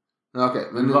nu. Okej,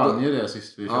 men du vann ju det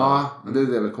sist vi körde. Ja, men det är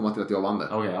det väl komma till att jag vann det.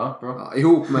 Okej, ja, bra. Ja,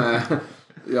 ihop med...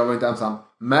 jag var inte ensam.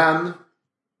 Men...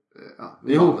 Ja,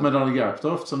 ihop med Daniel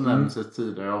Garptorft som nämns i ett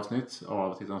tidigare avsnitt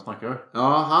av Tittarna snackar.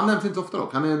 Ja, han nämns inte så ofta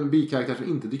dock. Han är en bikaraktär som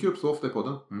inte dyker upp så ofta i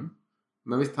podden.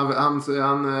 Men visst, han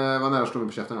var nära att slå mig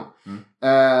på käften.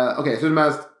 Okej, så det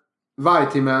mest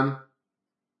Vargtimmen,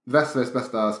 Västsveriges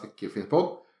bästa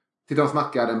skräckfilmspodd. Tittarna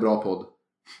snackar, en bra podd.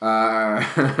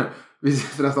 Vi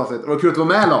ses i nästa avsnitt. Det var kul att du var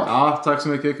med, Lars. Ja, tack så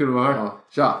mycket. Kul att vara här. Ja,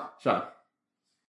 tja. Tja.